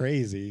literally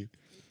crazy.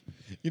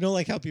 You know,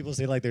 like how people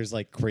say like there's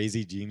like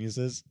crazy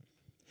geniuses?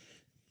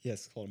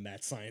 Yes, called a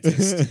mad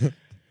scientist.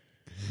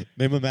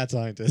 Name a mad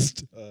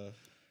scientist.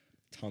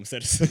 Thomas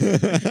Edison.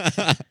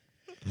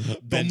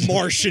 The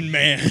Martian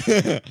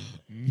Man.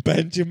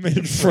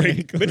 Benjamin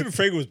Franklin. Benjamin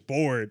Franklin was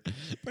bored.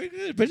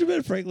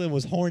 Benjamin Franklin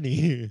was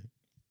horny.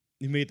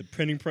 He made the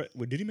printing press.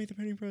 Wait, did he make the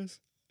printing press?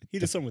 He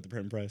did something with the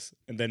printing press,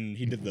 and then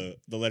he did the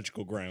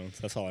electrical grounds.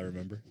 That's all I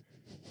remember.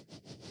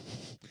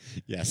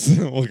 Yes,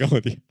 we'll go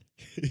with you.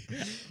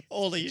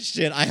 Holy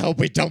shit, I hope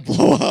we don't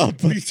blow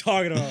up. What are you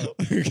talking about?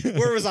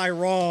 Where was I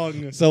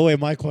wrong? So wait,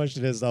 my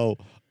question is though,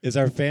 is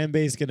our fan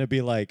base gonna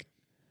be like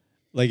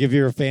if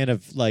you're a fan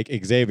of like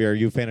Xavier, are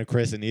you a fan of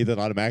Chris and Ethan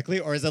automatically?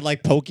 Or is it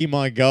like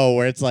Pokemon Go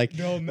where it's like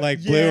blue,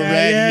 red,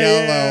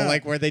 yellow,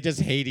 like where they just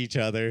hate each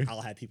other?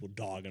 I'll have people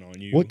dogging on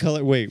you. What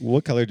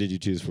color did you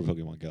choose for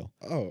Pokemon Go?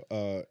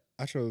 Oh,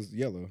 I chose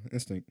yellow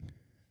instinct.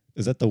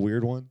 Is that the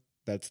weird one?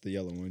 That's the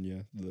yellow one,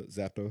 yeah. The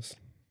Zapdos.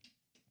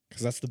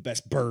 Because that's the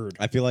best bird.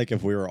 I feel like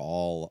if we were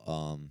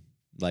all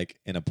like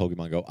in a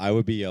Pokemon Go, I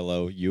would be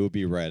yellow, you would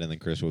be red, and then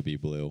Chris would be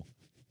blue.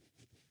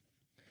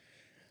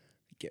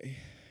 Okay.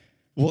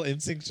 Well,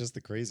 Instinct's just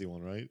the crazy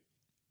one, right?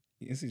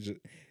 It's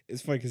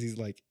funny because he's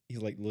like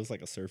looks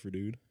like a surfer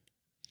dude.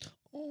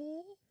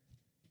 Oh.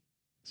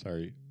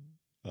 Sorry.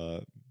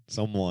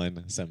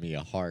 Someone sent me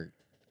a heart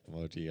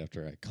emoji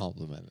after I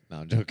complimented. No,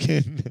 I'm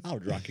joking. I'll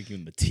drop kick you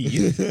in the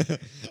teeth.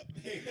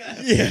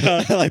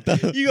 Yeah, I like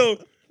that. You go.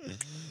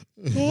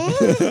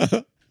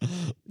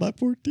 My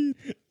poor teeth.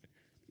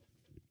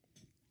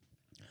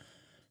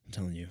 I'm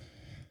telling you,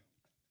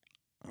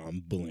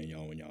 I'm bullying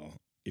y'all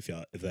if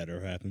that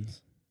ever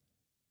happens.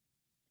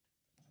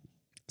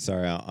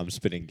 Sorry, I'm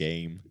spitting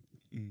game.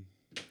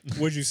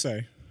 What'd you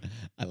say?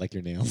 I like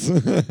your nails.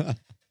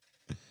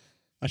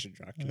 I should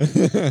drop you.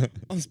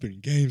 I'm spinning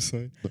games,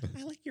 son.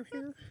 I like your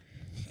hair.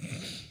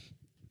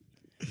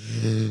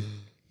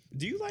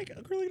 Do you like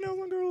acrylic nails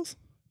on girls?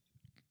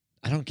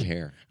 I don't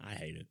care. I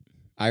hate it.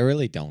 I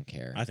really don't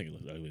care. I think it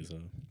looks ugly, so.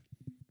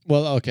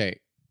 Well, okay.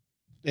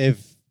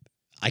 If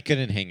I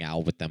couldn't hang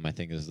out with them, I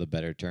think is the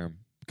better term.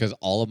 Because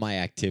all of my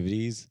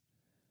activities,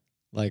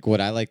 like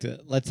what I like to,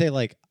 let's say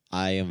like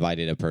I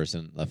invited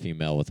a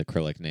female with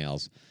acrylic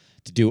nails,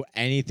 to do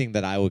anything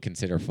that I would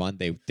consider fun,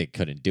 they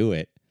couldn't do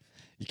it.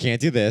 You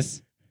can't do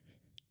this.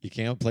 You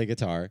can't play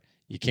guitar.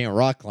 You can't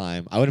rock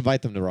climb. I would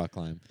invite them to rock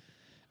climb.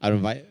 I would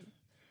invite,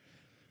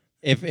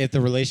 if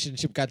the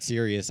relationship got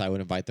serious, I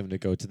would invite them to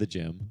go to the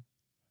gym.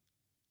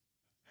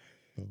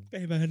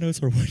 Babe, I know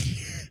it's our 1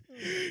 year.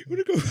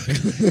 Wanna go?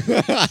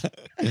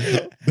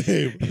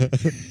 Babe.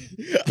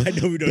 I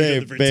know we don't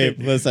know for Babe,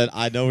 listen,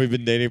 I know we've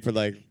been dating for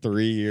like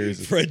 3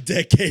 years. for a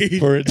decade.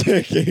 For a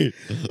decade.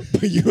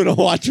 But you want to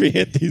watch me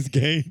hit these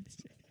games?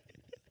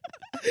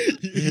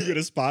 You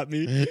gonna spot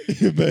me?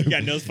 Babe. Yeah,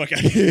 no, fuck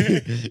out of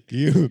here.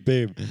 You,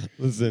 babe,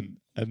 listen,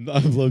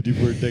 I've loved you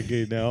for a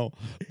decade now,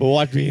 but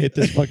watch me hit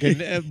this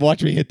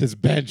watch me hit this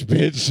bench,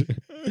 bitch.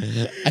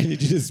 I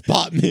need you to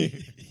spot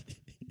me.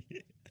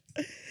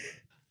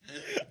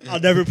 I'll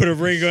never put a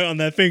ring on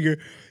that finger.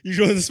 You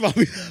going to spot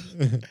me?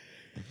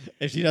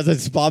 If she doesn't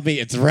spot me,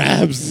 it's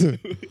Rabs.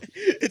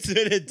 It's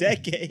been a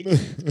decade.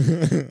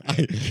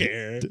 I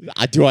Care.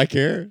 Do I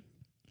care?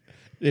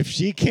 If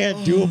she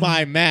can't do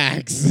my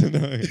max,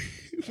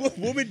 What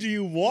woman do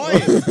you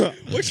want?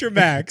 What's your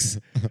max?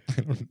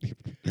 I don't even.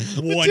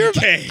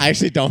 1K. I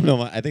actually don't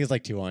know. I think it's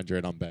like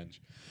 200 on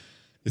bench.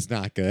 It's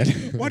not good.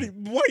 Why do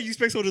you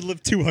expect someone to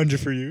live 200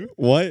 for you?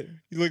 What?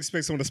 You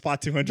expect someone to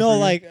spot 200 No, for you?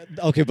 like,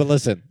 okay, but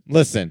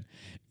listen.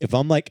 If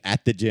I'm like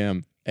at the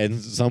gym and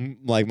some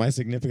like my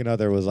significant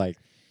other was like,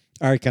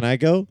 all right, can I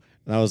go?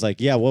 And I was like,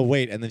 yeah, well,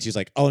 wait. And then she's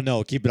like, oh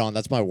no, keep it on.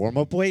 That's my warm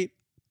up weight.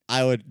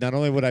 I would not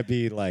only would I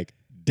be like,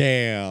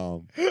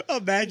 damn.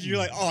 Imagine you're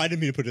like, oh, I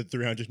didn't mean to put it at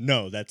 300.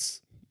 No,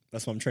 that's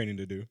what I'm training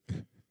to do.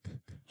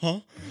 Huh?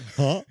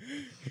 Huh?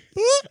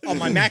 Oh,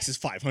 my max is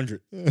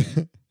 500.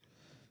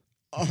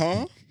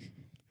 Uh-huh.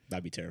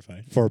 I'd be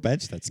terrified. For a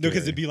bench, that's No,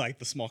 because scary. it'd be like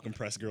the small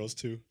compressed girls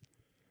too.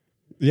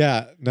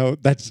 Yeah, no,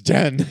 that's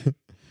Jen.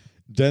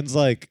 Jen's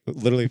like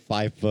literally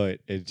 5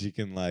 foot and she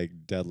can like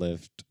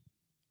deadlift,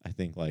 I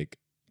think like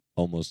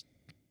almost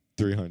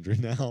 300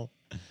 now.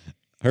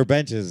 Her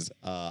bench is,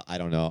 I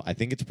don't know. I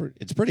think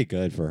it's pretty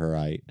good for her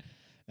height.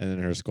 And then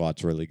her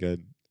squat's really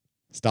good.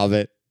 Stop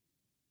it.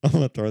 I'm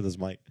going to throw this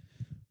mic.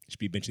 Should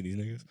be benching these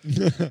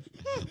niggas.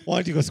 Why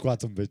don't you go squat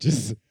some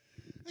bitches?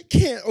 I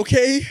can't,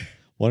 okay?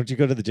 Why don't you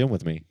go to the gym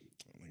with me?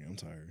 I'm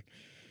tired.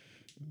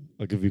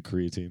 I'll give you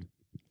creatine.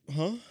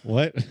 Huh?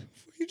 What? What did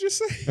you just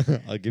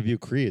say? I'll give you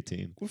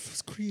creatine.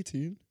 What's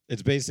creatine?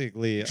 It's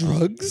basically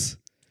Drugs?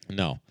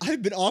 No.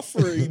 I've been off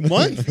for a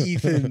month,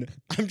 Ethan.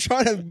 I'm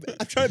trying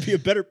to be a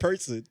better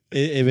person.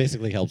 It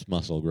basically helps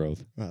muscle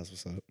growth. Oh, that's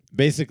what's up.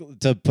 Basically,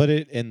 to put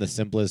it in the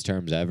simplest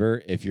terms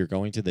ever, if you're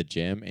going to the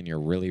gym and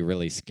you're really,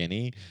 really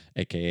skinny,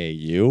 aka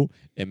you,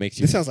 it makes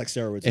you. This sounds like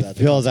steroids. It without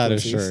the fills out a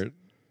consequences. shirt.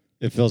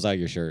 It fills out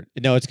your shirt.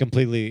 No, it's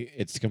completely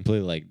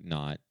like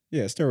not.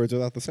 Yeah, steroids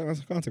without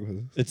the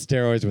consequences. It's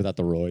steroids without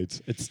the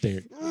roids. It's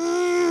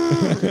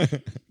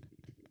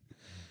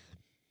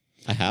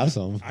I have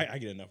some. I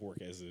get enough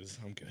work as is.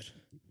 I'm good.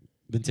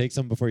 Then take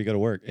some before you go to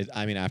work.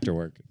 After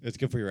work. It's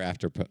good for your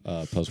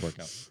post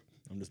workout.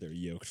 I'm just there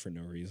yoked for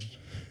no reason.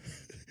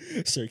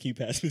 Sir, can you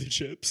pass me the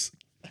chips?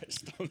 I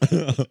just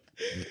don't.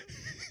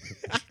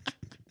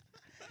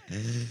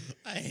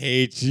 I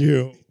hate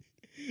you.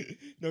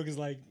 No, because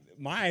like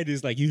my idea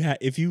is like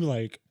if you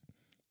like,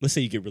 let's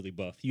say you get really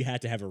buff, you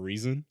had to have a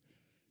reason.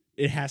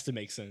 It has to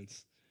make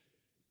sense.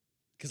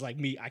 Because like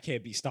me, I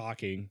can't be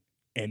stalking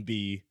and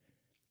be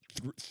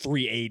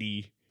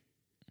 380,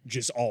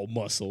 just all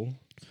muscle.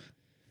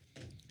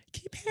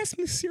 Can you pass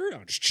me the cereal?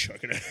 I'm just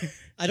chucking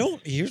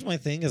it. Here's my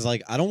thing is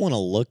like, I don't want to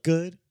look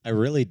good. I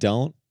really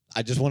don't.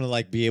 I just want to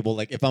like be able,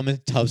 like if I'm in a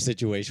tough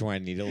situation where I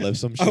need to lift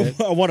some shit.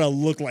 I want to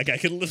look like I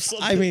can lift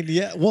something. I mean,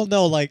 yeah. Well,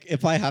 no, like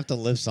if I have to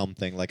lift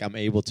something, like I'm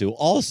able to.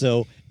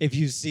 Also, if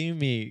you see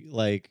me,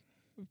 like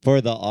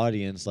for the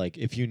audience, like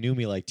if you knew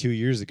me like 2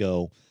 years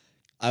ago,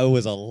 I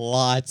was a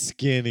lot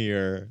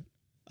skinnier.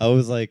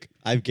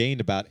 I've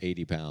gained about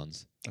 80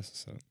 pounds. That's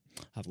what's up.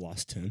 I've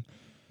lost 10.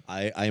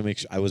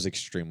 I was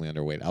extremely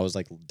underweight. I was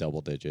like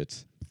double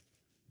digits,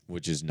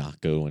 which is not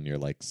good when you're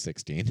like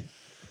 16.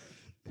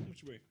 How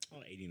much you weigh?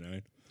 Oh,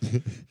 89.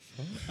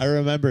 I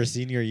remember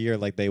senior year,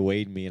 like they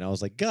weighed me, and I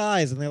was like,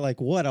 guys, and they're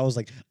like, what? I was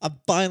like, I'm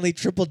finally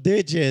triple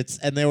digits,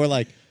 and they were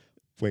like,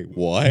 wait,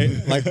 what?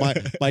 Like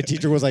my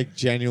teacher was like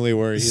genuinely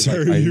worried. He's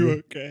Sir, like, are you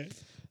okay?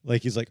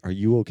 Like he's like, are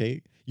you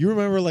okay? You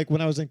remember like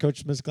when I was in Coach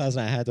Smith's class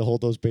and I had to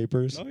hold those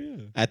papers? Oh yeah.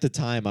 At the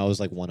time, I was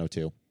like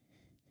 102.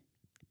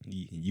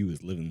 You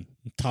was living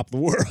top of the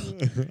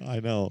world.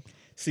 I know.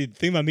 See, the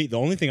thing about me, the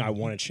only thing I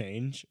want to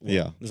change,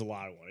 Yeah. there's a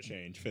lot I want to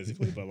change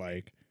physically, but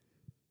like,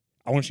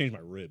 I want to change my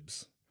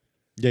ribs.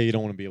 Yeah, you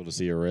don't want to be able to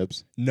see your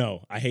ribs.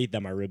 No, I hate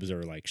that my ribs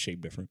are like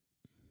shaped different.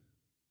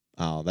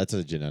 Oh, that's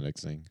a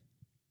genetics thing.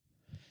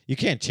 You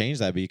can't change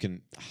that, but you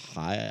can.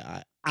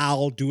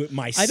 I'll do it I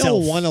myself.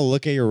 don't want to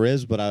look at your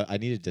ribs, but I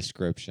need a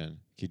description.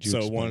 Could you So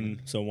explain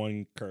it?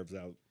 one curves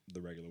out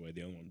the regular way,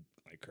 the other one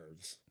like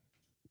curves.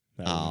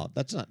 Oh,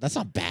 that's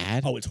not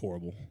bad. Oh, it's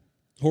horrible.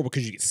 Horrible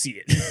because you can see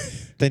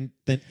it. Then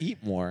eat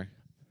more.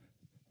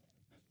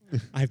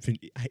 I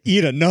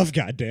eat enough,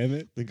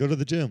 goddammit. Then go to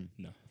the gym.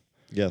 No.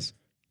 Yes.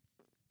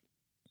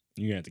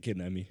 You're gonna have to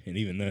kidnap me, and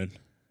even then,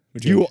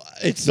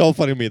 It's so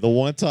funny to me. The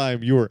one time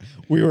we were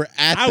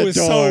at the door. I was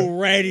so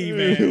ready,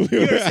 man. We You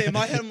were understand? In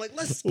my head, I'm like,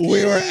 let's.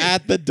 We were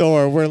at the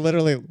door.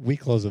 We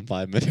close in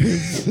 5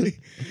 minutes.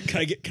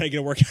 Can I get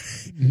a workout?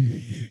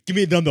 Give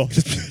me a dumbbell.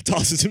 Just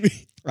toss it to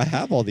me. I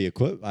have all the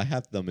equipment. I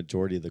have the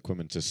majority of the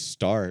equipment to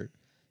start.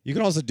 You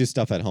can also do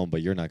stuff at home,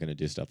 but you're not going to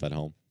do stuff at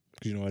home.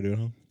 Because you know what I do at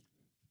home?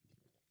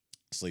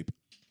 Sleep.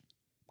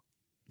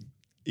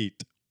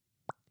 Eat.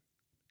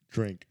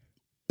 Drink.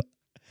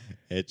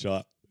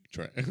 Headshot.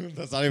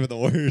 That's not even the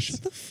worst.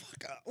 Shut the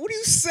fuck up. What are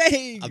you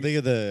saying? I'm thinking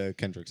of the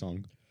Kendrick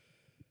song.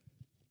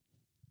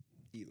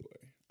 Either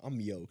way, I'm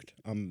yoked.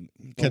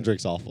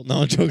 Kendrick's awful.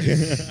 No, I'm joking.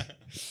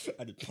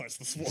 I did punch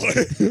the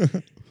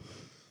floor.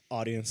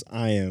 Audience,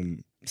 I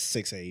am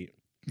 6'8",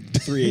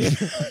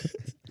 380.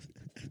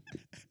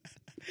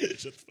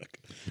 Shut the fuck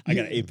up. I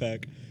got an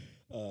 8-pack.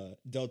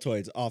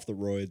 Deltoids off the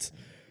roids.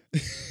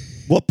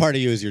 What part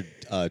of you is your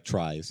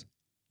tris?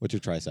 What's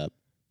your tricep?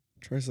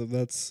 Tricep,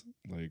 that's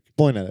like.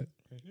 Point at it.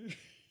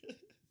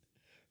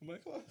 Am I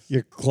close?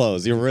 You're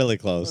close. You're really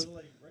close.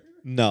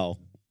 No,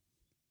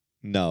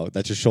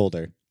 that's your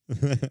shoulder.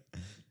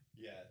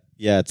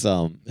 Yeah,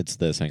 it's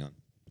this. Hang on.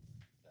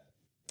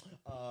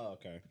 Oh,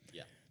 okay.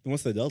 Yeah. Then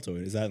what's the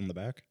deltoid? Is that in the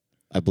back?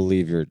 I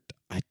believe you're.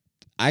 I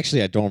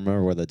don't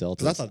remember where the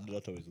delta. Because I thought the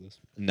deltoid was this.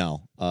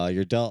 No,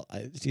 your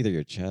it's either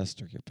your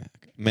chest or your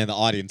back. Man, the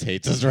audience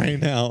hates us right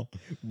now.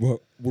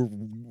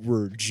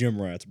 We're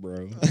gym rats,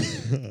 bro.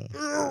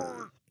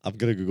 I'm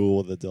gonna Google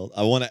what the delta.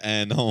 I want to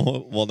end.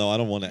 Well, no, I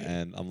don't want to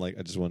end. I'm like,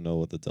 I just want to know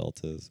what the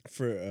delta is.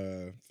 For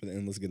the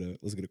end, let's get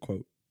a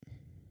quote.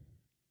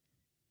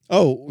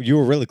 Oh, you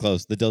were really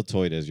close. The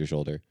deltoid is your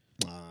shoulder.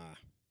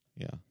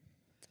 Yeah.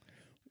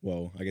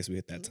 Well, I guess we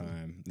hit that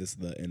time. This is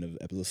the end of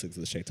episode 6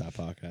 of the Shake Top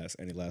Podcast.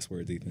 Any last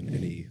words, Ethan?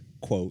 Any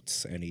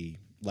quotes? Any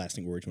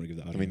lasting words you want to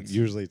give the I mean, audience?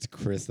 usually it's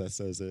Chris that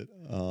says it.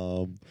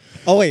 Oh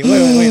wait!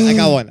 I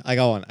got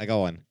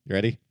one. You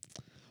ready?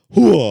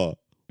 Hua,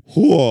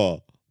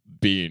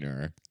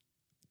 beaner.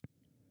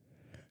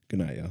 Good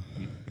night, y'all.